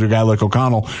attracted to a guy like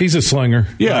O'Connell. He's a slinger.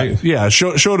 Yeah, right? Yeah.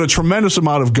 Showed a tremendous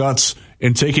amount of guts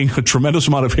in taking a tremendous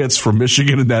amount of hits from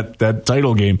Michigan in that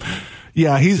title game.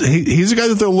 Yeah, he's a guy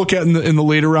that they'll look at in the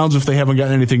later rounds if they haven't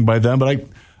gotten anything by then. But I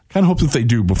kind of hope that they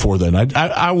do before then.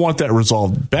 I want that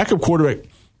resolved. Backup quarterback,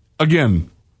 again,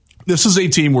 this is a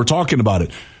team, we're talking about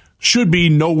it, should be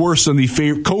no worse than the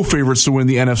co-favorites to win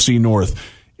the NFC North.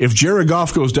 If Jared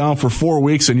Goff goes down for 4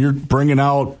 weeks and you're bringing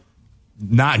out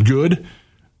not good,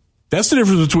 that's the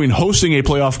difference between hosting a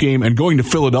playoff game and going to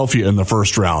Philadelphia in the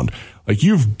first round. Like,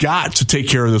 you've got to take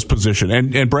care of this position.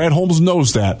 And Brad Holmes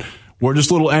knows that. We're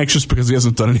just a little anxious because he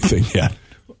hasn't done anything yet.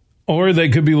 Or they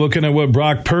could be looking at what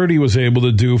Brock Purdy was able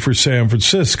to do for San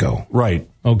Francisco. Right.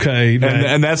 Okay.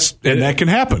 And that can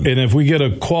happen. And if we get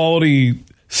a quality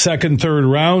second, third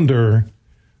rounder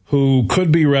who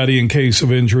could be ready in case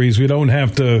of injuries, we don't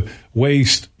have to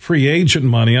waste free agent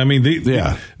money. I mean,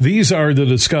 these are the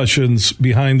discussions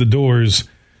behind the doors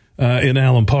in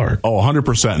Allen Park. Oh,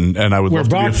 100%. And I would love to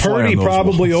be a fly on Brock Purdy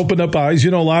probably opened up eyes.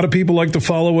 You know, a lot of people like to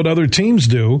follow what other teams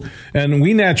do. And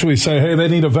we naturally say, hey, they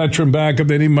need a veteran backup.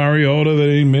 They need Mariota.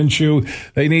 They need Minshew.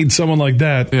 They need someone like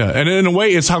that. Yeah, and in a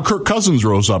way, it's how Kirk Cousins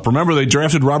rose up. Remember, they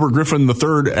drafted Robert Griffin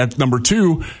III at number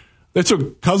 2. They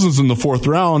took Cousins in the 4th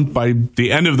round. By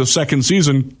the end of the second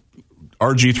season,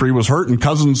 RG3 was hurt, and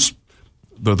Cousins,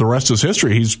 the rest is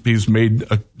history. He's made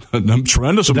a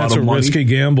tremendous amount of money. That's a risky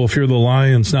gamble if you're the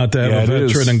Lions not to have a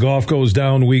veteran, and Goff goes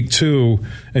down week 2,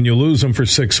 and you lose him for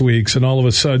 6 weeks, and all of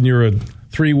a sudden you're a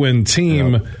 3-win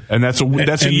team. Yeah. And that's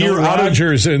a year no out of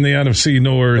Rodgers in the NFC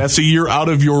North. That's a year out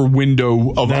of your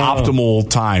window of optimal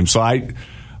time. So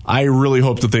I really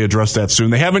hope that they address that soon.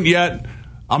 They haven't yet.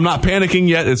 I'm not panicking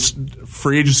yet. It's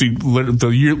free agency.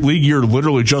 The league year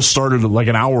literally just started like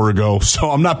an hour ago, so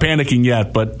I'm not panicking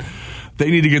yet, but they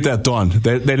need to get that done.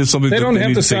 That is something they don't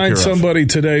have to sign somebody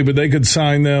today, but they could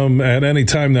sign them at any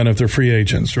time then if they're free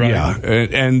agents, right? Yeah,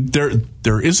 and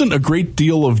there isn't a great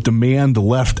deal of demand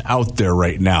left out there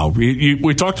right now.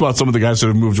 We talked about some of the guys that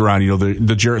have moved around,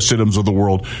 the Jarrett Stidhams of the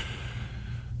world.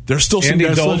 There's still some Andy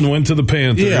guys Dalton went to the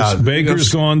Panthers. Yeah, Baker's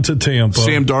gone to Tampa.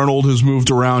 Sam Darnold has moved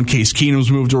around. Case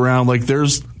Keenum's moved around. Like,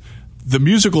 there's the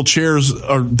musical chairs.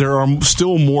 There are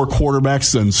still more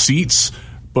quarterbacks than seats,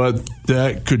 but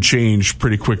that could change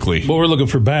pretty quickly. But we're looking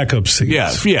for backup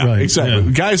seats. Yeah, right, exactly.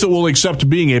 Yeah. Guys that will accept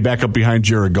being a backup behind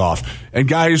Jared Goff, and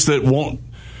guys that won't.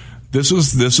 This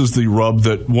is the rub,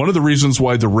 that one of the reasons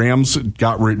why the Rams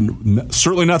got written.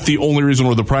 Certainly not the only reason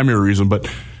or the primary reason,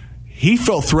 but he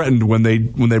felt threatened when they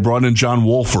brought in John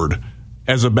Wolford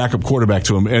as a backup quarterback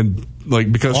to him, and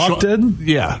because Sean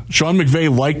McVay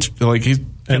liked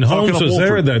and Holmes was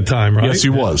there at that time, right? Yes, he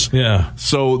was. Yeah.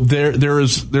 So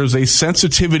there's a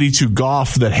sensitivity to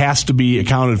Goff that has to be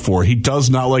accounted for. He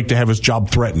does not like to have his job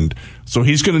threatened, so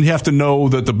he's going to have to know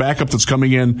that the backup that's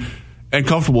coming in and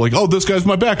comfortable, this guy's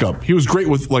my backup. He was great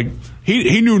with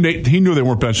he knew they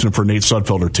weren't benching him for Nate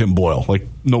Sudfeld or Tim Boyle,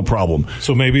 no problem.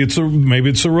 So maybe it's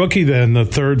a rookie then, the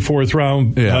 3rd, 4th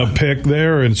round pick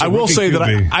there. And I will say that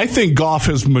I think Goff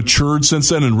has matured since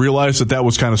then and realized that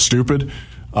was kind of stupid.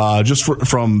 Just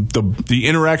from the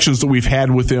interactions that we've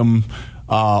had with him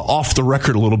off the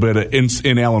record a little bit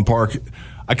in Allen Park.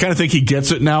 I kind of think he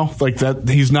gets it now, that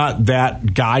he's not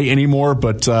that guy anymore,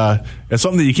 but it's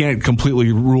something that you can't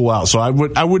completely rule out. So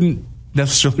I wouldn't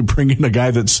necessarily bring in a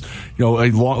guy that's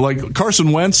like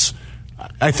Carson Wentz.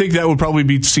 I think that would probably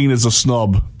be seen as a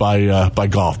snub by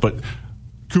Goff, but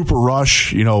Cooper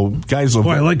Rush, guys like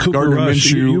I like Cooper Gardner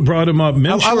Rush. Minshew. You brought him up.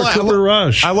 Cooper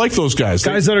Rush. I like those guys.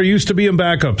 Guys that are used to being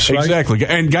backups, right? Exactly.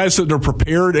 And guys that are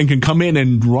prepared and can come in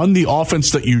and run the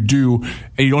offense that you do,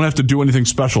 and you don't have to do anything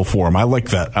special for them. I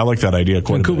like that. I like that idea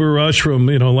quite a bit. Cooper Rush from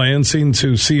Lansing to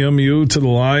CMU to the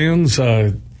Lions.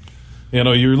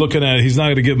 You're looking at, he's not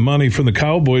going to get money from the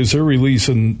Cowboys. They're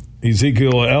releasing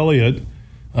Ezekiel Elliott.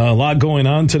 A lot going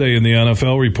on today in the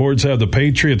NFL. Reports have the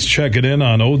Patriots checking in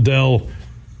on Odell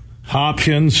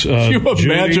Hopkins. Can you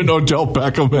imagine Odell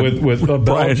Beckham with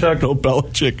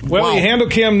Belichick? Well, wow. He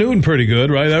handled Cam Newton pretty good,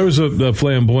 right? That was a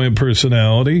flamboyant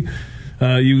personality.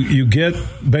 You get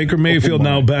Baker Mayfield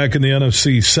now back in the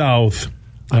NFC South.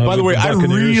 By the way, I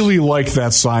really like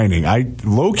that signing.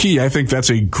 Low-key, I think that's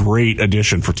a great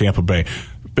addition for Tampa Bay.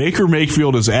 Baker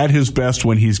Mayfield is at his best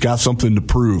when he's got something to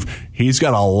prove. He's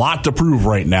got a lot to prove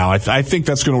right now. I think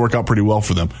that's going to work out pretty well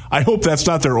for them. I hope that's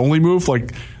not their only move.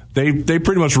 They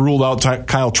pretty much ruled out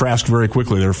Kyle Trask very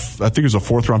quickly. I think it was a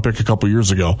 4th-round pick a couple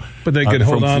years ago. But they could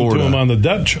hold on to him on the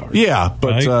depth chart. Yeah,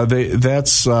 but right?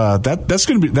 That's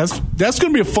going to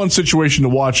be a fun situation to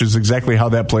watch. Is exactly how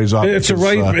that plays out. It's a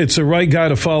right guy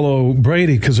to follow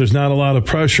Brady because there's not a lot of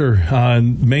pressure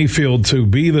on Mayfield to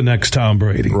be the next Tom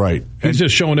Brady. Right. He's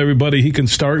just showing everybody he can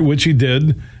start, which he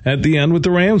did at the end with the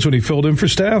Rams when he filled in for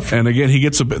Stafford. And again,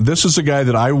 this is a guy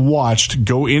that I watched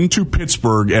go into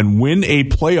Pittsburgh and win a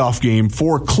playoff game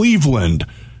for Cleveland.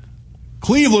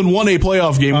 Cleveland won a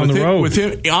playoff game with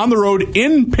him on the road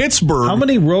in Pittsburgh. How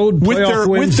many road playoff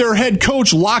wins? With their head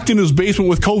coach locked in his basement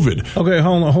with COVID. Okay,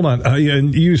 hold on. You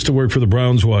used to work for the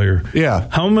Browns wire. Yeah.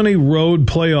 How many road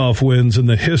playoff wins in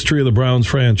the history of the Browns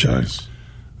franchise?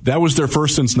 That was their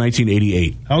first since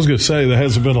 1988. I was going to say, there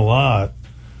hasn't been a lot.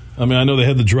 I mean, I know they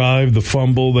had the drive, the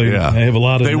fumble. They have a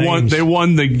lot of names. They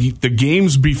won the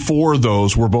games before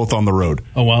those were both on the road.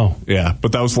 Oh, wow. Yeah,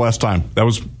 but that was the last time. That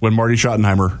was when Marty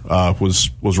Schottenheimer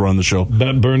was running the show.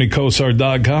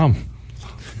 BetBernieKosar.com.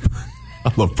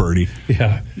 I love Bernie.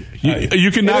 Yeah.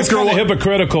 You cannot it's kind of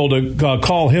hypocritical to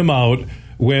call him out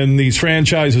when these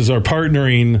franchises are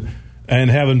partnering and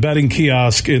having betting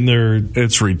kiosk in their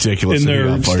ridiculous in their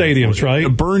stadiums, right?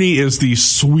 Bernie is the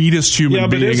sweetest human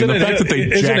being, and the fact that they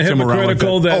jacked him around like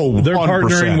that, they're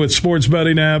partnering with sports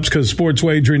betting apps because sports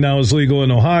wagering now is legal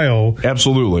in Ohio.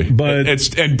 Absolutely, but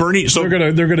Bernie. So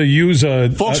they're gonna use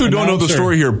folks who don't know the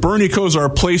story here. Bernie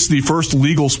Kosar placed the first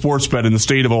legal sports bet in the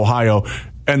state of Ohio,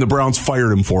 and the Browns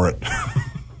fired him for it.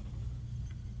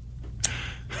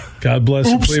 God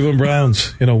bless the Cleveland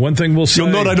Browns. You know, one thing we'll say.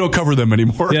 You'll note I don't cover them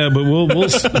anymore. Yeah, but we'll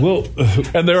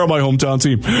and they're my hometown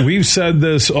team. We've said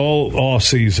this all off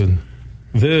season.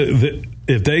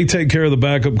 If they take care of the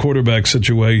backup quarterback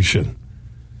situation,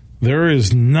 there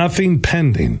is nothing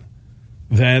pending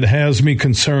that has me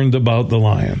concerned about the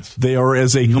Lions. They are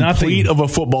as a complete of a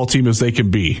football team as they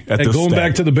can be at this going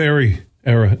back to the Barry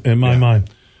era in my mind.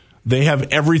 They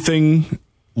have everything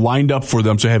lined up for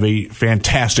them to have a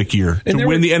fantastic year, to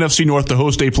win the NFC North, to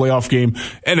host a playoff game,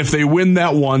 and if they win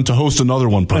that one, to host another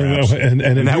one, perhaps. And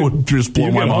that would just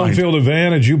blow my mind. Home field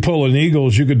advantage. You pull an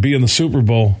Eagles, you could be in the Super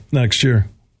Bowl next year.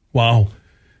 Wow.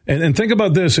 And think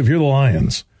about this, if you're the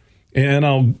Lions, and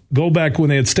I'll go back when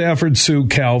they had Stafford, Sue,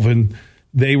 Calvin.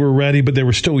 They were ready, but they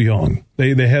were still young.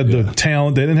 They had the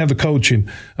talent. They didn't have the coaching.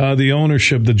 The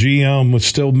ownership, the GM was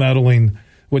still meddling.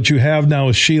 What you have now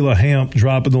is Sheila Hamp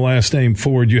dropping the last name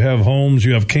Ford. You have Holmes,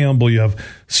 you have Campbell, you have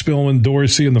Spillman,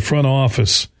 Dorsey in the front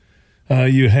office.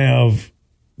 You have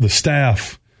the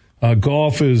staff.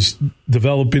 Goff is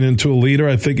developing into a leader.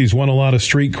 I think he's won a lot of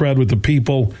street cred with the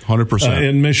people 100%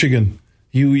 in Michigan.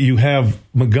 You have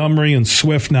Montgomery and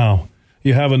Swift now.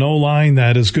 You have an O-line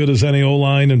that is good as any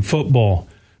O-line in football.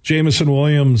 Jamison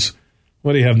Williams,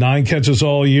 what do you have, 9 catches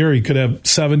all year? He could have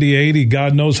 70, 80.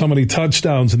 God knows how many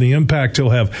touchdowns and the impact he'll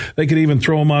have. They could even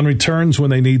throw him on returns when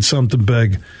they need something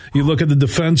big. You look at the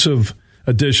defensive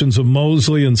additions of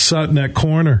Mosley and Sutton at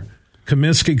corner.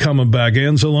 Comiskey coming back.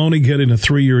 Anzalone getting a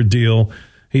 3-year deal.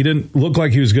 He didn't look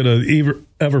like he was going to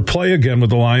ever play again with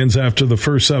the Lions after the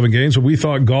first 7 games. But we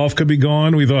thought Goff could be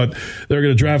gone. We thought they were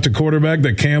going to draft a quarterback,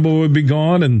 that Campbell would be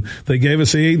gone, and they gave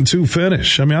us the 8-2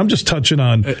 finish. I mean, I'm just touching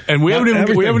on. And we haven't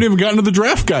even gotten to the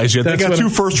draft guys yet. They got 2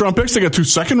 first-round picks. They got 2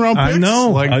 second-round picks. I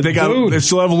know. They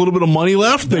still have a little bit of money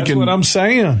left. That's what I'm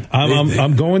saying.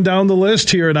 I'm going down the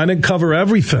list here, and I didn't cover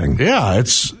everything. Yeah,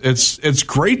 it's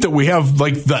great that we have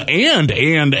like the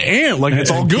and like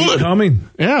it's all good coming.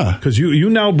 Yeah, because you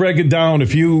now break it down.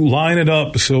 If you line it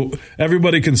up so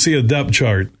everybody can see a depth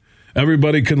chart,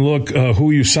 everybody can look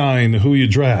who you sign, who you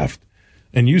draft,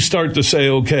 and you start to say,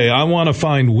 okay, I want to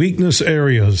find weakness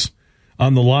areas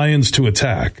on the Lions to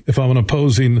attack if I'm an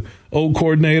opposing O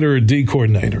coordinator or D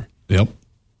coordinator. Yep.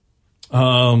 Do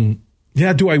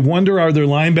I wonder, are their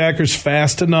linebackers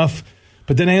fast enough?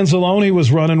 But then Anzalone was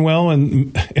running well,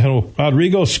 and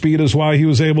Rodrigo's speed is why he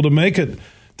was able to make it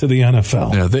to the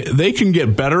NFL. Yeah, they can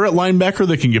get better at linebacker.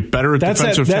 They can get better at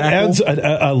defensive tackle. That adds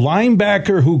a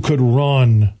linebacker who could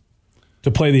run to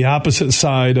play the opposite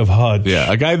side of Hudge.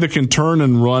 Yeah, a guy that can turn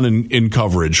and run in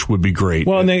coverage would be great.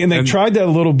 Well, and they tried that a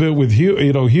little bit with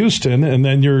Houston, and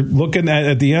then you're looking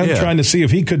at the end trying to see if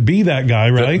he could be that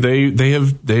guy, right? They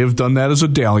have done that as a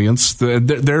dalliance.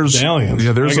 There's dalliance.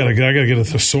 Yeah, I gotta get a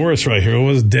thesaurus right here. What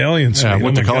was dalliance? Yeah, I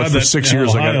went to college for 6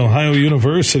 years. Ohio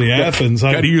University, Athens.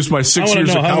 Got to use my 6 years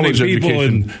of college education. How many people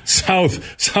in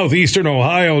southeastern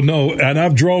Ohio know? And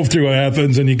I've drove through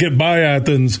Athens, and you get by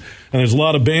Athens, and there's a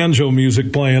lot of banjo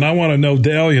music playing. I want to know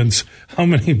dalliance. How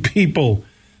many people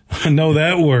I know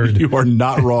that word. You are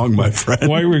not wrong, my friend.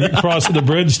 Why were we crossing the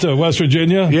bridge to West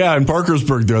Virginia? Yeah, in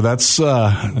Parkersburg there.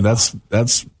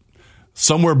 That's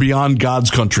somewhere beyond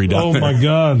God's country down there. Oh, my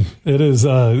God. It is.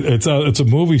 It's a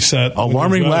movie set.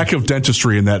 Alarming lack of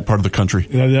dentistry in that part of the country.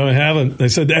 No, I haven't. They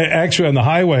said, actually, on the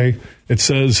highway, it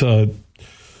says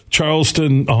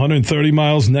Charleston, 130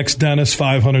 miles. Next dentist,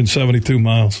 572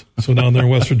 miles. So down there in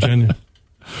West Virginia.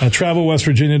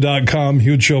 TravelWestVirginia.com.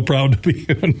 Huge show, proud to be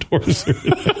an endorser.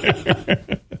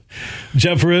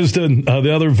 Jeff Risdon,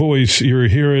 the other voice you're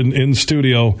hearing in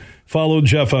studio. Follow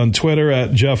Jeff on Twitter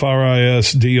at Jeff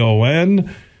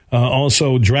Risdon.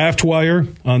 Also,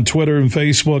 DraftWire on Twitter and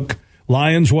Facebook.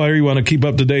 Lions Wire, you want to keep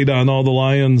up to date on all the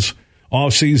Lions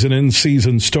off-season,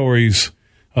 in-season stories.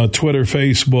 Twitter,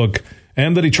 Facebook.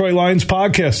 And the Detroit Lions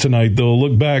podcast tonight. They'll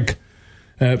look back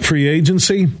at free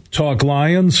agency, talk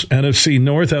Lions, NFC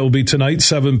North. That will be tonight,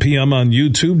 7 p.m. on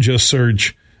YouTube. Just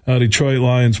search Detroit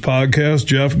Lions podcast.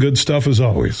 Jeff, good stuff as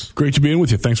always. Great to be in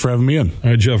with you. Thanks for having me in.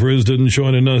 All right, Jeff Risdon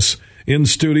joining us in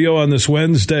studio on this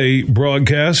Wednesday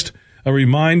broadcast. A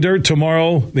reminder,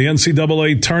 tomorrow the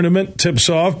NCAA tournament tips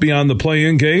off beyond the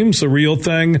play-in games. The real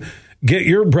thing. Get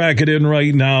your bracket in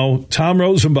right now. Tom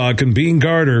Rosenbach and Bean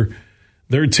Garter,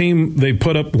 their team, they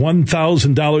put up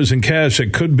 $1,000 in cash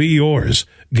that could be yours.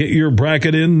 Get your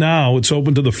bracket in now. It's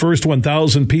open to the first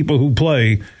 1,000 people who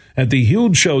play at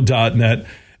thehugeshow.net.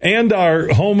 And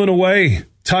our home and away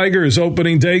Tigers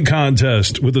opening day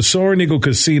contest with the Soaring Eagle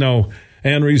Casino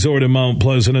and Resort in Mount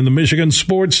Pleasant. And the Michigan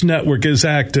Sports Network is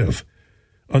active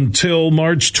until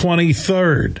March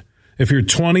 23rd. If you're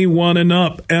 21 and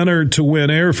up, enter to win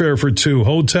airfare for 2,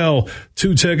 hotel,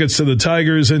 2 tickets to the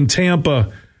Tigers in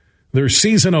Tampa, their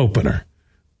season opener.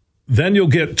 Then you'll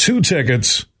get 2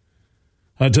 tickets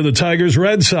to the Tigers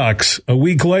Red Sox a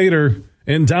week later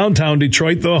in downtown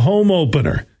Detroit, the home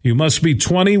opener. You must be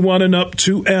 21 and up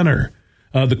to enter.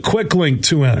 The quick link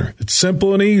to enter. It's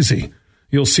simple and easy.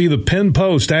 You'll see the pin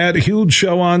post at Huge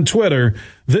Show on Twitter,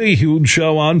 The Huge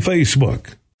Show on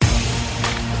Facebook.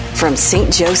 From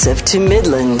St. Joseph to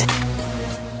Midland,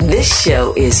 this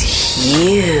show is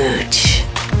huge.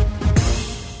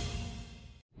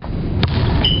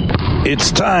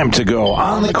 It's time to go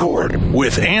on the court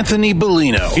with Anthony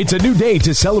Bellino. It's a new day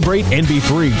to celebrate and be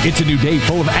free. It's a new day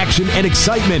full of action and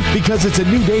excitement because it's a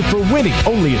new day for winning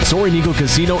only at Soaring Eagle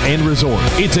Casino and Resort.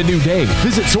 It's a new day.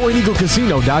 Visit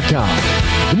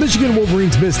SoaringEagleCasino.com. The Michigan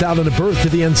Wolverines missed out on a berth to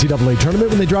the NCAA tournament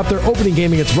when they dropped their opening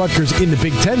game against Rutgers in the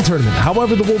Big Ten tournament.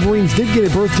 However, the Wolverines did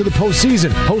get a berth to the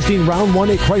postseason, hosting round 1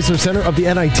 at Chrysler Center of the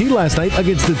NIT last night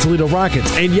against the Toledo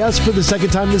Rockets. And yes, for the second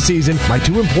time this season, my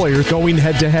 2 employers going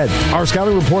head-to-head. Our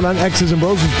scouting report on X's and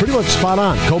Bros was pretty much spot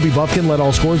on. Kobe Buffkin led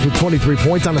all scorers with 23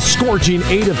 points on a scorching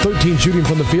 8 of 13 shooting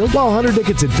from the field, while Hunter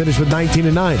Dickinson finished with 19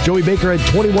 and 9. Joey Baker had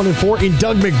 21 and 4, and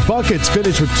Doug McBuckets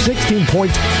finished with 16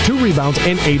 points, 2 rebounds,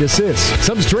 and 8 assists.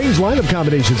 Some strange lineup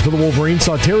combinations for the Wolverines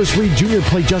saw Terrace Reed Jr.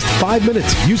 play just 5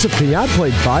 minutes. Yusuf Kayat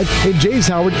played 5, and Jace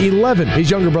Howard 11. His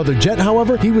younger brother Jet,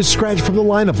 however, he was scratched from the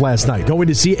lineup last night, going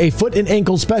to see a foot and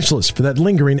ankle specialist for that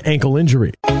lingering ankle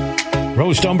injury.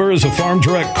 Roast Umber is a farm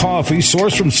direct coffee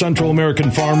sourced from Central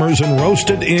American farmers and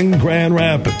roasted in Grand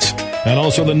Rapids. And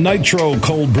also the Nitro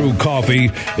Cold Brew Coffee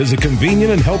is a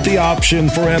convenient and healthy option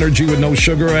for energy with no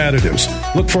sugar or additives.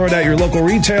 Look for it at your local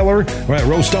retailer or at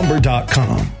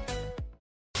roastumber.com.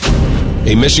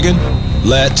 Hey, Michigan,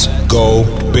 let's go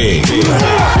big.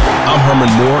 I'm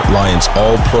Herman Moore, Lions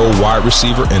All-Pro wide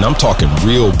receiver, and I'm talking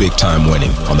real big-time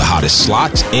winning on the hottest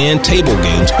slots and table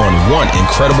games on one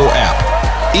incredible app.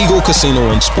 Eagle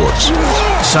Casino and Sports.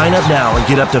 Sign up now and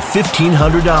get up to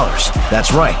 $1,500.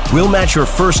 That's right. We'll match your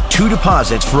first 2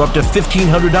 deposits for up to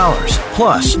 $1,500,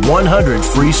 plus 100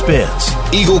 free spins.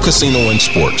 Eagle Casino and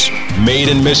Sports. Made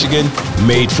in Michigan,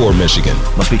 made for Michigan.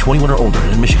 Must be 21 or older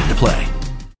and in Michigan to play.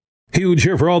 Huge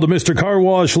here for all the Mr. Car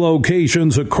Wash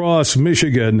locations across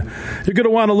Michigan. You're going to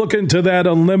want to look into that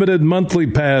unlimited monthly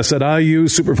pass that I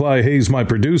use. Superfly Hayes, my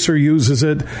producer, uses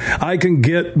it. I can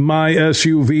get my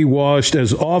SUV washed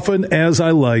as often as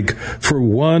I like for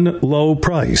one low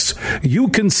price. You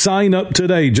can sign up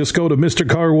today. Just go to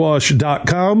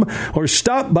MrCarWash.com or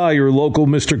stop by your local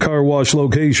Mr. Car Wash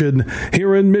location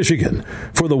here in Michigan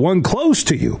for the one close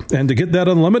to you. And to get that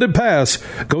unlimited pass,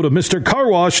 go to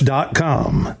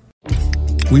MrCarWash.com.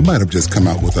 We might have just come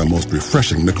out with our most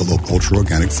refreshing Michelob Ultra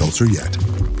Organic Seltzer yet.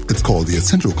 It's called the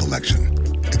Essential Collection.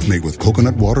 It's made with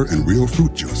coconut water and real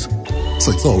fruit juice,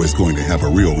 so it's always going to have a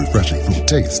real refreshing fruit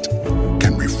taste.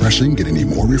 Can refreshing get any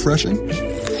more refreshing?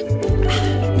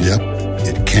 Yep,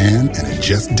 it can, and it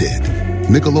just did.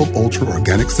 Michelob Ultra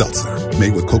Organic Seltzer,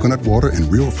 made with coconut water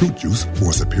and real fruit juice for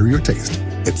a superior taste.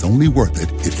 It's only worth it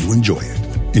if you enjoy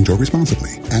it. Enjoy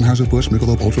responsibly. Anheuser-Busch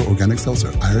Michelob Ultra Organic Seltzer,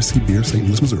 IRC Beer, St.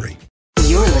 Louis, Missouri.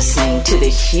 You're listening to The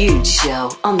Huge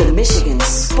Show on the Michigan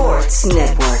Sports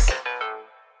Network.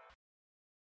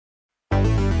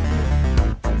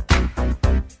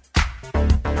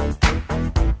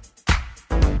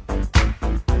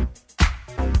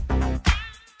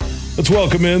 Let's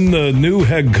welcome in the new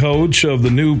head coach of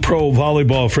the new pro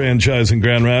volleyball franchise in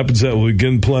Grand Rapids that will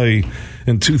begin play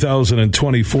in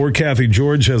 2024. Kathy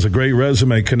George has a great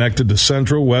resume connected to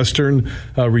Central Western,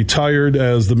 retired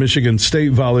as the Michigan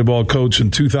State volleyball coach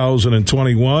in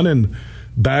 2021, and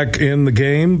back in the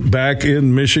game, back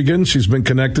in Michigan. She's been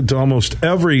connected to almost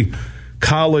every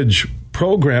college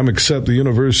program except the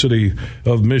University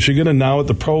of Michigan, and now at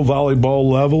the pro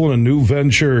volleyball level in a new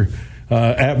venture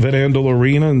at Van Andel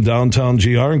Arena in downtown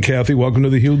GR. And Kathy, welcome to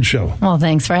the Huge Show. Well,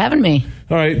 thanks for having me.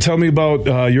 All right, tell me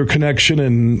about your connection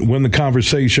and when the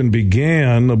conversation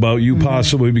began about you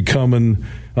possibly becoming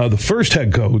the first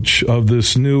head coach of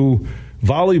this new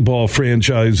volleyball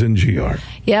franchise in GR.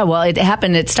 Yeah, well,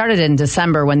 it started in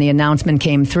December when the announcement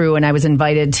came through, and I was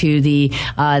invited to the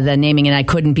naming, and I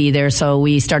couldn't be there, so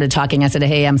we started talking. I said,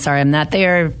 hey, I'm sorry I'm not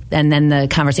there, and then the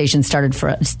conversation started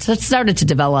to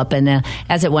develop, and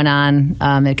as it went on,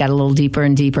 it got a little deeper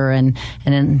and deeper, and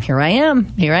then here I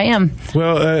am.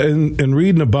 Well, and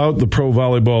reading about the Pro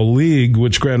Volleyball League,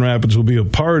 which Grand Rapids will be a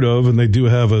part of, and they do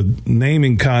have a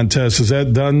naming contest. Is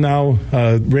that done now?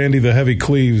 Randy the Heavy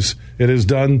Cleaves, it is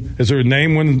done. Is there a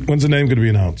name? When's the name going to be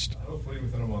announced? Hopefully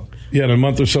within a month. Yeah, in a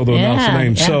month or so they'll announce the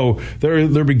name. Yeah. So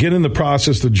they're beginning the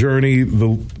process, the journey.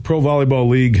 The Pro Volleyball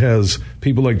League has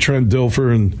people like Trent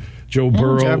Dilfer and Joe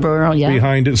Burrow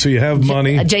behind it, so you have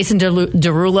money. Jason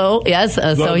Derulo, yes.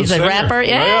 So he's a rapper.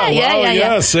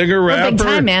 Yeah. Singer, rapper. Big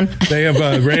time, man. They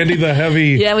have Randy the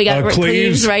Heavy we got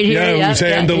Cleaves right here. Who's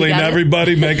handling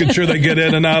everybody, making sure they get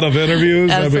in and out of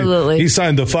interviews. Absolutely. I mean, he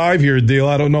signed a 5-year deal.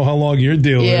 I don't know how long your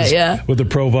deal is with the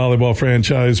Pro Volleyball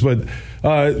franchise, but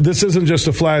this isn't just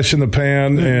a flash in the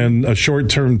pan and a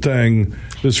short-term thing.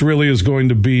 This really is going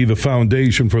to be the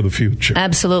foundation for the future.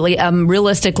 Absolutely.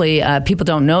 Realistically, people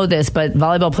don't know this, but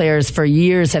volleyball players for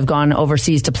years have gone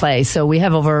overseas to play. So we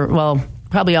have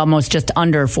probably almost just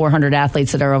under 400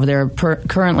 athletes that are over there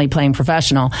currently playing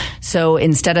professional. So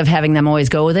instead of having them always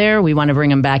go there, we want to bring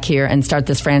them back here and start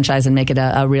this franchise and make it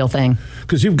a real thing.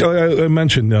 Because I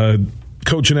mentioned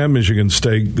coaching at Michigan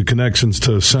State, the connections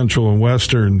to Central and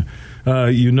Western.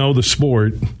 The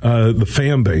sport, the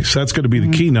fan base. That's going to be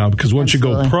the key now, because once you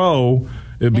go pro,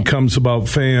 it becomes about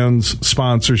fans,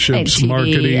 sponsorships, TV,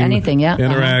 marketing, anything,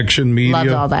 interaction,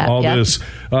 media, all that. This.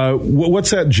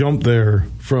 What's that jump there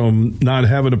from not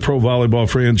having a pro volleyball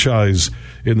franchise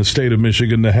in the state of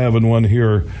Michigan to having one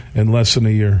here in less than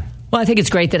a year? Well, I think it's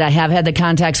great that I have had the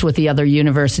contacts with the other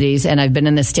universities, and I've been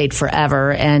in this state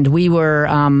forever. And we were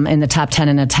in the top 10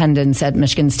 in attendance at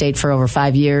Michigan State for over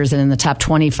 5 years, and in the top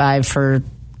 25 for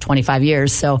 25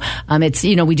 years. So it's,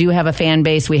 we do have a fan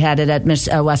base. We had it at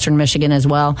Western Michigan as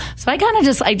well. So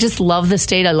I just love the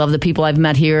state. I love the people I've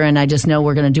met here, and I just know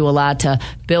we're going to do a lot to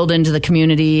build into the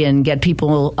community and get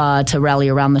people to rally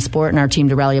around the sport and our team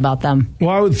to rally about them.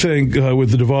 Well, I would think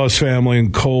with the DeVos family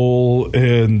and Cole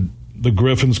and the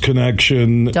Griffins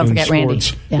connection. Don't forget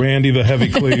sports. Randy the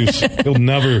Heavy Cleaves. He'll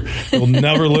never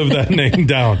live that name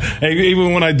down. Hey,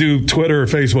 even when I do Twitter or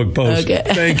Facebook posts,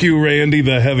 thank you, Randy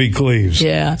the Heavy Cleaves.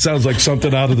 Yeah. Sounds like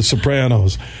something out of The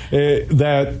Sopranos.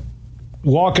 That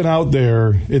walking out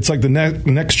there, it's like the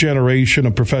next generation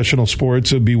of professional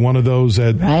sports. It'd be one of those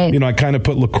that, I kind of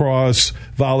put lacrosse,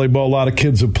 volleyball. A lot of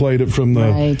kids have played it from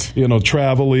the,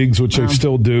 travel leagues, which they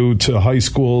still do, to high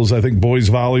schools. I think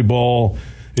boys volleyball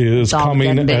is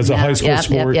coming as a high school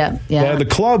sport. The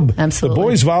club, absolutely. The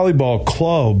boys volleyball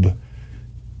club,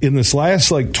 in this last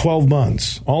 12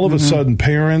 months, all of a sudden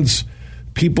parents,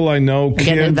 people I know,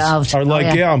 kids are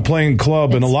like, I'm playing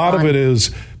club. And a lot of it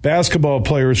is basketball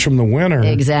players from the winter.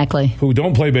 Exactly. Who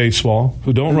don't play baseball,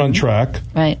 who don't run track.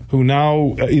 Right. Who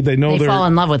now, they fall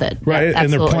in love with it. Right.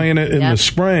 And they're playing it in the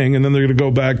spring, and then they're going to go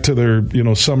back to their,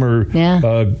 summer they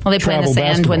play in the sand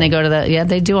basketball. when they go to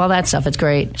they do all that stuff. It's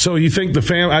great. So you think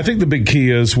I think the big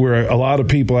key is where a lot of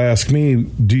people ask me,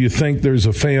 do you think there's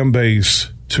a fan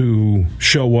base to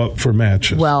show up for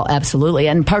matches? Well, absolutely.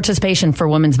 And participation for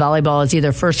women's volleyball is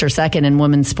either first or second in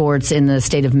women's sports in the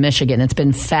state of Michigan. It's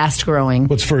been fast growing.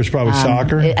 What's first? Probably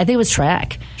soccer? I think it was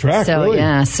track. So, really?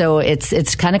 Yeah. So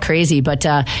it's kind of crazy. But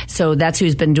so that's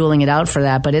who's been dueling it out for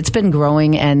that. But it's been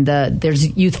growing, and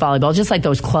there's youth volleyball, just like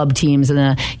those club teams and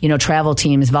the travel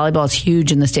teams. Volleyball is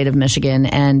huge in the state of Michigan.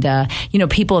 And,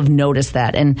 people have noticed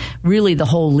that. And really the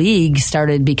whole league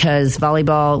started because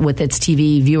volleyball, with its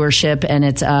TV viewership and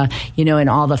its that, in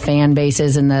all the fan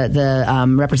bases and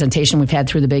the representation we've had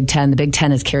through the Big Ten. The Big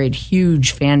Ten has carried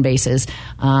huge fan bases,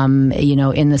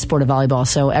 in the sport of volleyball.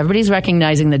 So everybody's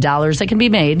recognizing the dollars that can be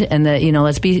made, and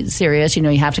let's be serious. You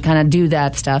have to kind of do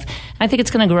that stuff. I think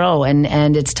it's going to grow,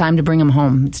 and it's time to bring them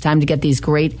home. It's time to get these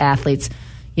great athletes,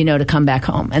 to come back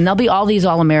home. And there'll be all these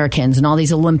All-Americans and all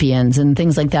these Olympians and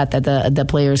things like that the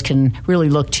players can really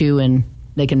look to, and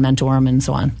they can mentor them and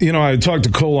so on. I talked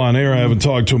to Cole on air. I haven't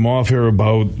talked to him off air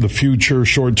about the future,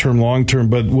 short-term, long-term.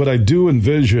 But what I do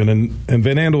envision, and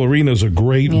Van Andel Arena is a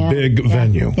great big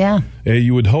venue. Yeah.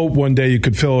 You would hope one day you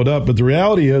could fill it up. But the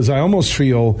reality is I almost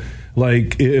feel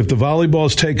like if the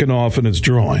volleyball's taken off and it's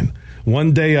drawing,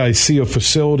 one day I see a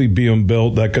facility being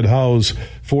built that could house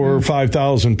 4,000 or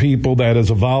 5,000 people. That is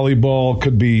a volleyball,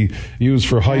 could be used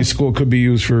for high school, could be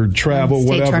used for travel, state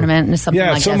whatever. Tournament and something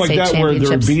like that. Something like that, where there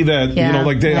would be that,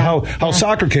 how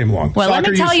soccer came along. Well, soccer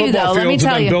let me tell you though. Let me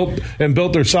tell you. And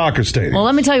built their soccer stadium. Well,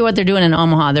 let me tell you what they're doing in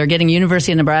Omaha. They're getting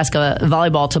University of Nebraska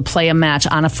volleyball to play a match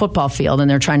on a football field, and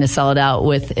they're trying to sell it out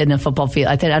in a football field.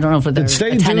 I don't know if did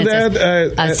State do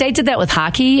that. State did that with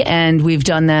hockey, and we've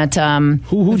done that.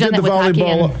 Who did the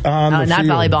volleyball on the field? Not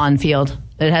volleyball on field.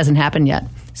 It hasn't happened yet.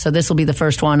 So this will be the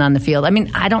first one on the field. I mean,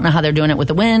 I don't know how they're doing it with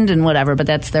the wind and whatever, but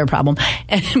that's their problem.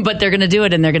 But they're going to do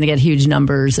it, and they're going to get huge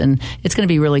numbers, and it's going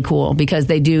to be really cool because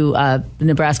they do.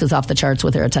 Nebraska's off the charts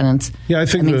with their attendance. Yeah, I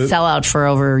think sell out for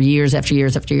over years after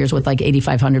years after years with like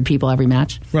 8,500 people every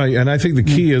match. Right, and I think the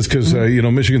key is because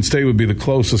Michigan State would be the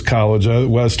closest college,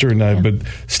 Western, but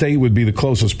State would be the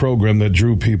closest program that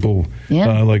drew people.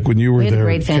 Like when you were there,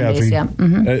 great fan Kathy,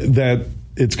 base, that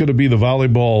it's going to be the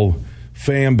volleyball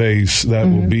fan base that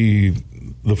will be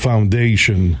the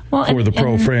foundation for the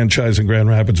pro franchise in Grand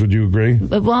Rapids. Would you agree?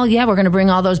 Well, yeah, we're going to bring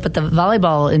all those, but the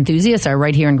volleyball enthusiasts are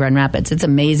right here in Grand Rapids. It's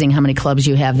amazing how many clubs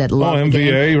you have that love the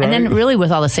game. Right? And then really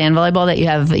with all the sand volleyball that you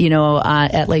have,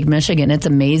 at Lake Michigan, it's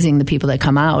amazing the people that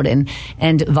come out. And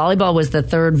volleyball was the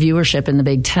third viewership in the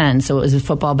Big Ten, so it was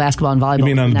football, basketball, and volleyball. You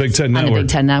mean on the Big Ten Network? On the Big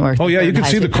Ten Network. Oh, yeah, you can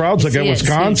see the crowds like at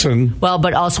Wisconsin. Well,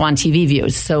 but also on TV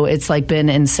views. So it's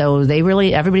and so they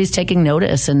really, everybody's taking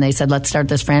notice, and they said, let's start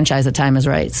this franchise. The time is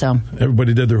right. So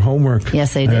everybody did their homework.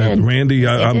 Yes, they did. Randy,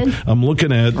 yes, I'm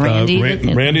looking at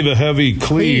Randy the Heavy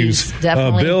Cleaves.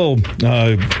 Bill,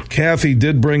 Kathy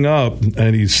did bring up,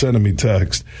 and he's sending me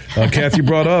text. Kathy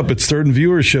brought up it's third in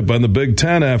viewership on the Big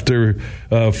Ten after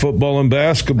football and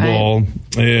basketball,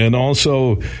 and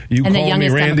also you and called me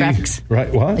Randy. Demographics.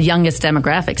 Right? What? The youngest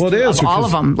demographics. Well, it is of all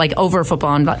of them, like over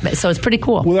football, so it's pretty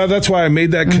cool. Well, that's why I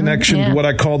made that connection to what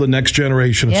I call the next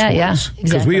generation of sports. Yeah, because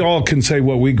exactly. we all can say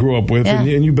what we grew up with,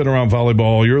 and you've been around volleyball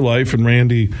all your life, and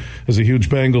Randy is a huge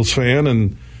Bengals fan,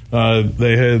 and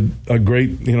they had a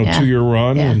great 2-year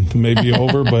run, and maybe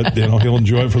over, but he'll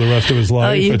enjoy it for the rest of his life.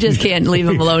 Oh, you just can't leave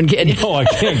him alone, can you? No, I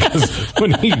can't, because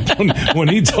when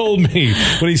he told me,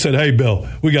 when he said, "Hey, Bill,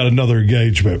 we got another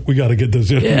engagement, we got to get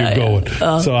this interview going,"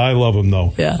 so I love him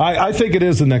though. Yeah. I think it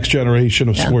is the next generation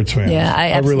of sports fans. Yeah,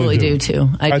 I absolutely really do too.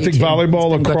 I think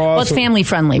volleyball, lacrosse. Well, it's family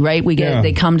friendly, right?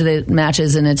 They come to the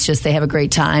matches, and it's just they have a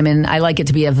great time, and I like it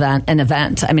to be an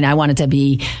event. I mean, I want it to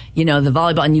be the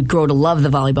volleyball, and you grow to love the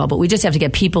volleyball, but we just have to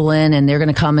get people in, and they're going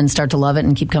to come and start to love it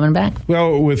and keep coming back.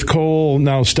 Well, with Cole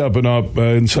now stepping up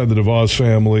inside the DeVos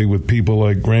family with people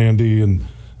like Randy and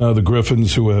the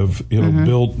Griffins who have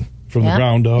built from the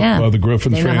ground up the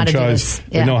Griffins franchise.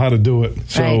 They know how to do it.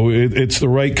 So it's the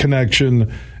right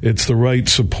connection. It's the right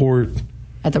support.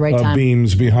 At the right time.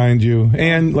 Beams behind you.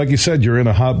 And like you said, you're in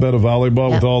a hotbed of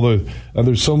volleyball with all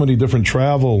there's so many different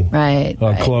travel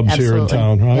clubs here in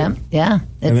town, right? Yeah.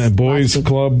 And then boys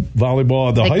club volleyball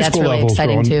at the high school level. That's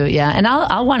really exciting too, yeah. And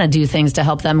I'll want to do things to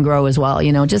help them grow as well.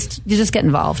 You just get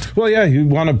involved. Well, yeah, you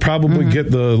want to probably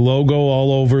get the logo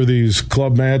all over these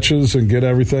club matches and get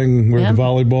everything where the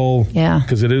volleyball,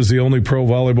 because it is the only pro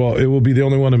volleyball. It will be the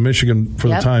only one in Michigan for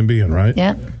the time being, right?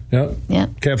 Yeah. Yeah.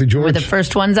 Kathy George. We're the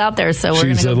first ones out there, so we're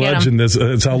going to go get them. She's a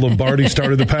legend. That's how Lombardi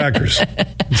started the Packers.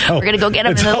 We're going to go get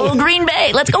them in the little Green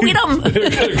Bay. Let's go get them.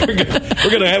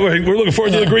 We're looking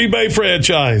forward to the Green Bay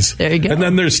franchise. There you go. And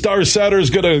then their star setter is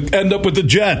going to end up with the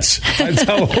Jets. That's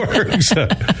how it works.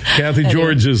 Kathy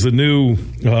George is the new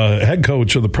head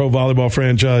coach of the pro volleyball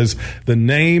franchise. The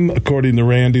name, according to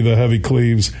Randy the Heavy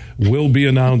Cleaves, will be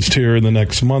announced here in the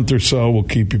next month or so. We'll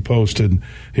keep you posted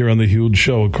here on the Huge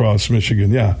Show across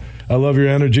Michigan. Yeah. I love your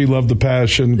energy, love the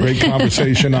passion, great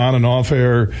conversation on and off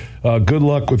air. Good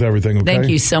luck with everything, okay? Thank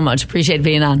you so much. Appreciate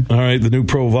being on. All right, the new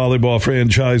pro volleyball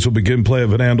franchise will begin play at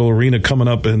Van Andel Arena coming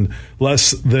up in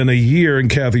less than a year, and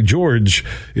Kathy George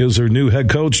is their new head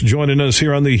coach, joining us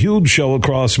here on the Huge Show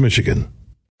across Michigan.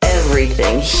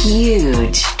 Everything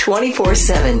huge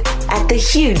 24/7 at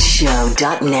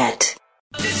thehugeshow.net.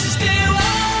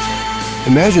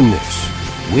 Imagine this,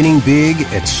 winning big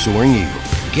at Soaring Eagle.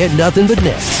 Get nothing but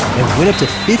net and win up to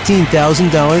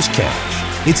 $15,000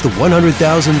 cash. It's the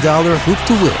 $100,000 Hoop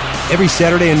to Win every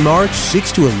Saturday in March,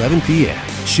 6 to 11 p.m.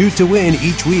 Shoot to win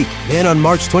each week. Then on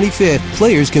March 25th,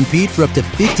 players compete for up to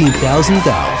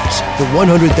 $15,000. The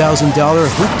 $100,000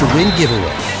 Hoop to Win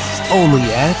giveaway. Only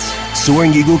at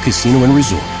Soaring Eagle Casino and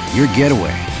Resort. Your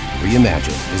getaway.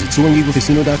 Reimagine. Visit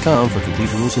SoaringEagleCasino.com for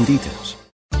complete rules and details.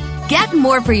 Get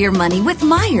more for your money with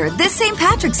Meijer this St.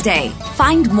 Patrick's Day.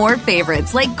 Find more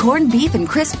favorites like corned beef and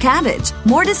crisp cabbage,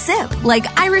 more to sip like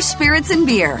Irish spirits and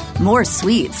beer, more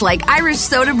sweets like Irish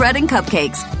soda bread and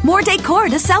cupcakes, more decor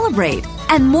to celebrate,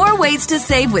 and more ways to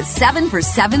save with 7 for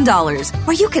 $7,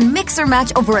 where you can mix or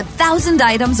match over 1,000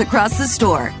 items across the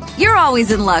store. You're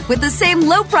always in luck with the same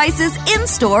low prices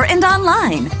in-store and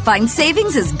online. Find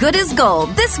savings as good as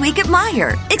gold this week at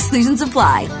Meijer. Exclusions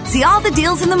apply. See all the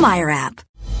deals in the Meijer app.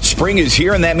 Spring is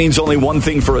here, and that means only one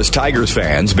thing for us Tigers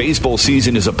fans. Baseball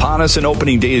season is upon us, and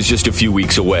opening day is just a few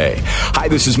weeks away. Hi,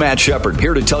 this is Matt Shepard,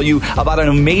 here to tell you about an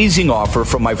amazing offer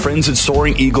from my friends at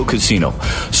Soaring Eagle Casino.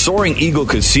 Soaring Eagle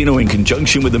Casino, in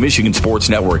conjunction with the Michigan Sports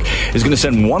Network, is going to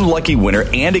send one lucky winner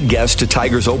and a guest to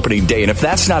Tigers opening day. And if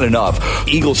that's not enough,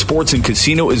 Eagle Sports and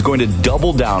Casino is going to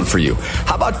double down for you.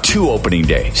 How about 2 opening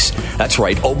days? That's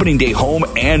right, opening day home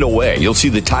and away. You'll see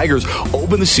the Tigers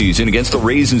open the season against the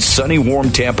Rays in sunny, warm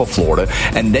Tampa, Florida,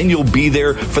 and then you'll be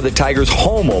there for the Tigers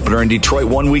home opener in Detroit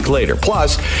 1 week later.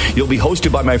 Plus, you'll be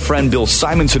hosted by my friend Bill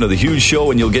Simonson of The Huge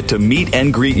Show, and you'll get to meet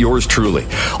and greet yours truly.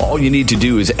 All you need to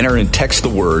do is enter and text the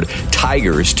word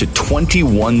Tigers to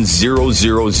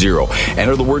 21000.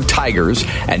 Enter the word Tigers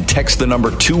and text the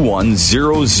number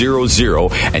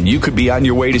 21000, and you could be on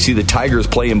your way to see the Tigers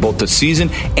play in both the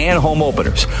season and home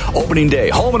openers. Opening day,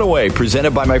 home and away,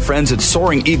 presented by my friends at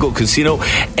Soaring Eagle Casino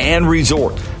and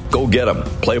Resort. Go get them.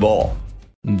 Play ball.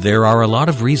 There are a lot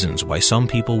of reasons why some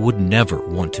people would never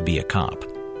want to be a cop.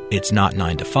 It's not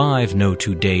 9 to 5, no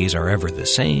 2 days are ever the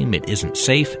same, it isn't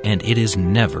safe, and it is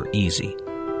never easy.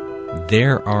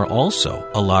 There are also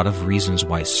a lot of reasons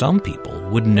why some people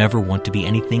would never want to be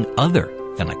anything other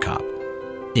than a cop.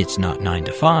 It's not 9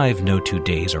 to 5, no 2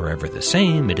 days are ever the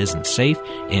same, it isn't safe,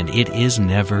 and it is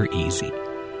never easy.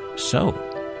 So,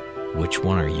 which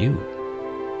one are you?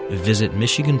 Visit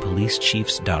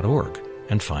MichiganPoliceChiefs.org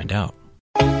and find out.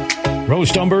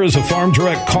 Roast Umber is a farm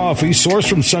direct coffee sourced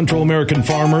from Central American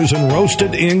farmers and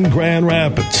roasted in Grand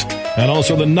Rapids. And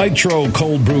also the Nitro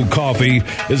Cold Brew Coffee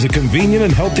is a convenient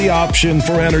and healthy option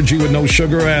for energy with no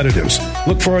sugar additives.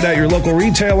 Look for it at your local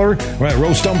retailer or at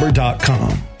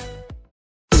roastumber.com.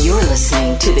 You're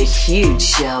listening to The Huge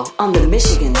Show on the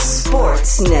Michigan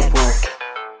Sports Network.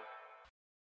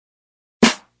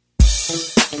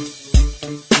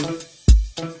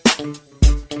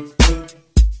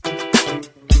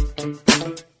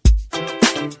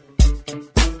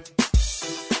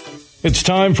 It's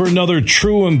time for another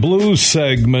True and Blue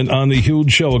segment on the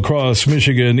Huge Show across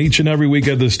Michigan. Each and every week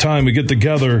at this time, we get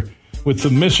together with the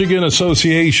Michigan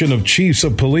Association of Chiefs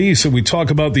of Police, and we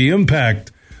talk about the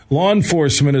impact law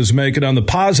enforcement is making on the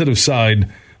positive side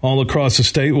all across the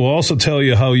state. We'll also tell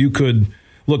you how you could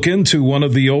look into one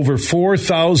of the over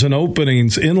 4,000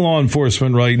 openings in law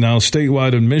enforcement right now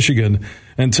statewide in Michigan.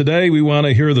 And today we want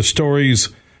to hear the stories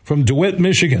from DeWitt,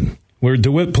 Michigan, where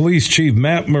DeWitt Police Chief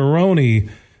Matt Maroney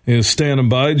is standing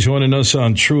by, joining us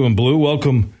on True and Blue.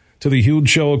 Welcome to the Huge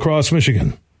Show across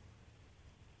Michigan.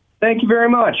 Thank you very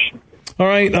much. All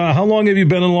right. How long have you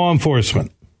been in law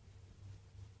enforcement?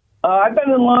 I've been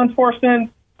in law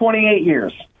enforcement 28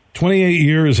 years. 28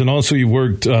 years, and also you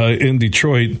worked in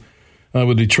Detroit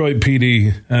with Detroit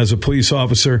PD as a police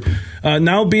officer.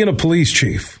 Now being a police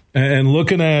chief and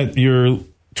looking at your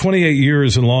 28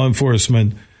 years in law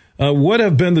enforcement, what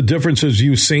have been the differences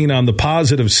you've seen on the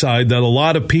positive side that a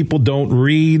lot of people don't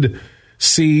read,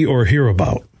 see, or hear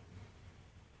about?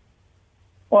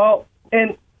 Well,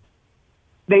 and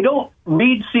they don't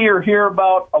read, see, or hear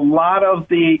about a lot of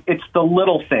it's the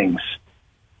little things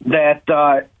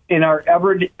that in our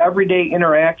everyday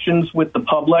interactions with the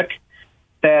public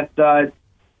that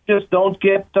just don't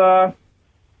get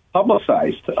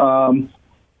publicized.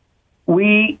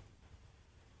 We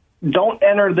don't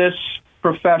enter this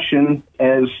profession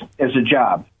as a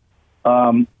job.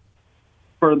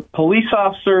 For a police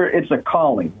officer, it's a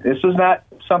calling. This is not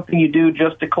something you do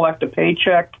just to collect a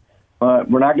paycheck.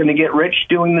 We're not going to get rich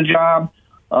doing the job.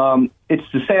 It's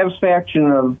the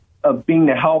satisfaction of being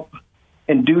to help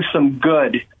and do some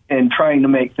good and trying to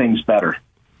make things better.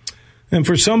 And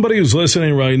for somebody who's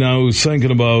listening right now who's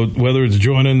thinking about whether it's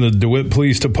joining the DeWitt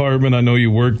Police Department, I know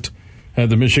you worked at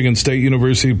the Michigan State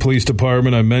University Police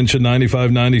Department. I mentioned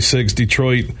 95-96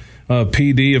 Detroit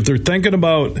PD. If they're thinking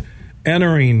about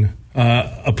entering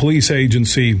a police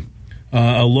agency,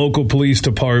 a local police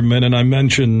department, and I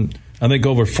mentioned, I think,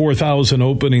 over 4,000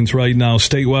 openings right now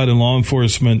statewide in law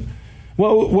enforcement,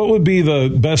 what would be the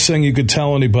best thing you could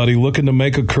tell anybody looking to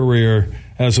make a career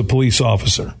as a police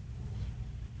officer?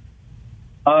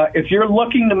 If you're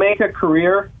looking to make a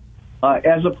career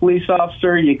as a police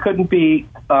officer, you couldn't be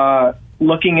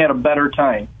looking at a better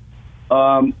time.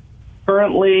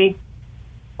 Currently,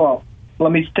 well,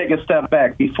 let me take a step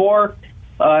back. Before,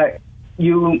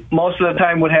 you most of the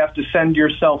time would have to send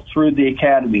yourself through the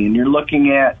academy, and you're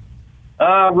looking at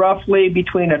roughly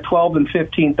between a $12,000 and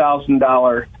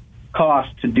 $15,000 cost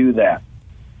to do that.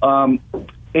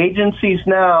 Agencies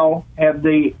now have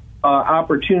the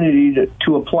opportunity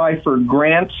to apply for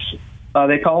grants.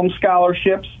 They call them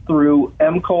scholarships through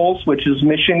MCOLS, which is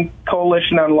Michigan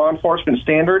Coalition on Law Enforcement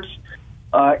Standards,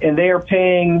 and they are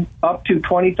paying up to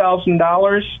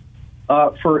 $20,000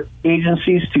 for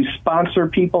agencies to sponsor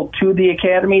people to the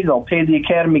academy. They'll pay the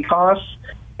academy costs,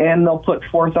 and they'll put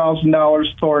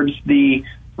 $4,000 towards the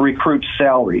recruit's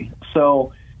salary.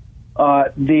 So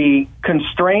the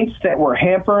constraints that were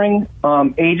hampering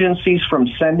agencies from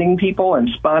sending people and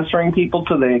sponsoring people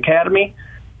to the academy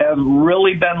have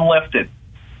really been lifted.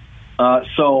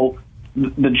 So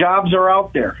the jobs are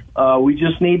out there. We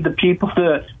just need the people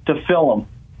to fill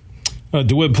them.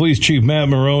 DeWitt Police Chief Matt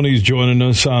Maroney is joining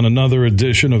us on another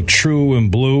edition of True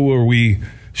and Blue, where we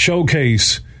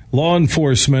showcase law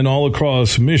enforcement all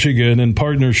across Michigan in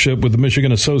partnership with the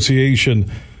Michigan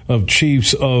Association of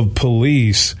Chiefs of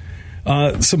Police.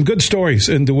 Some good stories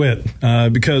in DeWitt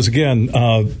because, again,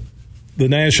 the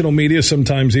national media,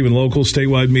 sometimes even local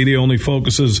statewide media, only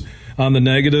focuses on the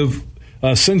negative.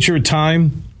 Since your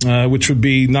time, which would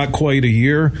be not quite a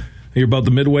year, you're about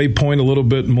the midway point, a little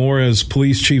bit more as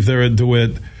police chief there at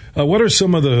DeWitt. What are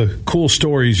some of the cool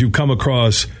stories you've come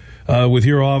across with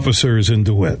your officers in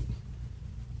DeWitt?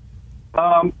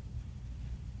 I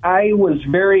was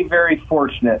very, very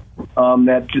fortunate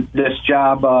that this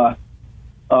job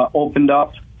opened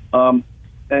up.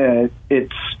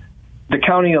 It's the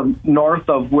county of north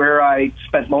of where I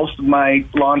spent most of my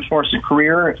law enforcement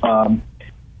career.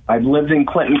 I've lived in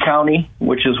Clinton County,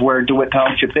 which is where DeWitt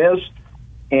Township is.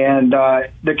 And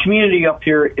the community up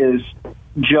here is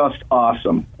just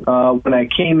awesome. When I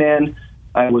came in,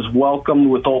 I was welcomed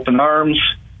with open arms.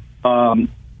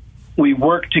 We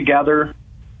worked together,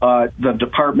 the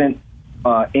department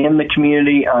and the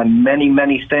community, on many,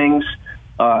 many things.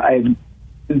 I have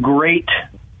great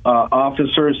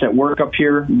officers that work up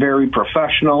here, very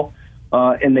professional,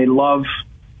 and they love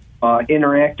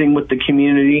interacting with the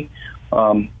community.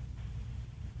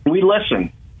 We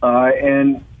listen,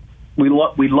 and we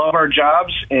love our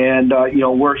jobs, and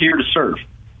we're here to serve.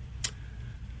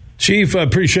 Chief, I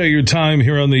appreciate your time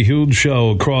here on the Huge Show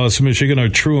across Michigan. Our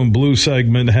True and Blue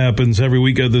segment happens every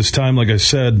week at this time, like I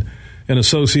said, in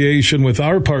association with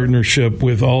our partnership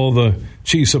with all the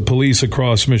chiefs of police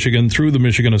across Michigan through the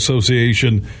Michigan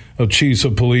Association of Chiefs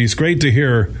of Police. Great to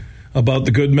hear about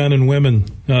the good men and women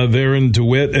there in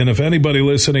DeWitt. And if anybody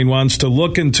listening wants to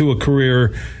look into a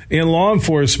career in law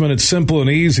enforcement, it's simple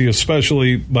and easy,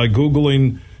 especially by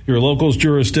Googling your local's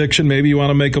jurisdiction. Maybe you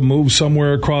want to make a move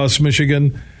somewhere across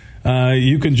Michigan.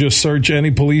 You can just search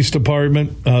any police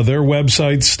department, their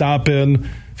website, stop in,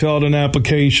 fill out an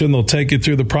application. They'll take you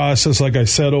through the process. Like I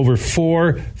said, over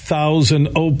 4,000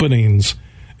 openings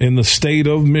in the state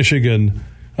of Michigan.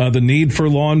 The need for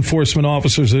law enforcement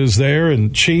officers is there.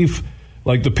 And, Chief,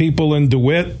 like the people in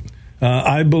DeWitt,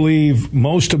 I believe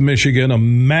most of Michigan, a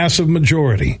massive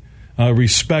majority,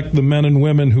 respect the men and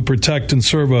women who protect and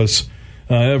serve us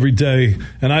every day.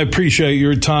 And I appreciate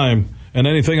your time. And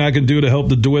anything I can do to help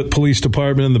the DeWitt Police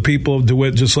Department and the people of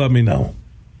DeWitt, just let me know.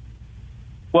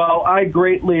 Well, I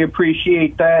greatly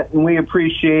appreciate that, and we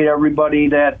appreciate everybody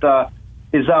that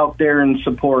is out there and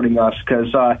supporting us,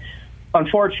 because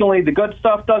unfortunately the good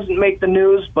stuff doesn't make the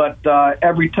news, but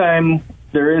every time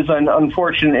there is an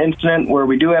unfortunate incident where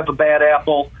we do have a bad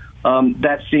apple,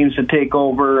 that seems to take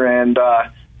over, and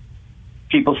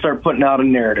people start putting out a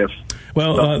narrative.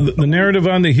 Well, the narrative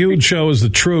on the Huge Show is the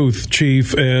truth,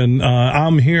 Chief, and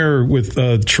I'm here with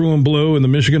True and Blue and the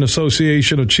Michigan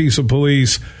Association of Chiefs of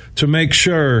Police to make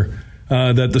sure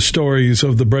that the stories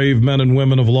of the brave men and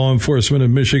women of law enforcement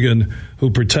in Michigan who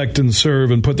protect and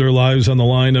serve and put their lives on the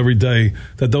line every day,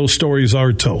 that those stories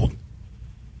are told.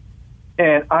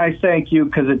 And I thank you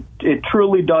because it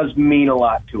truly does mean a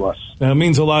lot to us. It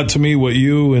means a lot to me what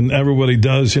you and everybody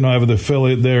does. I have an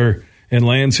affiliate there in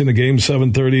Lansing, the game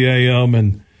 7:30 a.m.,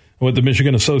 and what the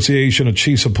Michigan Association of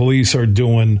Chiefs of Police are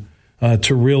doing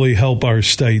to really help our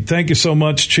state. Thank you so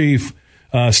much, Chief.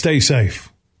 Stay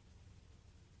safe.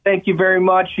 Thank you very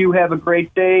much. You have a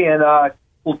great day, and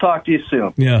we'll talk to you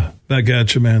soon. Yeah, that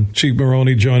got you, man. Chief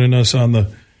Maroney joining us on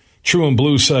the True and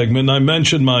Blue segment. I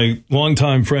mentioned my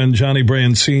longtime friend, Johnny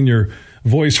Brand Sr.,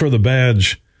 Voice for the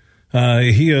Badge.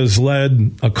 He has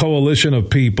led a coalition of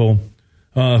people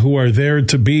who are there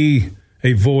to be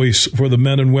a voice for the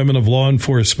men and women of law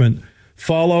enforcement.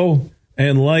 Follow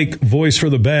and like Voice for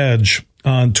the Badge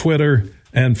on Twitter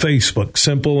and Facebook.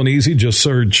 Simple and easy. Just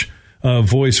search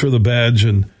Voice for the Badge.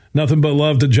 And nothing but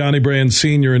love to Johnny Brand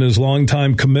Sr. and his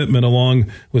longtime commitment,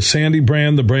 along with Sandy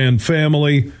Brand, the Brand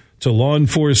family, to law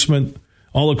enforcement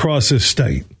all across this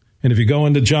state. And if you go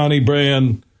into Johnny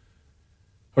Brand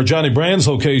or Johnny Brand's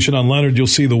location on Leonard, you'll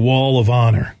see the Wall of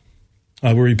Honor,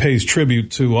 where he pays tribute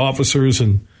to officers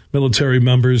and military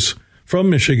members from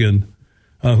Michigan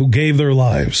who gave their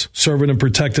lives serving and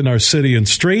protecting our city and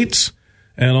streets,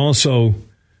 and also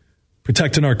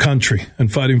protecting our country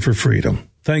and fighting for freedom.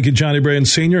 Thank you, Johnny Brand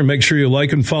Sr., and make sure you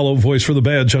like and follow Voice for the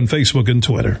Badge on Facebook and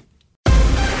Twitter.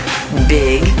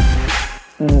 Big,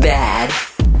 bad,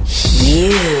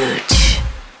 huge.